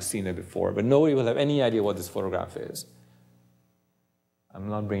Sarah, who's seen it before, but nobody will have any idea what this photograph is. I'm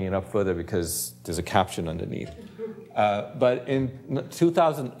not bringing it up further because there's a caption underneath. But in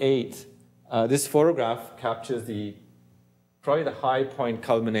 2008, this photograph captures probably the high point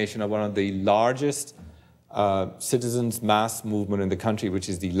culmination of one of the largest citizens' mass movement in the country, which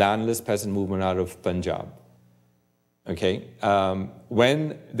is the landless peasant movement out of Punjab. Okay,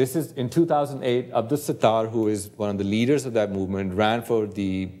 when this is in 2008, Abdul Sattar, who is one of the leaders of that movement, ran for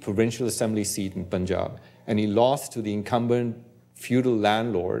the provincial assembly seat in Punjab, and he lost to the incumbent feudal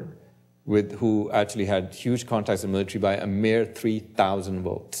landlord who actually had huge contacts in the military by a mere 3,000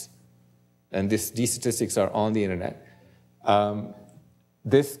 votes. And these statistics are on the internet.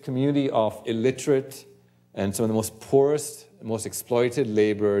 This community of illiterate and some of the most poorest, most exploited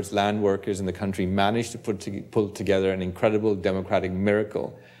laborers, land workers in the country managed to pull together an incredible democratic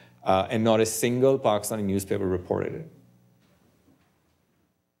miracle, and not a single Pakistani newspaper reported it.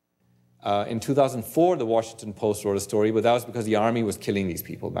 In 2004, the Washington Post wrote a story, but that was because the army was killing these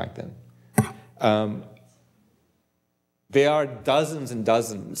people back then. There are dozens and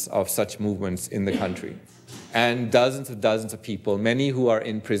dozens of such movements in the country, and dozens of people, many who are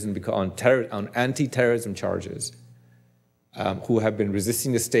in prison on anti-terrorism charges, who have been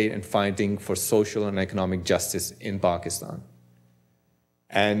resisting the state and fighting for social and economic justice in Pakistan.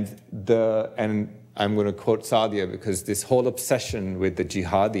 And I'm going to quote Sadia because this whole obsession with the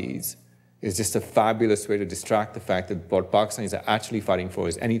jihadis is just a fabulous way to distract the fact that what Pakistanis are actually fighting for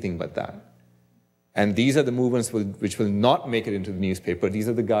is anything but that. And these are the movements which will not make it into the newspaper. These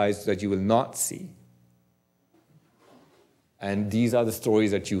are the guys that you will not see. And these are the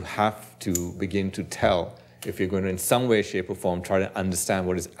stories that you have to begin to tell if you're going to, in some way, shape, or form, try to understand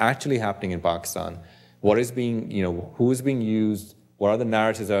what is actually happening in Pakistan, what is being, who is being used, what are the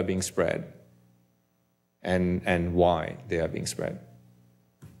narratives that are being spread. and why they are being spread.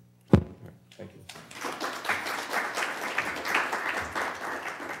 Thank you.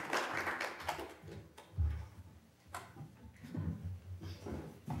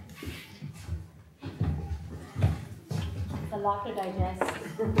 It's a lot to digest. I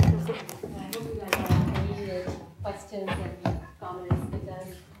hope you guys have any questions and comments, because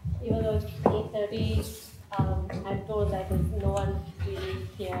even though it's 8:30, I'm told that there's no one really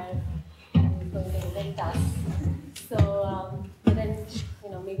here who's going to elect us. So, but then,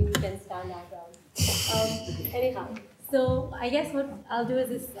 maybe we can stand our ground. Anyhow, so I guess what I'll do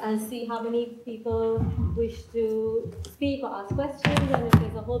is I'll see how many people wish to speak or ask questions, and if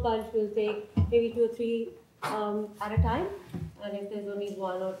there's a whole bunch, we'll take maybe 2 or 3 at a time. And if there's only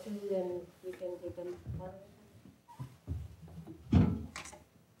 1 or 2, then we can take them one at a time.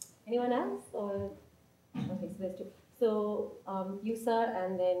 Anyone else? Or okay, so there's 2. So you, sir,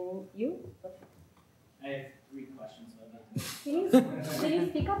 and then you. Okay. I have 3 questions. So I'd like to... Can you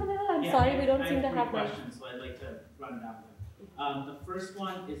speak up a little? I'm sorry, we don't seem to have 3 questions, so I'd like to run down them. The first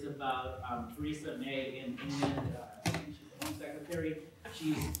one is about Theresa May in England. I think she's the Home Secretary.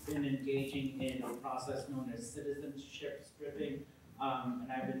 She's been engaging in a process known as citizenship stripping,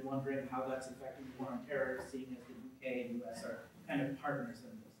 and I've been wondering how that's affecting the war on terror, seeing as the UK and US are kind of partners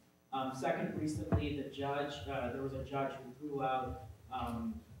in this. Second, recently there was a judge who threw out, I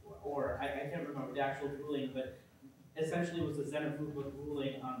can't remember the actual ruling, but essentially it was a xenophobic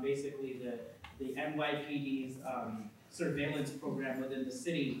ruling on basically the NYPD's surveillance program within the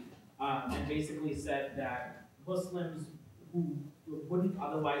city, and basically said that Muslims who wouldn't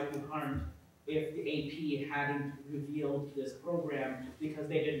otherwise be harmed if the AP hadn't revealed this program because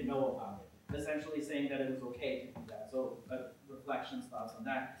they didn't know about it, essentially saying that it was okay to do that. So reflections, thoughts on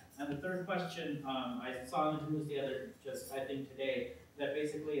that. And the third question, I saw in the news I think today, that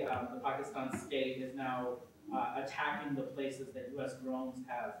basically the Pakistan state is now attacking the places that US drones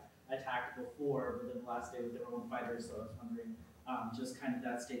have attacked before within the last day with their own fighters. So I was wondering just kind of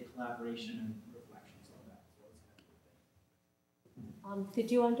that state collaboration and reflections on that. So it's kind of did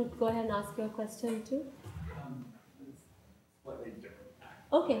you want to go ahead and ask your question too? slightly different.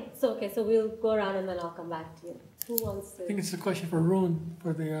 Okay, so we'll go around and then I'll come back to you. Who wants to? I think it's a question for Roon,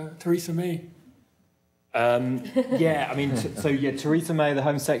 for the Theresa May. Yeah, I mean, Theresa May, the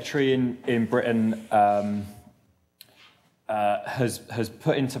Home Secretary in Britain, has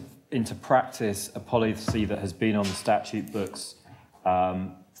put into practice a policy that has been on the statute books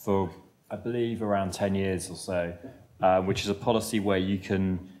for, I believe, around 10 years or so, which is a policy where you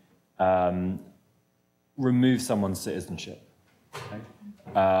can remove someone's citizenship. Okay?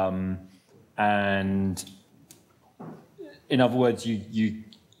 And in other words,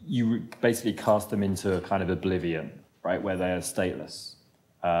 you basically cast them into a kind of oblivion, right, where they are stateless,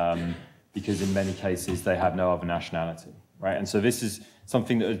 because in many cases they have no other nationality, right? And so this is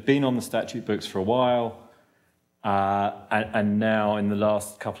something that has been on the statute books for a while, and now in the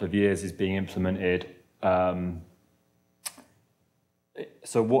last couple of years is being implemented.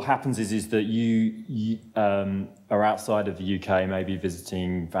 So what happens is that you are outside of the UK, maybe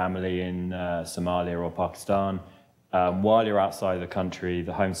visiting family in Somalia or Pakistan. While you're outside the country,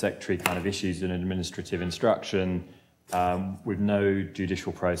 the Home Secretary kind of issues an administrative instruction with no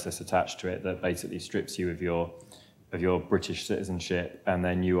judicial process attached to it that basically strips you of your British citizenship, and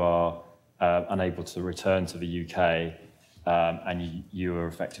then you are unable to return to the UK, and you are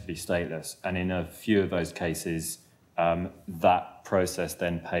effectively stateless. And in a few of those cases, that process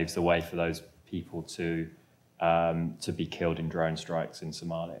then paves the way for those people to be killed in drone strikes in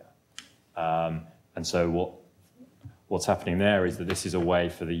Somalia. And so what's happening there is that this is a way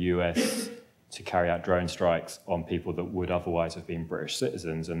for the US to carry out drone strikes on people that would otherwise have been British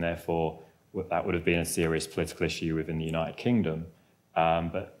citizens, and therefore that would have been a serious political issue within the United Kingdom.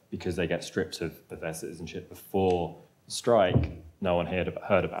 But because they get stripped of their citizenship before the strike, no one heard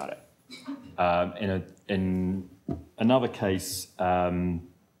about it. In another case,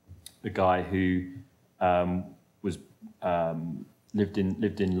 the guy who lived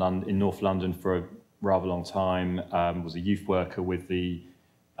in North London for a rather long time, was a youth worker with the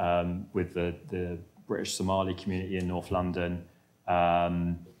British Somali community in North London,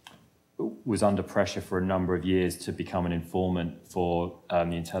 was under pressure for a number of years to become an informant for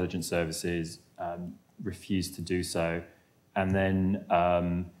the intelligence services, refused to do so, and then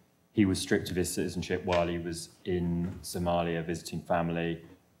he was stripped of his citizenship while he was in Somalia visiting family.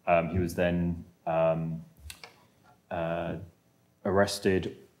 He was then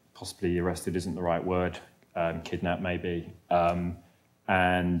arrested, possibly arrested isn't the right word, kidnapped maybe,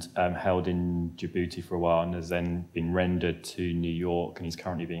 and held in Djibouti for a while, and has then been rendered to New York, and he's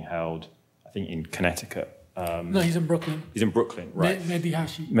currently being held, I think in Connecticut. No, he's in Brooklyn. He's in Brooklyn, right? Mehdi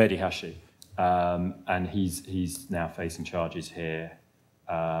Hashi. Mehdi Hashi. And he's now facing charges here.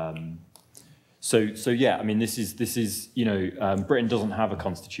 So yeah, I mean, this is you know, Britain doesn't have a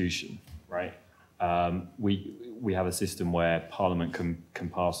constitution, right? We have a system where Parliament can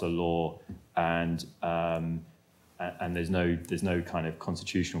pass a law, and there's no kind of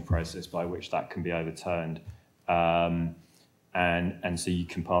constitutional process by which that can be overturned, and so you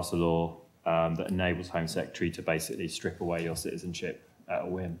can pass a law that enables Home Secretary to basically strip away your citizenship at a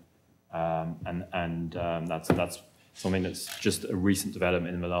whim, and that's something that's just a recent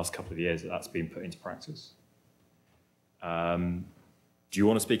development in the last couple of years that's been put into practice. Do you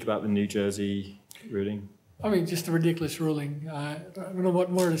want to speak about the New Jersey ruling? I mean, just a ridiculous ruling. I don't know what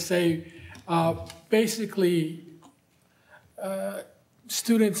more to say. Basically,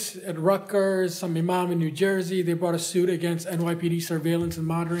 students at Rutgers, some imam in New Jersey, they brought a suit against NYPD surveillance and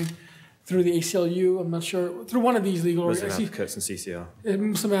monitoring through the ACLU. I'm not sure, through one of these legal Muslim Advocates and CCR.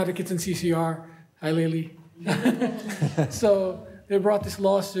 Muslim Advocates and CCR. Hi, Layli. So they brought this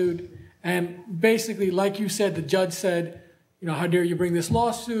lawsuit, and basically, like you said, the judge said, you know, how dare you bring this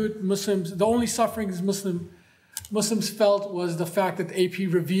lawsuit? Muslims, the only sufferings Muslims felt was the fact that the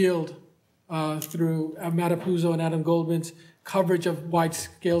AP revealed through Matapuzzo and Adam Goldman's coverage of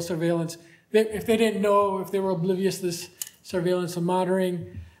wide-scale surveillance. If they didn't know, if they were oblivious to this surveillance and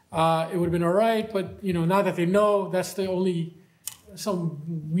monitoring, it would have been all right. But you know, now that they know, that's the only some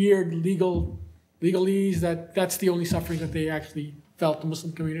weird legalese that's the only suffering that they actually felt, the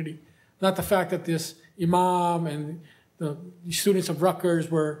Muslim community, not the fact that this imam and the students of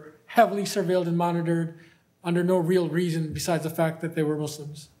Rutgers were heavily surveilled and monitored under no real reason besides the fact that they were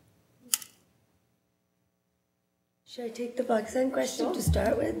Muslims. Should I take the Pakistan question to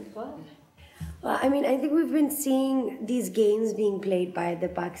start with? Well, I mean, I think we've been seeing these games being played by the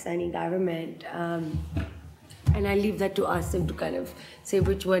Pakistani government, and I leave that to us and to kind of say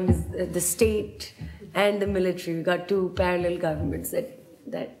which one is the state and the military. We've got two parallel governments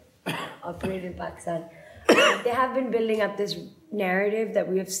that operate in Pakistan. They have been building up this narrative that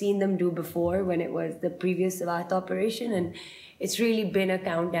we have seen them do before when it was the previous Sawat operation, and it's really been a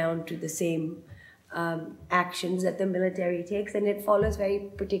countdown to the same actions that the military takes, and it follows very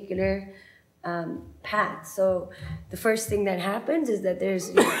particular paths. So the first thing that happens is that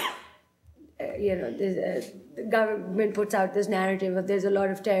there's, the government puts out this narrative of there's a lot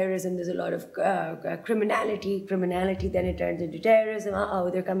of terrorism, there's a lot of criminality, then it turns into terrorism.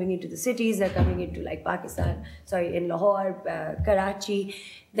 They're coming into the cities, they're coming into like Pakistan, in Lahore, Karachi.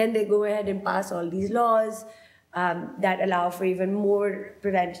 Then they go ahead and pass all these laws that allow for even more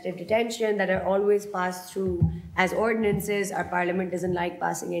preventative detention, that are always passed through as ordinances. Our parliament doesn't like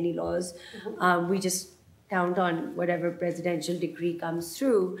passing any laws. We just count on whatever presidential decree comes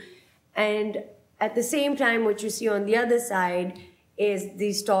through. And at the same time, what you see on the other side is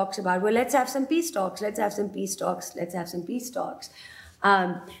these talks about, well, let's have some peace talks, let's have some peace talks, let's have some peace talks.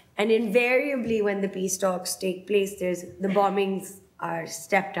 And invariably, when the peace talks take place, the bombings are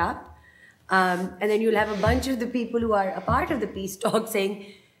stepped up. And then you'll have a bunch of the people who are a part of the peace talk saying,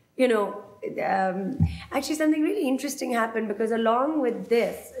 actually something really interesting happened, because along with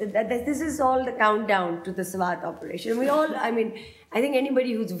this, this is all the countdown to the Sawat operation. I think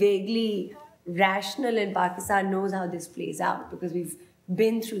anybody who's vaguely rational in Pakistan knows how this plays out, because we've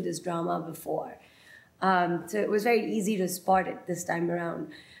been through this drama before. So it was very easy to spot it this time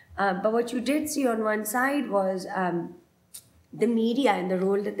around. But what you did see on one side was the media and the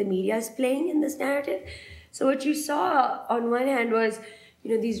role that the media is playing in this narrative. So what you saw on one hand was,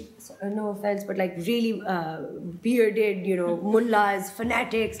 these, no offense, but like really bearded, mullahs,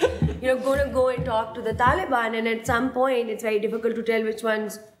 fanatics, going to go and talk to the Taliban. And at some point, it's very difficult to tell which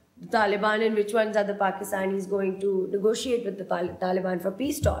one's the Taliban and which ones are the Pakistanis going to negotiate with the Taliban for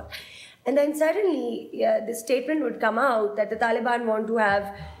peace talk. And then suddenly, the statement would come out that the Taliban want to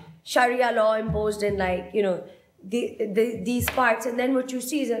have Sharia law imposed in these parts. And then what you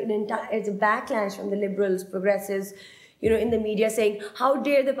see is a backlash from the liberals, progressives, in the media saying, how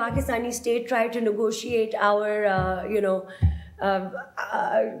dare the Pakistani state try to negotiate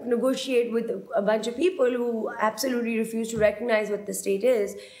negotiate with a bunch of people who absolutely refuse to recognize what the state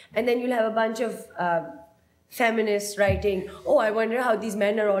is. And then you'll have a bunch of feminists writing, I wonder how these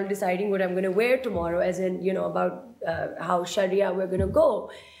men are all deciding what I'm going to wear tomorrow, as in, about how Sharia we're going to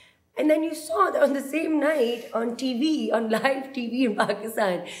go. And then you saw that on the same night on TV, on live TV in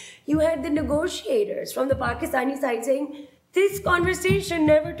Pakistan, you had the negotiators from the Pakistani side saying, this conversation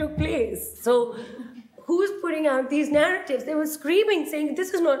never took place. So who's putting out these narratives? They were screaming, saying,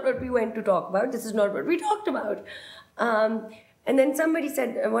 this is not what we went to talk about. This is not what we talked about. And then somebody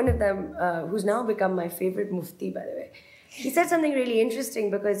said, one of them, who's now become my favorite mufti, by the way, he said something really interesting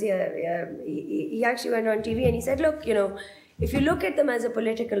because he actually went on TV and he said, look, if you look at them as a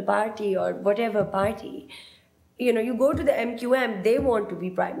political party or whatever party, you go to the MQM, they want to be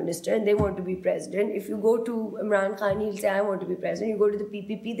prime minister and they want to be president. If you go to Imran Khan, he'll say, I want to be president. You go to the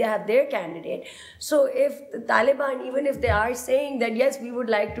PPP, they have their candidate. So if the Taliban, even if they are saying that, yes, we would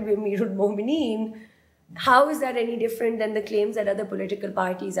like to be Amirul Momineen, how is that any different than the claims that other political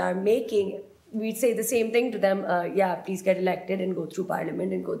parties are making? We'd say the same thing to them, yeah, please get elected and go through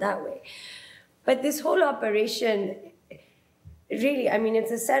parliament and go that way. But this whole operation, really,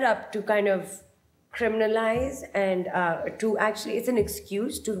 it's a setup to kind of criminalize and to actually, it's an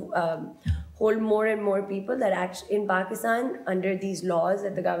excuse to hold more and more people that actually, in Pakistan, under these laws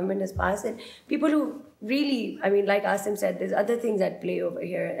that the government has passed, and people who really, like Asim said, there's other things at play over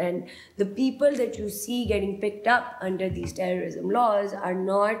here, and the people that you see getting picked up under these terrorism laws are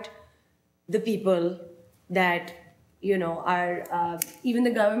not the people that, are, even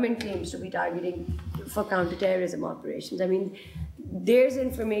the government claims to be targeting for counterterrorism operations. There's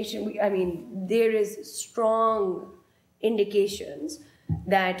information, there is strong indications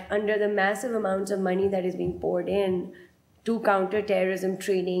that under the massive amounts of money that is being poured in to counter-terrorism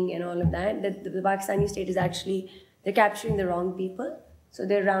training and all of that, that the Pakistani state is actually, they're capturing the wrong people. So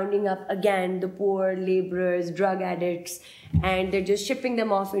they're rounding up, again, the poor laborers, drug addicts, and they're just shipping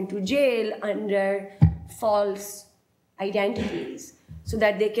them off into jail under false identities so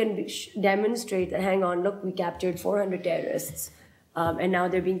that they can demonstrate that, hang on, look, we captured 400 terrorists, and now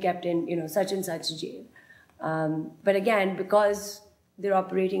they're being kept in, such and such jail. But again, because they're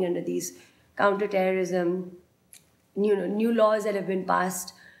operating under these counter-terrorism, new laws that have been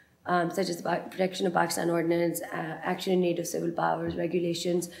passed, such as the Protection of Pakistan Ordinance, Action in Aid of Civil Powers,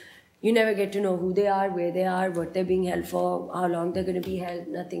 regulations, you never get to know who they are, where they are, what they're being held for, how long they're going to be held,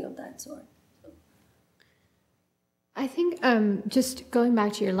 nothing of that sort. I think just going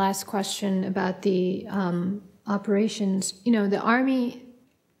back to your last question about the operations, the army,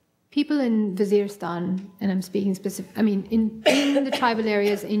 people in Waziristan, and I'm speaking specific, in the tribal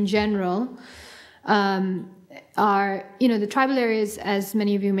areas in general, are, the tribal areas, as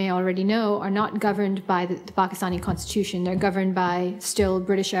many of you may already know, are not governed by the Pakistani constitution. They're governed by still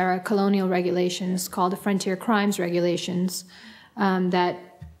British-era colonial regulations called the Frontier Crimes Regulations that,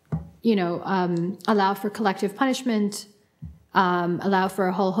 allow for collective punishment, allow for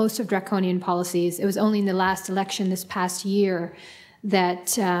a whole host of draconian policies. It was only in the last election this past year that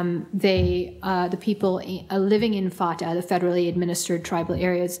the people living in FATA, the federally administered tribal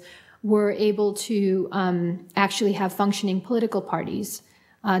areas, were able to actually have functioning political parties.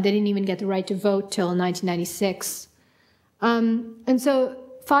 They didn't even get the right to vote till 1996. And so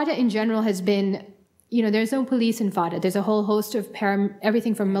FATA in general has been, there's no police in FATA. There's a whole host of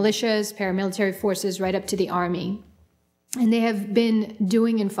everything from militias, paramilitary forces, right up to the army. And they have been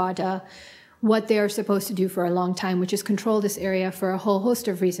doing in FATA what they are supposed to do for a long time, which is control this area for a whole host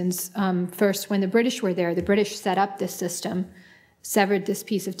of reasons. First, when the British were there, the British set up this system, severed this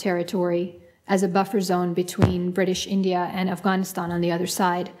piece of territory as a buffer zone between British India and Afghanistan on the other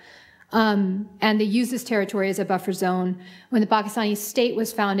side. And they used this territory as a buffer zone. When the Pakistani state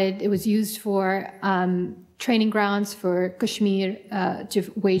was founded, it was used for training grounds for Kashmir,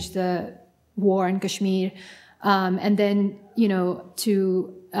 to wage the war in Kashmir, and then,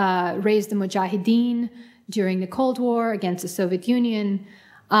 to raise the Mujahideen during the Cold War against the Soviet Union.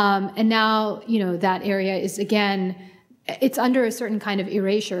 And now, that area is, again, it's under a certain kind of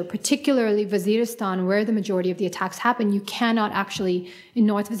erasure, particularly Waziristan, where the majority of the attacks happen. You cannot actually, in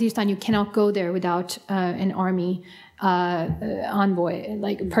North Waziristan, you cannot go there without an army envoy,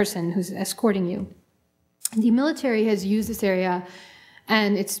 like a person who's escorting you. The military has used this area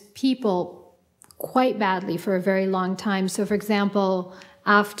and its people quite badly for a very long time. So, for example,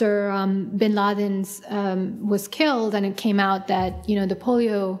 after bin Laden's was killed and it came out that, the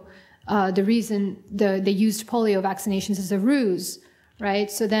polio, the reason they used polio vaccinations as a ruse, right?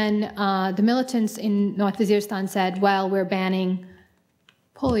 So then the militants in North Waziristan said, well, we're banning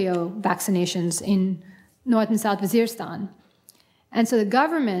polio vaccinations in North and South Waziristan. And so the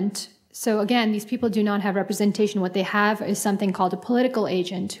government, so again, these people do not have representation. What they have is something called a political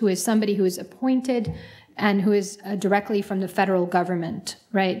agent, who is somebody who is appointed and who is directly from the federal government,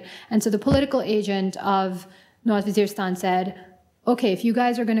 right? And so the political agent of North Waziristan said, okay, if you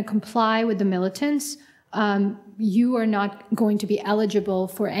guys are going to comply with the militants, you are not going to be eligible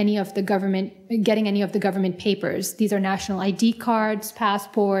for any of the government, getting any of the government papers. These are national ID cards,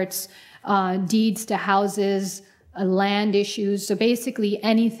 passports, deeds to houses, land issues. So basically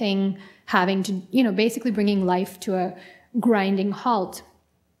anything having to, basically bringing life to grinding halt.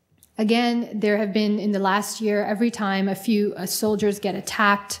 Again, there have been, in the last year, every time a few soldiers get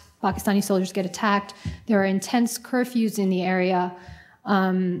attacked, Pakistani soldiers get attacked, there are intense curfews in the area.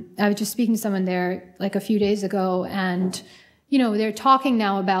 I was just speaking to someone there like a few days ago, and they're talking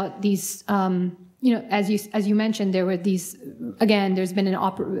now about these. As you mentioned, there were these. Again, there's been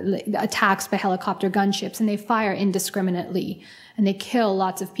attacks by helicopter gunships, and they fire indiscriminately, and they kill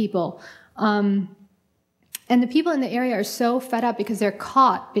lots of people. And the people in the area are so fed up because they're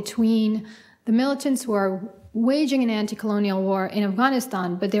caught between the militants who are waging an anti-colonial war in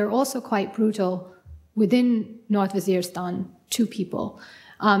Afghanistan, but they're also quite brutal within North Waziristan to people.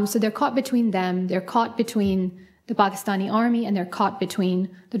 So they're caught between them, they're caught between the Pakistani army, and they're caught between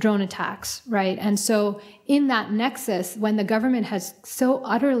the drone attacks, right? And so in that nexus, when the government has so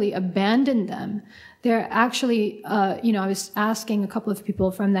utterly abandoned them, they're actually, I was asking a couple of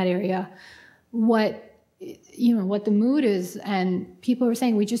people from that area what the mood is, and people were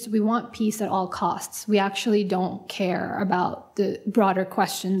saying, we want peace at all costs. We actually don't care about the broader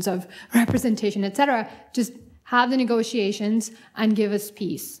questions of representation, et cetera. Just have the negotiations and give us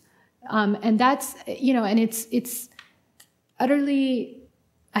peace. And that's, and it's utterly,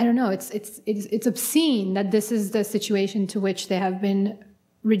 I don't know, it's obscene that this is the situation to which they have been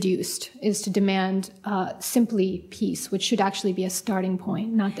reduced, is to demand simply peace, which should actually be a starting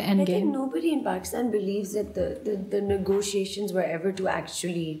point, not the end game. I think nobody in Pakistan believes that the negotiations were ever to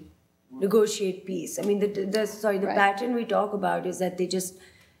actually negotiate peace. I mean, the pattern we talk about is that they just,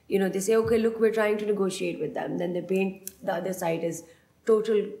 they say, okay, look, we're trying to negotiate with them. Then they paint the other side as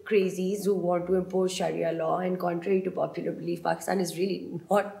total crazies who want to impose Sharia law, and contrary to popular belief, Pakistan is really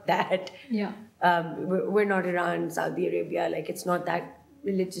not that. Yeah. We're not Iran, Saudi Arabia, like it's not that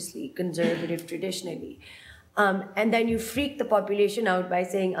religiously conservative traditionally. And then you freak the population out by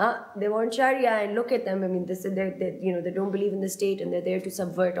saying, they want Sharia, and look at them. I mean, they don't believe in the state, and they're there to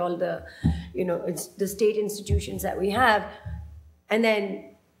subvert all the, it's the state institutions that we have. And then,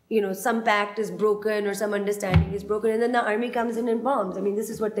 some pact is broken or some understanding is broken, and then the army comes in and bombs. I mean, this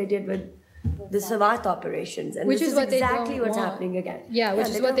is what they did with the Sawat operations, and which this is what exactly what's happening again. Yeah, which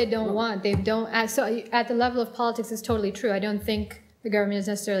is what they don't want. They don't. So at the level of politics, it's totally true. I don't think the government is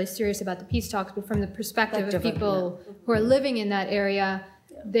necessarily serious about the peace talks, but from the perspective of people who are living in that area,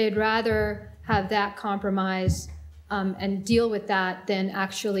 they'd rather have that compromise and deal with that than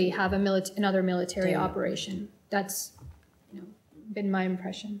actually have another military operation. That's been my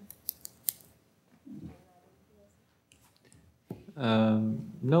impression.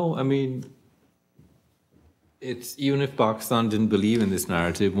 No, I mean, it's even if Pakistan didn't believe in this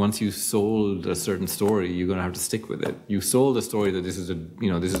narrative, once you sold a certain story, you're going to have to stick with it. You sold a story that this is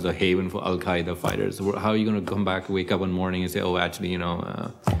a haven for Al-Qaeda fighters. How are you going to come back, wake up one morning and say, oh, actually,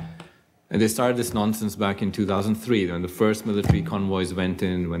 and they started this nonsense back in 2003 when the first military convoys went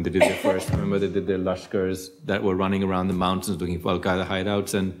in, when they did their first, remember they did their lashkars that were running around the mountains looking for Al-Qaeda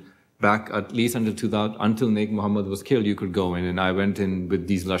hideouts, and back at least until Naik Muhammad was killed, you could go in, and I went in with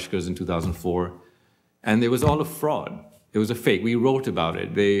these lashkars in 2004. And it was all a fraud. It was a fake. We wrote about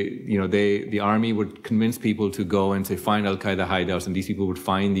it. The army would convince people to go and say, find Al-Qaeda hideouts, and these people would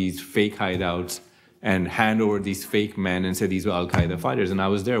find these fake hideouts and hand over these fake men and say these were Al-Qaeda fighters. And I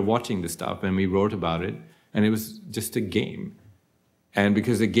was there watching this stuff, and we wrote about it, and it was just a game. And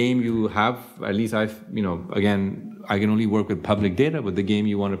because the game you have, at least again, I can only work with public data, but the game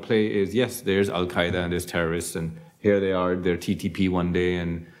you want to play is, yes, there's Al-Qaeda and there's terrorists, and here they are, they're TTP one day,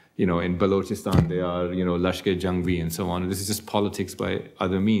 and in Balochistan, they are, Lashkar Jangvi and so on. This is just politics by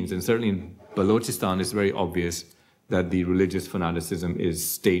other means. And certainly in Balochistan, it's very obvious that the religious fanaticism is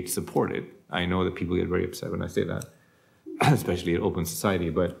state-supported. I know that people get very upset when I say that, especially in open society.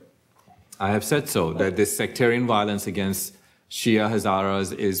 But I have said so, that this sectarian violence against Shia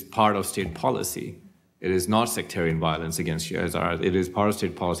Hazaras is part of state policy. It is not sectarian violence against Shia Hazaras. It is part of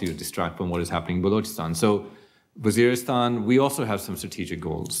state policy to distract from what is happening in Balochistan. So Waziristan, we also have some strategic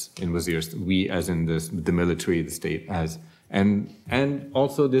goals in Waziristan. We, as in the military, the state has, and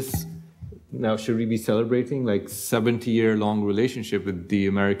also this. Now, should we be celebrating like 70-year-long relationship with the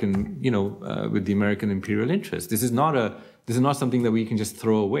American, with the American imperial interest? This is not something that we can just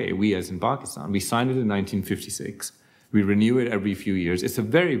throw away. We, as in Pakistan, we signed it in 1956. We renew it every few years. It's a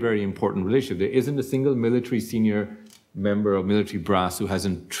very, very important relationship. There isn't a single military senior member of military brass who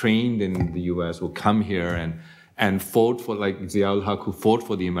hasn't trained in the U.S. who come here and fought for, like Ziaul Haq, who fought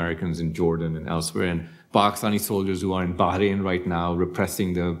for the Americans in Jordan and elsewhere, and Pakistani soldiers who are in Bahrain right now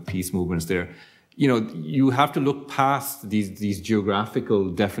repressing the peace movements there. You have to look past these geographical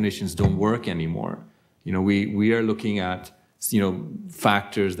definitions don't work anymore. We are looking at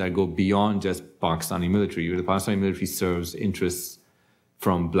factors that go beyond just Pakistani military. The Pakistani military serves interests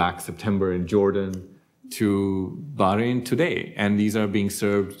from Black September in Jordan to Bahrain today, and these are being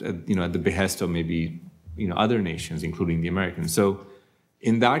served at the behest of maybe other nations, including the Americans. So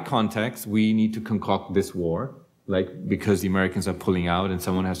in that context, we need to concoct this war, because the Americans are pulling out and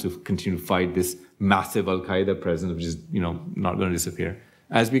someone has to continue to fight this massive Al-Qaeda presence, which is not going to disappear,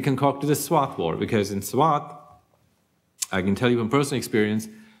 as we concocted the Swat war. Because in Swat, I can tell you from personal experience,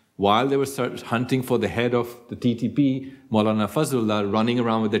 while they were hunting for the head of the TTP, Maulana Fazlullah, running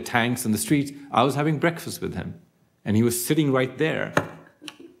around with the tanks in the streets, I was having breakfast with him. And he was sitting right there.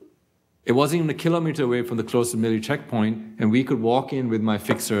 It wasn't even a kilometer away from the closest military checkpoint, and we could walk in with my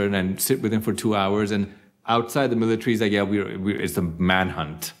fixer and sit with him for 2 hours, and outside the military is like, yeah, it's a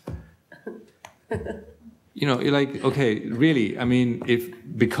manhunt. You're like, okay, really, I mean,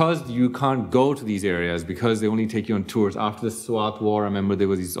 because you can't go to these areas, because they only take you on tours. After the Swat war, I remember they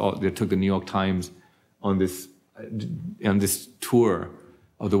took the New York Times on this tour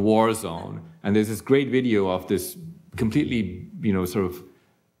of the war zone. And there's this great video of this completely, sort of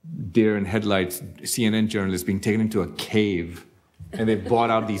deer in headlights CNN journalist being taken into a cave. And they bought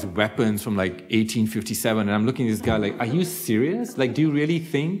out these weapons from 1857. And I'm looking at this guy like, are you serious? Do you really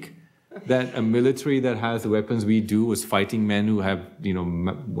think that a military that has the weapons we do was fighting men who have,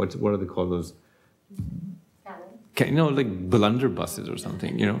 what are they called, those, blunderbusses or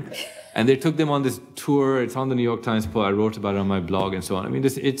something, And they took them on this tour. It's on the New York Times poll. I wrote about it on my blog and so on. I mean,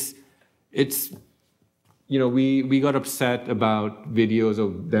 we got upset about videos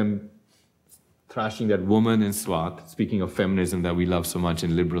of them thrashing that woman in Swat, speaking of feminism that we love so much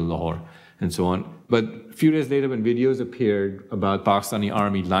in liberal Lahore and so on. But a few days later, when videos appeared about Pakistani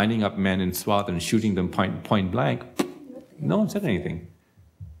army lining up men in Swat and shooting them point blank, no one said anything.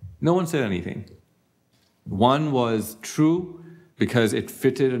 No one said anything. One was true because it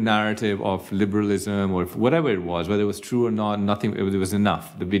fitted a narrative of liberalism or whatever it was, whether it was true or not, nothing, it was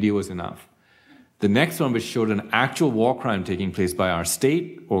enough. The video was enough. The next one, which showed an actual war crime taking place by our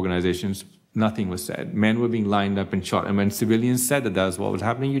state organizations, nothing was said. Men were being lined up and shot. And when civilians said that was what was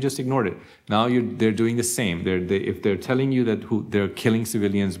happening, you just ignored it. Now they're doing the same. If they're telling you that they're killing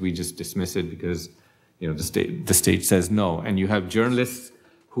civilians, we just dismiss it because the state says no. And you have journalists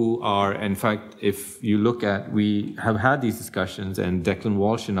who are, in fact, if you look at, we have had these discussions, and Declan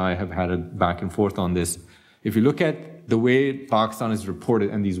Walsh and I have had a back and forth on this. If you look at the way Pakistan is reported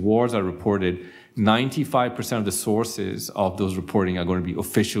and these wars are reported, 95% of the sources of those reporting are going to be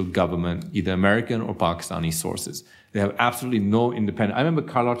official government, either American or Pakistani sources. They have absolutely no independent. I remember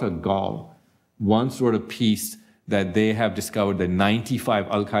Carlotta Gall once wrote a piece that they have discovered that 95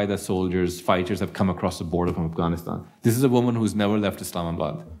 Al-Qaeda soldiers, fighters have come across the border from Afghanistan. This is a woman who's never left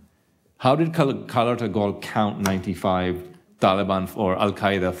Islamabad. How did Carlotta Gall count 95 Taliban or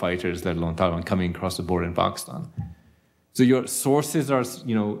Al-Qaeda fighters, let alone Taliban, coming across the border in Pakistan? So your sources are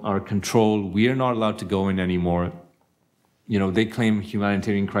controlled. We are not allowed to go in anymore. They claim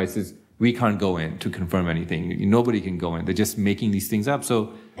humanitarian crisis. We can't go in to confirm anything. Nobody can go in. They're just making these things up.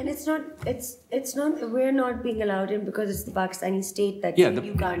 So, and it's not. We're not being allowed in because it's the Pakistani state that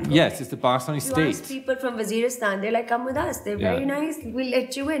you can't go. Yes, it's the Pakistani state. You ask people from Waziristan, they're like, come with us. They're very nice. We'll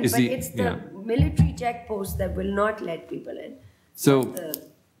let you in. But it's the military checkpost that will not let people in. So.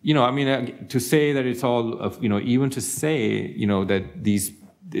 To say that it's all, even to say, that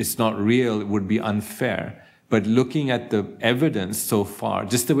it's not real would be unfair. But looking at the evidence so far,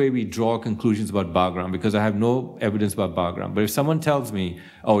 just the way we draw conclusions about Bagram, because I have no evidence about Bagram. But if someone tells me,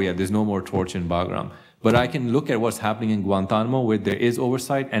 oh yeah, there's no more torture in Bagram, but I can look at what's happening in Guantanamo where there is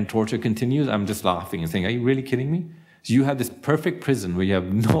oversight and torture continues, I'm just laughing and saying, are you really kidding me? So you have this perfect prison where you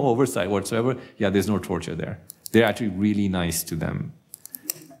have no oversight whatsoever. Yeah, there's no torture there. They're actually really nice to them.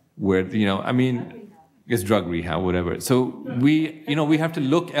 Where, it's drug rehab, whatever. So we have to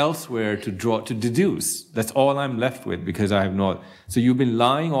look elsewhere to deduce. That's all I'm left with because I have not. So you've been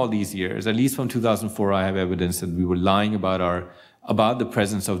lying all these years. At least from 2004, I have evidence that we were lying about the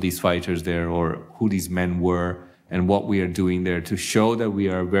presence of these fighters there or who these men were and what we are doing there to show that we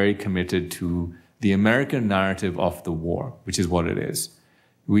are very committed to the American narrative of the war, which is what it is.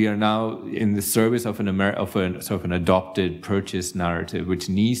 We are now in the service of an adopted, purchased narrative, which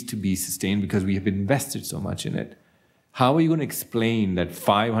needs to be sustained because we have invested so much in it. How are you going to explain that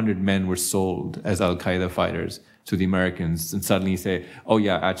 500 men were sold as Al-Qaeda fighters to the Americans and suddenly say, oh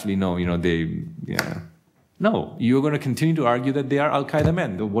yeah, actually no, No, you're going to continue to argue that they are Al-Qaeda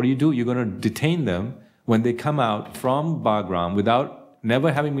men. What do? You're going to detain them when they come out from Bagram without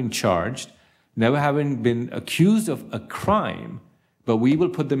never having been charged, never having been accused of a crime. But we will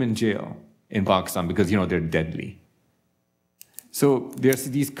put them in jail in Pakistan because, they're deadly. So there's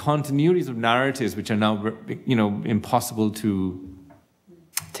these continuities of narratives which are now, impossible to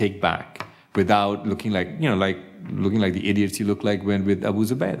take back without looking like, looking like the idiots you look like when with Abu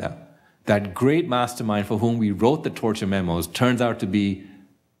Zubaydah. That great mastermind for whom we wrote the torture memos turns out to be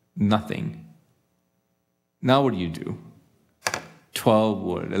nothing. Now what do? 12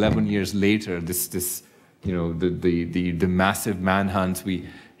 or 11 years later, the massive manhunts,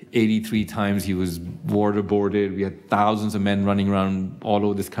 83 times he was waterboarded. We had thousands of men running around all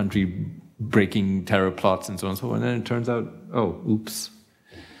over this country breaking terror plots and so on and so on. And then it turns out, oh, oops.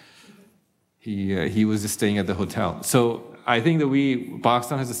 He was just staying at the hotel. So I think that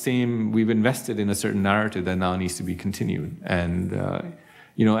Pakistan has the same, we've invested in a certain narrative that now needs to be continued. And,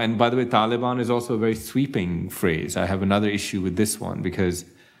 and by the way, Taliban is also a very sweeping phrase. I have another issue with this one because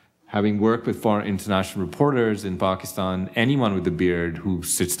having worked with foreign international reporters in Pakistan, anyone with a beard who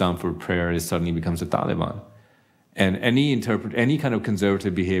sits down for prayer suddenly becomes a Taliban. And any kind of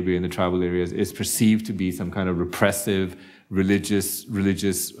conservative behavior in the tribal areas is perceived to be some kind of repressive, religious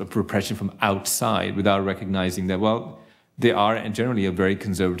repression from outside without recognizing that, well, they are generally a very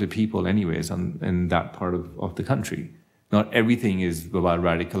conservative people anyways in that part of the country. Not everything is about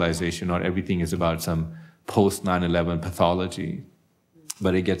radicalization, not everything is about some post-9/11 pathology.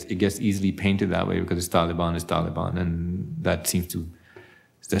 But it gets easily painted that way because Taliban is Taliban, and that seems to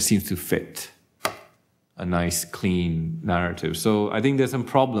fit a nice, clean narrative. So I think there's some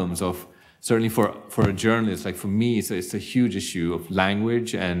problems of, certainly for a journalist, like for me, it's a huge issue of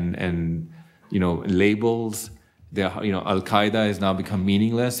language and labels. Al-Qaeda has now become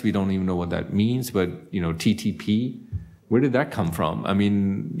meaningless. We don't even know what that means, but TTP, where did that come from? I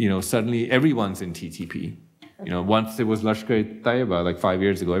mean, suddenly everyone's in TTP. Once it was Lashkar-e-Taiba, like 5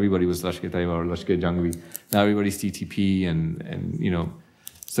 years ago, everybody was Lashkar-e-Taiba or Lashkar-e-Jangvi. Now everybody's TTP and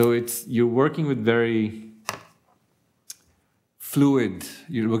so you're working with very fluid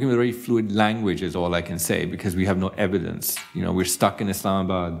language is all I can say because we have no evidence. We're stuck in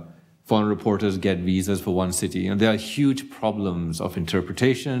Islamabad. Foreign reporters get visas for one city. There are huge problems of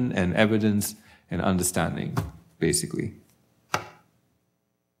interpretation and evidence and understanding, basically,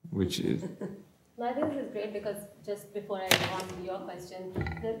 which is... I think this is great because just before I go on to your question,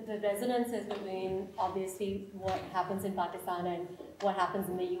 the resonances between obviously what happens in Pakistan and what happens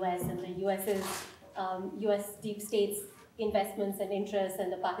in the US, and the US deep states investments and interests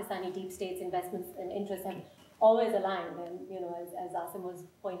and the Pakistani deep states investments and interests have always aligned, and as Asim was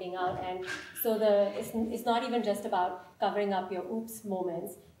pointing out, and so it's not even just about covering up your oops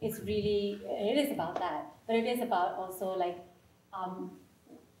moments. It is about that, but it is about also like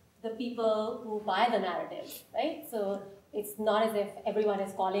the people who buy the narratives, right? So it's not as if everyone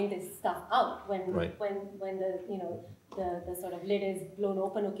is calling this stuff out when the sort of lid is blown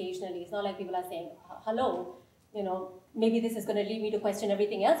open occasionally. It's not like people are saying, hello, maybe this is going to lead me to question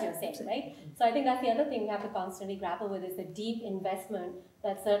everything else you're saying, right? So I think that's the other thing we have to constantly grapple with is the deep investment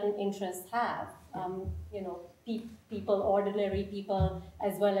that certain interests have. People, ordinary people,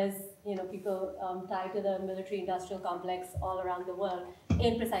 as well as people tied to the military-industrial complex all around the world,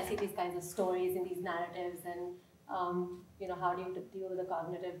 in precisely these kinds of stories and these narratives, and how do you deal with the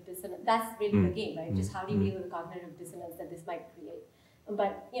cognitive dissonance? That's really the game, right? Just how do you deal with the cognitive dissonance that this might create?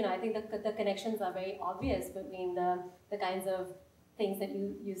 But I think the connections are very obvious between the kinds of things that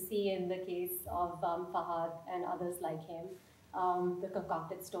you see in the case of Fahad and others like him, the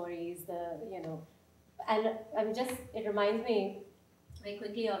concocted stories, and it reminds me very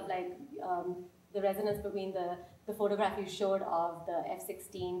quickly of the resonance between the photograph you showed of the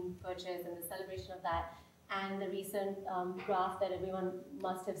F-16 purchase and the celebration of that, and the recent graph that everyone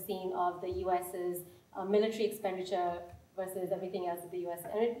must have seen of the US's military expenditure versus everything else in the US.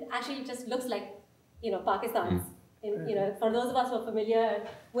 And it actually just looks like, Pakistan's. For those of us who are familiar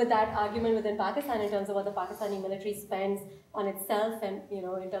with that argument within Pakistan in terms of what the Pakistani military spends on itself and,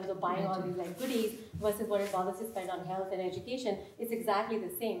 in terms of buying all these goodies versus what it bothers to spend on health and education, it's exactly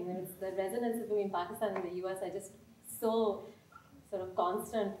the same. It's the resonances between Pakistan and the US are just so sort of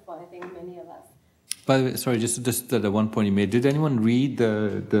constant for, I think, many of us. By the way, sorry, just the one point you made. Did anyone read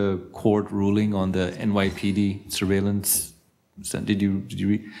the court ruling on the NYPD surveillance? Did you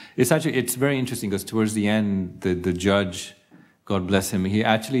read? It's very interesting because towards the end, the judge, God bless him, he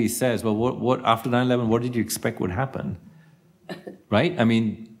actually says, well, what after 9/11, what did you expect would happen? Right? I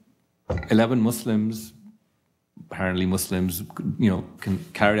mean, 11 Muslims, apparently Muslims,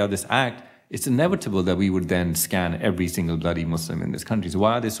 carried out this act. It's inevitable that we would then scan every single bloody Muslim in this country. So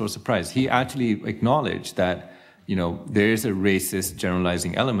why are they so surprised? He actually acknowledged that, there is a racist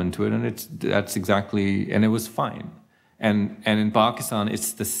generalizing element to it, and and it was fine. And in Pakistan,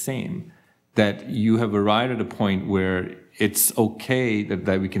 it's the same. that you have arrived at a point where it's okay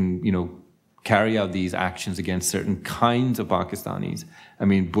that we can, you know, carry out these actions against certain kinds of Pakistanis. I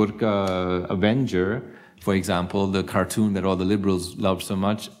mean, Burqa Avenger, for example, the cartoon that all the liberals love so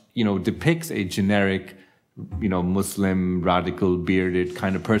much, you know, depicts a generic, you know, Muslim, radical, bearded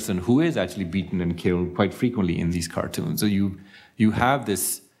kind of person who is actually beaten and killed quite frequently in these cartoons. So you have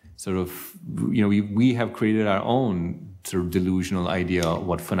this sort of, you know, we have created our own sort of delusional idea of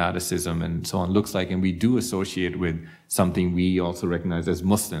what fanaticism and so on looks like, and we do associate with something we also recognize as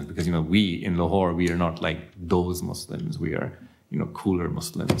Muslims, because, you know, we in Lahore, we are not like those Muslims, we are, you know, cooler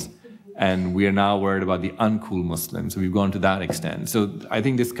Muslims. And we are now worried about the uncool Muslims. So we've gone to that extent. So I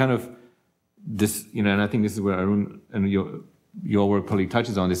think this kind of, this, you know, and I think this is where Arun and your work probably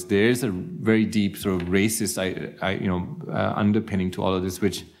touches on this. There is a very deep sort of racist, underpinning to all of this,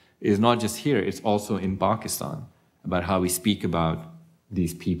 which is not just here, it's also in Pakistan, about how we speak about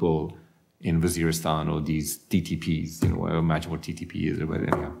these people in Waziristan or these TTPs, you know, imagine what TTP is, or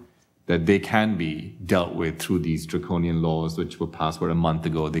anyhow, that they can be dealt with through these draconian laws which were passed a month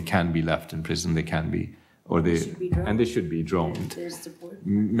ago. They can be left in prison, they can be, or they should be droned. There's support.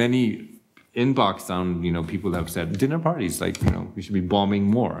 Many in Pakistan, you know, people have said dinner parties, like, you know, we should be bombing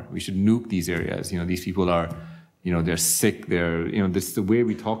more. We should nuke these areas. You know, these people are, you know, they're sick. They're, you know, this is the way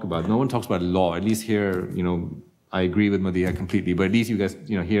we talk about it. No one talks about law. At least here, you know, I agree with Madhya completely, but at least you guys,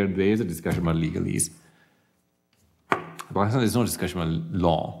 you know, here there is a discussion about legalese. Pakistan, there's no discussion about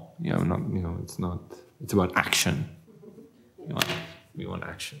law. You know, it's not. It's about action. We want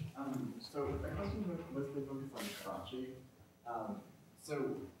action. So a question with the focus on Karachi.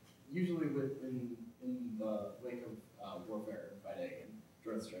 So usually in the wake of warfare and fighting and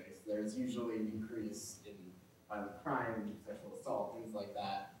drone strikes, there's usually an increase in violent crime, sexual assault, things like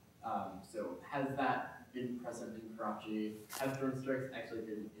that. So has that been present in Karachi? Have drone strikes actually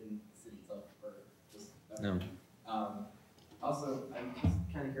been in the city itself, or just no? Also, I'm just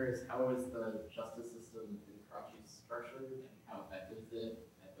kind of curious, how is the justice system in Karachi structured, and how effective is it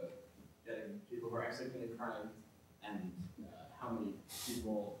at both getting people who are actually committing crimes, and how many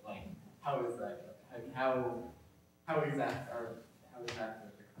people, like, how is that, how is that the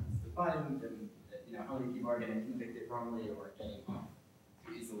crimes defined, and, you know, how many people are getting convicted wrongly or getting off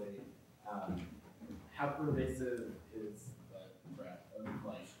too easily? How pervasive is the threat of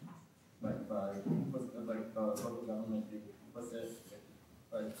the local government being complicit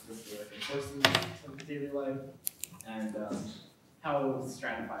with just the enforcement of daily life, and how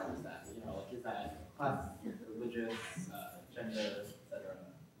stratified is that? You know, like, is that class, religious, gender, etc.?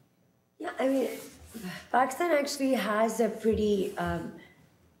 Yeah, I mean, Pakistan actually has a pretty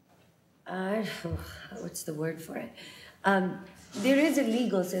what's the word for it? There is a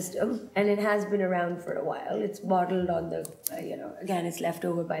legal system, and it has been around for a while. It's modeled on the, again, it's left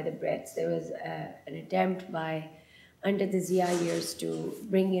over by the Brits. There was an attempt under the Zia years to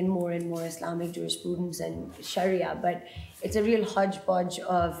bring in more and more Islamic jurisprudence and Sharia, but it's a real hodgepodge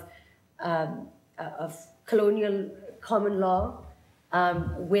of colonial common law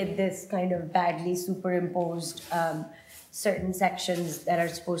with this kind of badly superimposed certain sections that are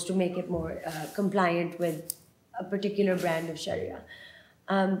supposed to make it more compliant with a particular brand of Sharia.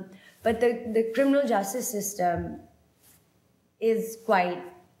 But the criminal justice system is quite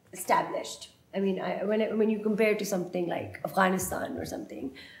established. I mean, when you compare it to something like Afghanistan or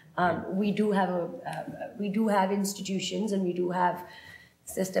something, we do have institutions, and we do have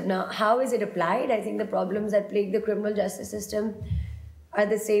system. Now, how is it applied? I think the problems that plague the criminal justice system are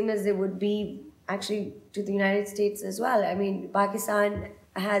the same as they would be actually to the United States as well. I mean, Pakistan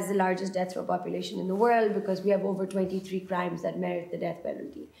has the largest death row population in the world because we have over 23 crimes that merit the death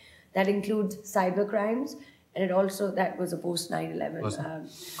penalty. That includes cyber crimes, and it also, that was a post 9/11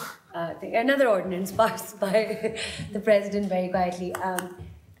 thing, another ordinance passed by the president very quietly.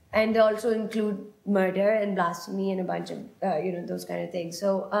 And they also include murder and blasphemy and a bunch of, those kind of things.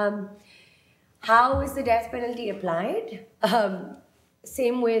 So how is the death penalty applied?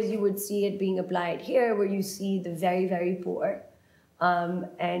 Same way as you would see it being applied here, where you see the very, very poor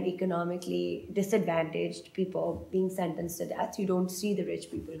and economically disadvantaged people being sentenced to death. You don't see the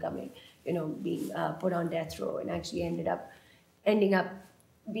rich people coming, being put on death row and actually ending up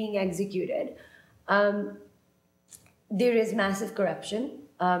being executed. There is massive corruption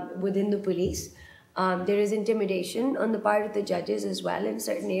within the police. There is intimidation on the part of the judges as well in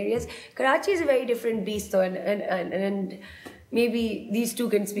certain areas. Karachi is a very different beast, though, and maybe these two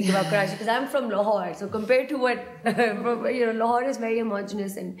can speak about Karachi, because I'm from Lahore. So compared to what, Lahore is very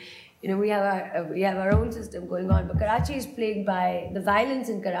homogenous, and we have our own system going on. But Karachi is plagued by, the violence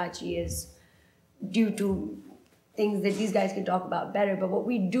in Karachi is due to things that these guys can talk about better. But what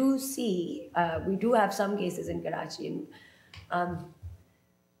we do see, we do have some cases in Karachi, and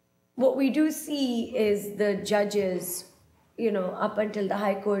what we do see is the judges, up until the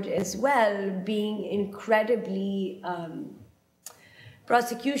High Court as well, being incredibly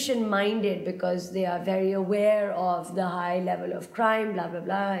prosecution-minded because they are very aware of the high level of crime, blah, blah,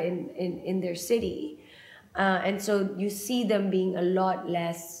 blah, in their city. And so you see them being a lot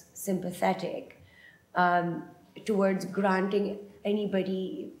less sympathetic towards granting anybody,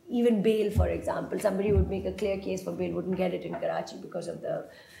 even bail, for example. Somebody would make a clear case for bail, wouldn't get it in Karachi because of the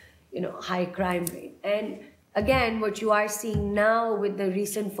high crime rate. And again, what you are seeing now with the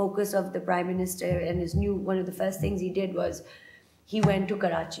recent focus of the Prime Minister and his one of the first things he did was he went to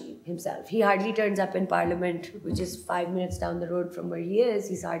Karachi himself. He hardly turns up in Parliament, which is 5 minutes down the road from where he is.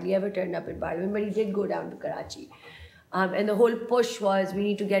 He's hardly ever turned up in Parliament, but he did go down to Karachi. And the whole push was, we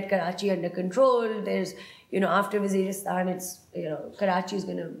need to get Karachi under control. There's, after Waziristan, it's, Karachi is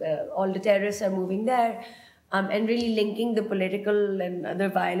going to, all the terrorists are moving there. And really linking the political and other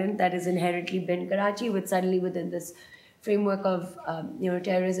violence that has inherently been Karachi with suddenly within this framework of,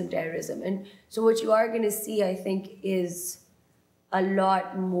 terrorism. And so what you are going to see, I think, is a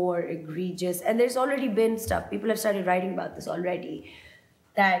lot more egregious. And there's already been stuff, people have started writing about this already,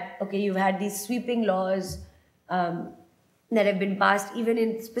 that, okay, you've had these sweeping laws that have been passed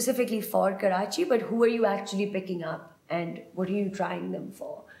even specifically for Karachi, but who are you actually picking up and what are you trying them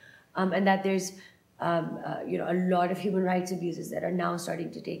for? And that there's a lot of human rights abuses that are now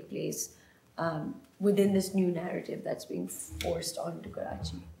starting to take place within this new narrative that's being forced onto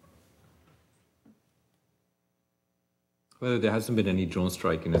Karachi. Well, there hasn't been any drone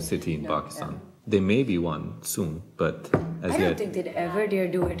strike in a city in Pakistan. There may be one soon, but as I don't think they'd ever dare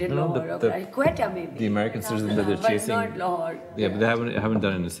do it in Lahore. Quetta maybe. The American citizens that they're chasing. But not Lahore. Yeah, but they haven't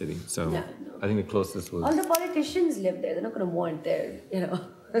done it in the city. So I think the closest was. All the politicians live there. They're not going to want their,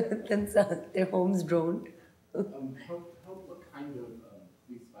 their homes droned. What kind of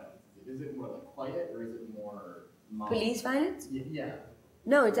police violence is it? Is it more like quiet or is it more police violence? Yeah.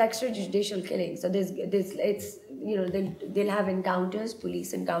 No, it's extrajudicial killing. So they'll have encounters,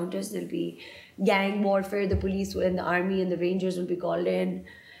 police encounters. There'll be gang warfare. The police and the army and the rangers will be called in,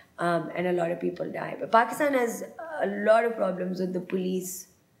 and a lot of people die. But Pakistan has a lot of problems with the police,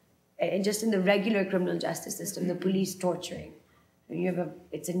 and just in the regular criminal justice system, the police torturing.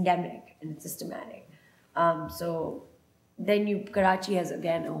 It's endemic and it's systematic. So then Karachi has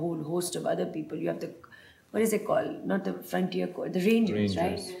again a whole host of other people. You have the, what is it called? Not the frontier corps, the Rangers,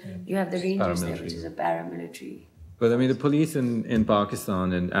 right? Yeah. You have the Rangers there, which is a paramilitary. But I mean, the police in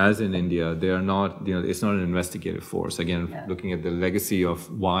Pakistan and as in India, they are not, it's not an investigative force. Again, looking at the legacy of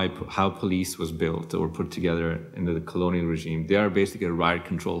how police was built or put together in the colonial regime, they are basically a riot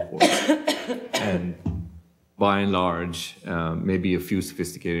control force. And by and large, maybe a few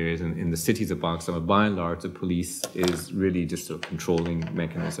sophisticated areas in the cities of Pakistan, but by and large, the police is really just a controlling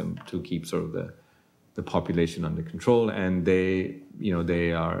mechanism to keep sort of the population under control, and they're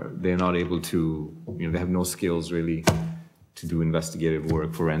not able to, they have no skills really to do investigative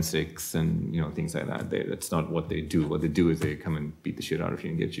work, forensics, and things like that. That's not what they do. What they do is they come and beat the shit out of you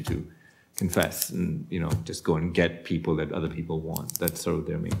and get you to confess, and just go and get people that other people want. That's sort of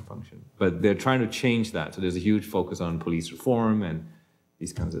their main function. But they're trying to change that. So there's a huge focus on police reform and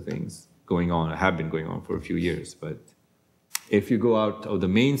these kinds of things going on. Have been going on for a few years, but. If you go out of the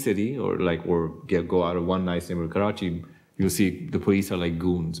main city or go out of one nice neighborhood, Karachi, you'll see the police are like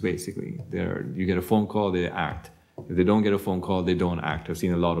goons, basically. You get a phone call, they act. If they don't get a phone call, they don't act. I've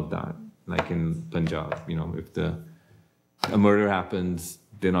seen a lot of that, like in Punjab. If a murder happens,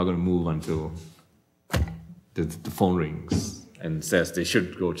 they're not going to move until the phone rings and says they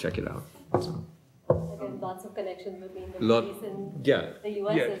should go check it out. So. Again, lots of connections between the police and the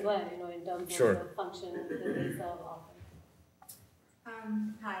US as well, in terms of the function that they serve often.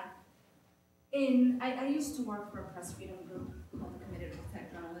 Hi. I used to work for a press freedom group called the Committee to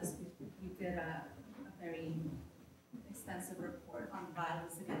Protect Journalists. We did a very extensive report on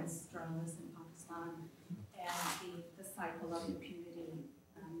violence against journalists in Pakistan and the cycle of impunity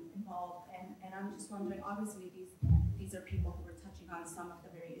involved. And I'm just wondering, obviously these are people who were touching on some of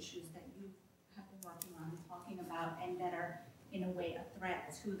the very issues that you have been working on and talking about, and that are in a way a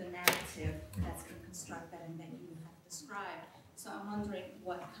threat to the narrative that's been constructed and that you have described. So I'm wondering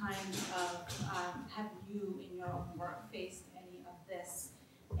what kind of, have you in your own work faced any of this,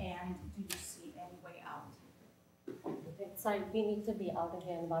 and do you see any way out? Sorry, we need to be out of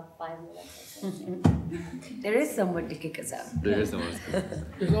here in about 5 minutes. There is someone to kick us out. There is someone to kick us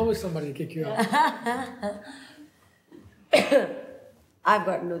out. There's always somebody to kick you out. I've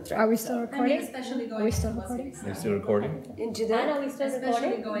got no threat. Are we still recording? especially going Are we still into recording? Are you still recording? Into the... Are we still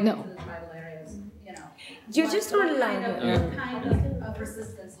Especially recording? going No. into the tribal areas, you know. You're just on line. What kind of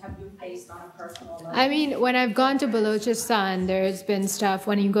resistance have you faced on a personal level? I mean, when I've gone to Balochistan, there's been stuff.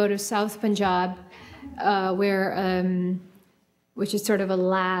 When you go to South Punjab, which is sort of a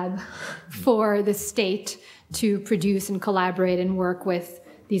lab for the state to produce and collaborate and work with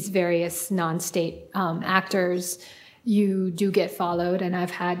these various non-state actors, you do get followed, and I've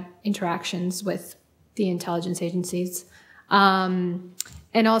had interactions with the intelligence agencies.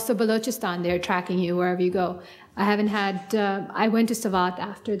 And also Balochistan, they're tracking you wherever you go. I haven't had, I went to Savat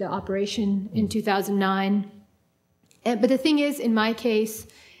after the operation in 2009. But the thing is, in my case,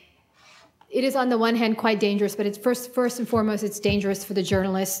 it is on the one hand quite dangerous, but it's first and foremost, it's dangerous for the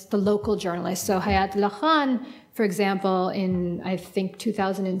journalists, the local journalists. So Hayatullah Khan, for example, in I think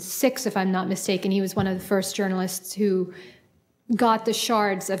 2006, if I'm not mistaken, he was one of the first journalists who got the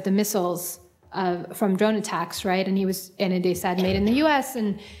shards of the missiles from drone attacks, right? And they said made in the U.S.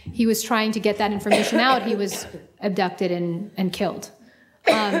 and he was trying to get that information out. He was abducted and killed.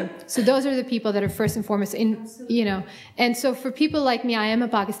 So those are the people that are first and foremost and so for people like me, I am a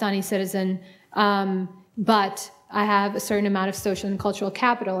Pakistani citizen, but I have a certain amount of social and cultural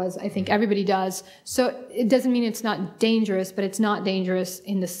capital, as I think everybody does. So it doesn't mean it's not dangerous, but it's not dangerous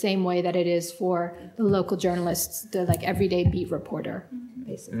in the same way that it is for the local journalists, the like everyday beat reporter,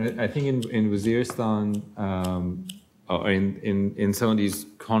 basically. I think in Waziristan, or in some of these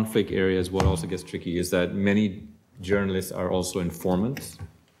conflict areas, what also gets tricky is that many journalists are also informants.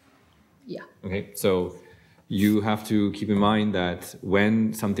 Yeah. Okay, so you have to keep in mind that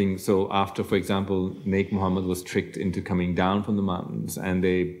when something, so after, for example, Naik Muhammad was tricked into coming down from the mountains, and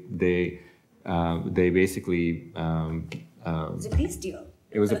they basically... It was a peace deal.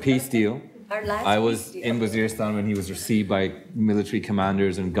 It was a peace deal. Our last I was peace deal. in Waziristan when he was received by military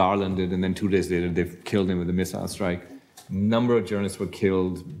commanders and garlanded, and then 2 days later they killed him with a missile strike. Number of journalists were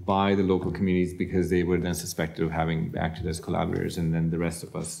killed by the local communities because they were then suspected of having acted as collaborators, and then the rest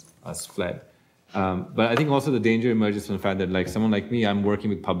of us fled. But I think also the danger emerges from the fact that, like, someone like me, I'm working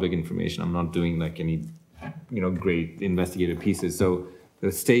with public information. I'm not doing like any, great investigative pieces. So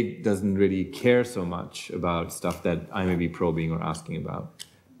the state doesn't really care so much about stuff that I may be probing or asking about.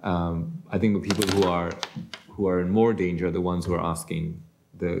 I think the people who are in more danger are the ones who are asking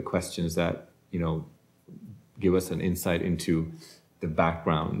the questions that, give us an insight into the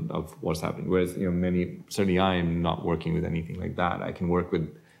background of what's happening. Whereas, certainly I am not working with anything like that. I can work with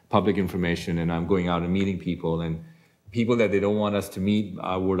public information, and I'm going out and meeting people, and people that they don't want us to meet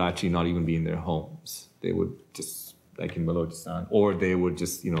would actually not even be in their homes. They would just, like in Balochistan, or they would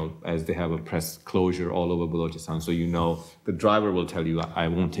just, as they have a press closure all over Balochistan, so the driver will tell you, I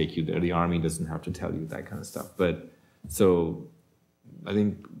won't take you there. The army doesn't have to tell you that kind of stuff. But so I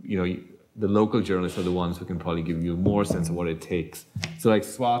think, the local journalists are the ones who can probably give you more sense of what it takes. So like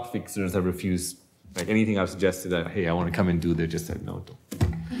SWAT fixers have refused, like anything I've suggested that, hey, I want to come and do, they just said no.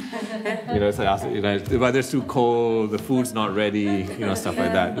 It's like, the weather's too cold, the food's not ready, stuff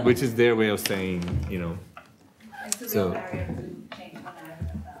like that, which is their way of saying, So,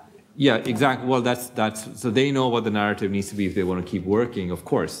 yeah, exactly. Well, that's so they know what the narrative needs to be if they want to keep working. Of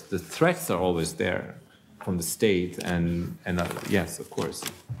course, the threats are always there from the state, and yes, of course.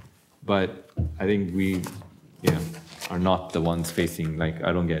 But I think we, are not the ones facing, like,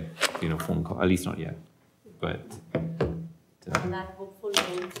 I don't get, phone call, at least not yet. But On that hopeful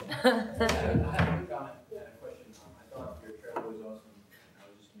note. I have a comment and a question. I thought your trailer was awesome. I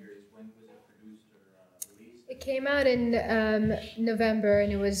was just curious, when was it produced or released? It came out in November,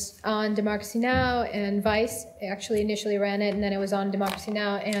 and it was on Democracy Now! And Vice actually initially ran it, and then it was on Democracy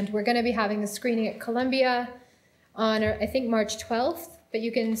Now! And we're going to be having the screening at Columbia on, I think, March 12th. But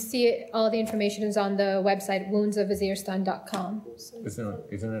you can see it, all the information is on the website, woundsofwaziristan.com. So,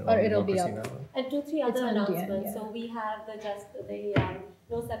 isn't it or it'll be up. And 2-3 other announcements. Yeah. So we have the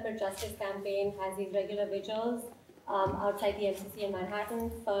No Separate Justice campaign has these regular vigils outside the MCC in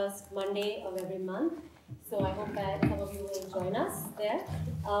Manhattan, first Monday of every month. So I hope that some of you will join us there.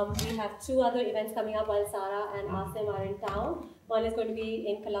 We have 2 other events coming up while Sarah and Asim are in town. One is going to be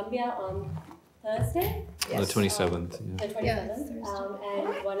in Columbia on Thursday. The 27th. The 27th.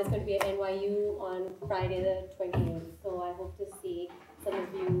 And one is going to be at NYU on Friday the 28th. So I hope to see some of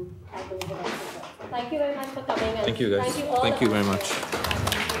you at those events as well. So thank you very much for coming. And thank you, guys. Thank you all very much.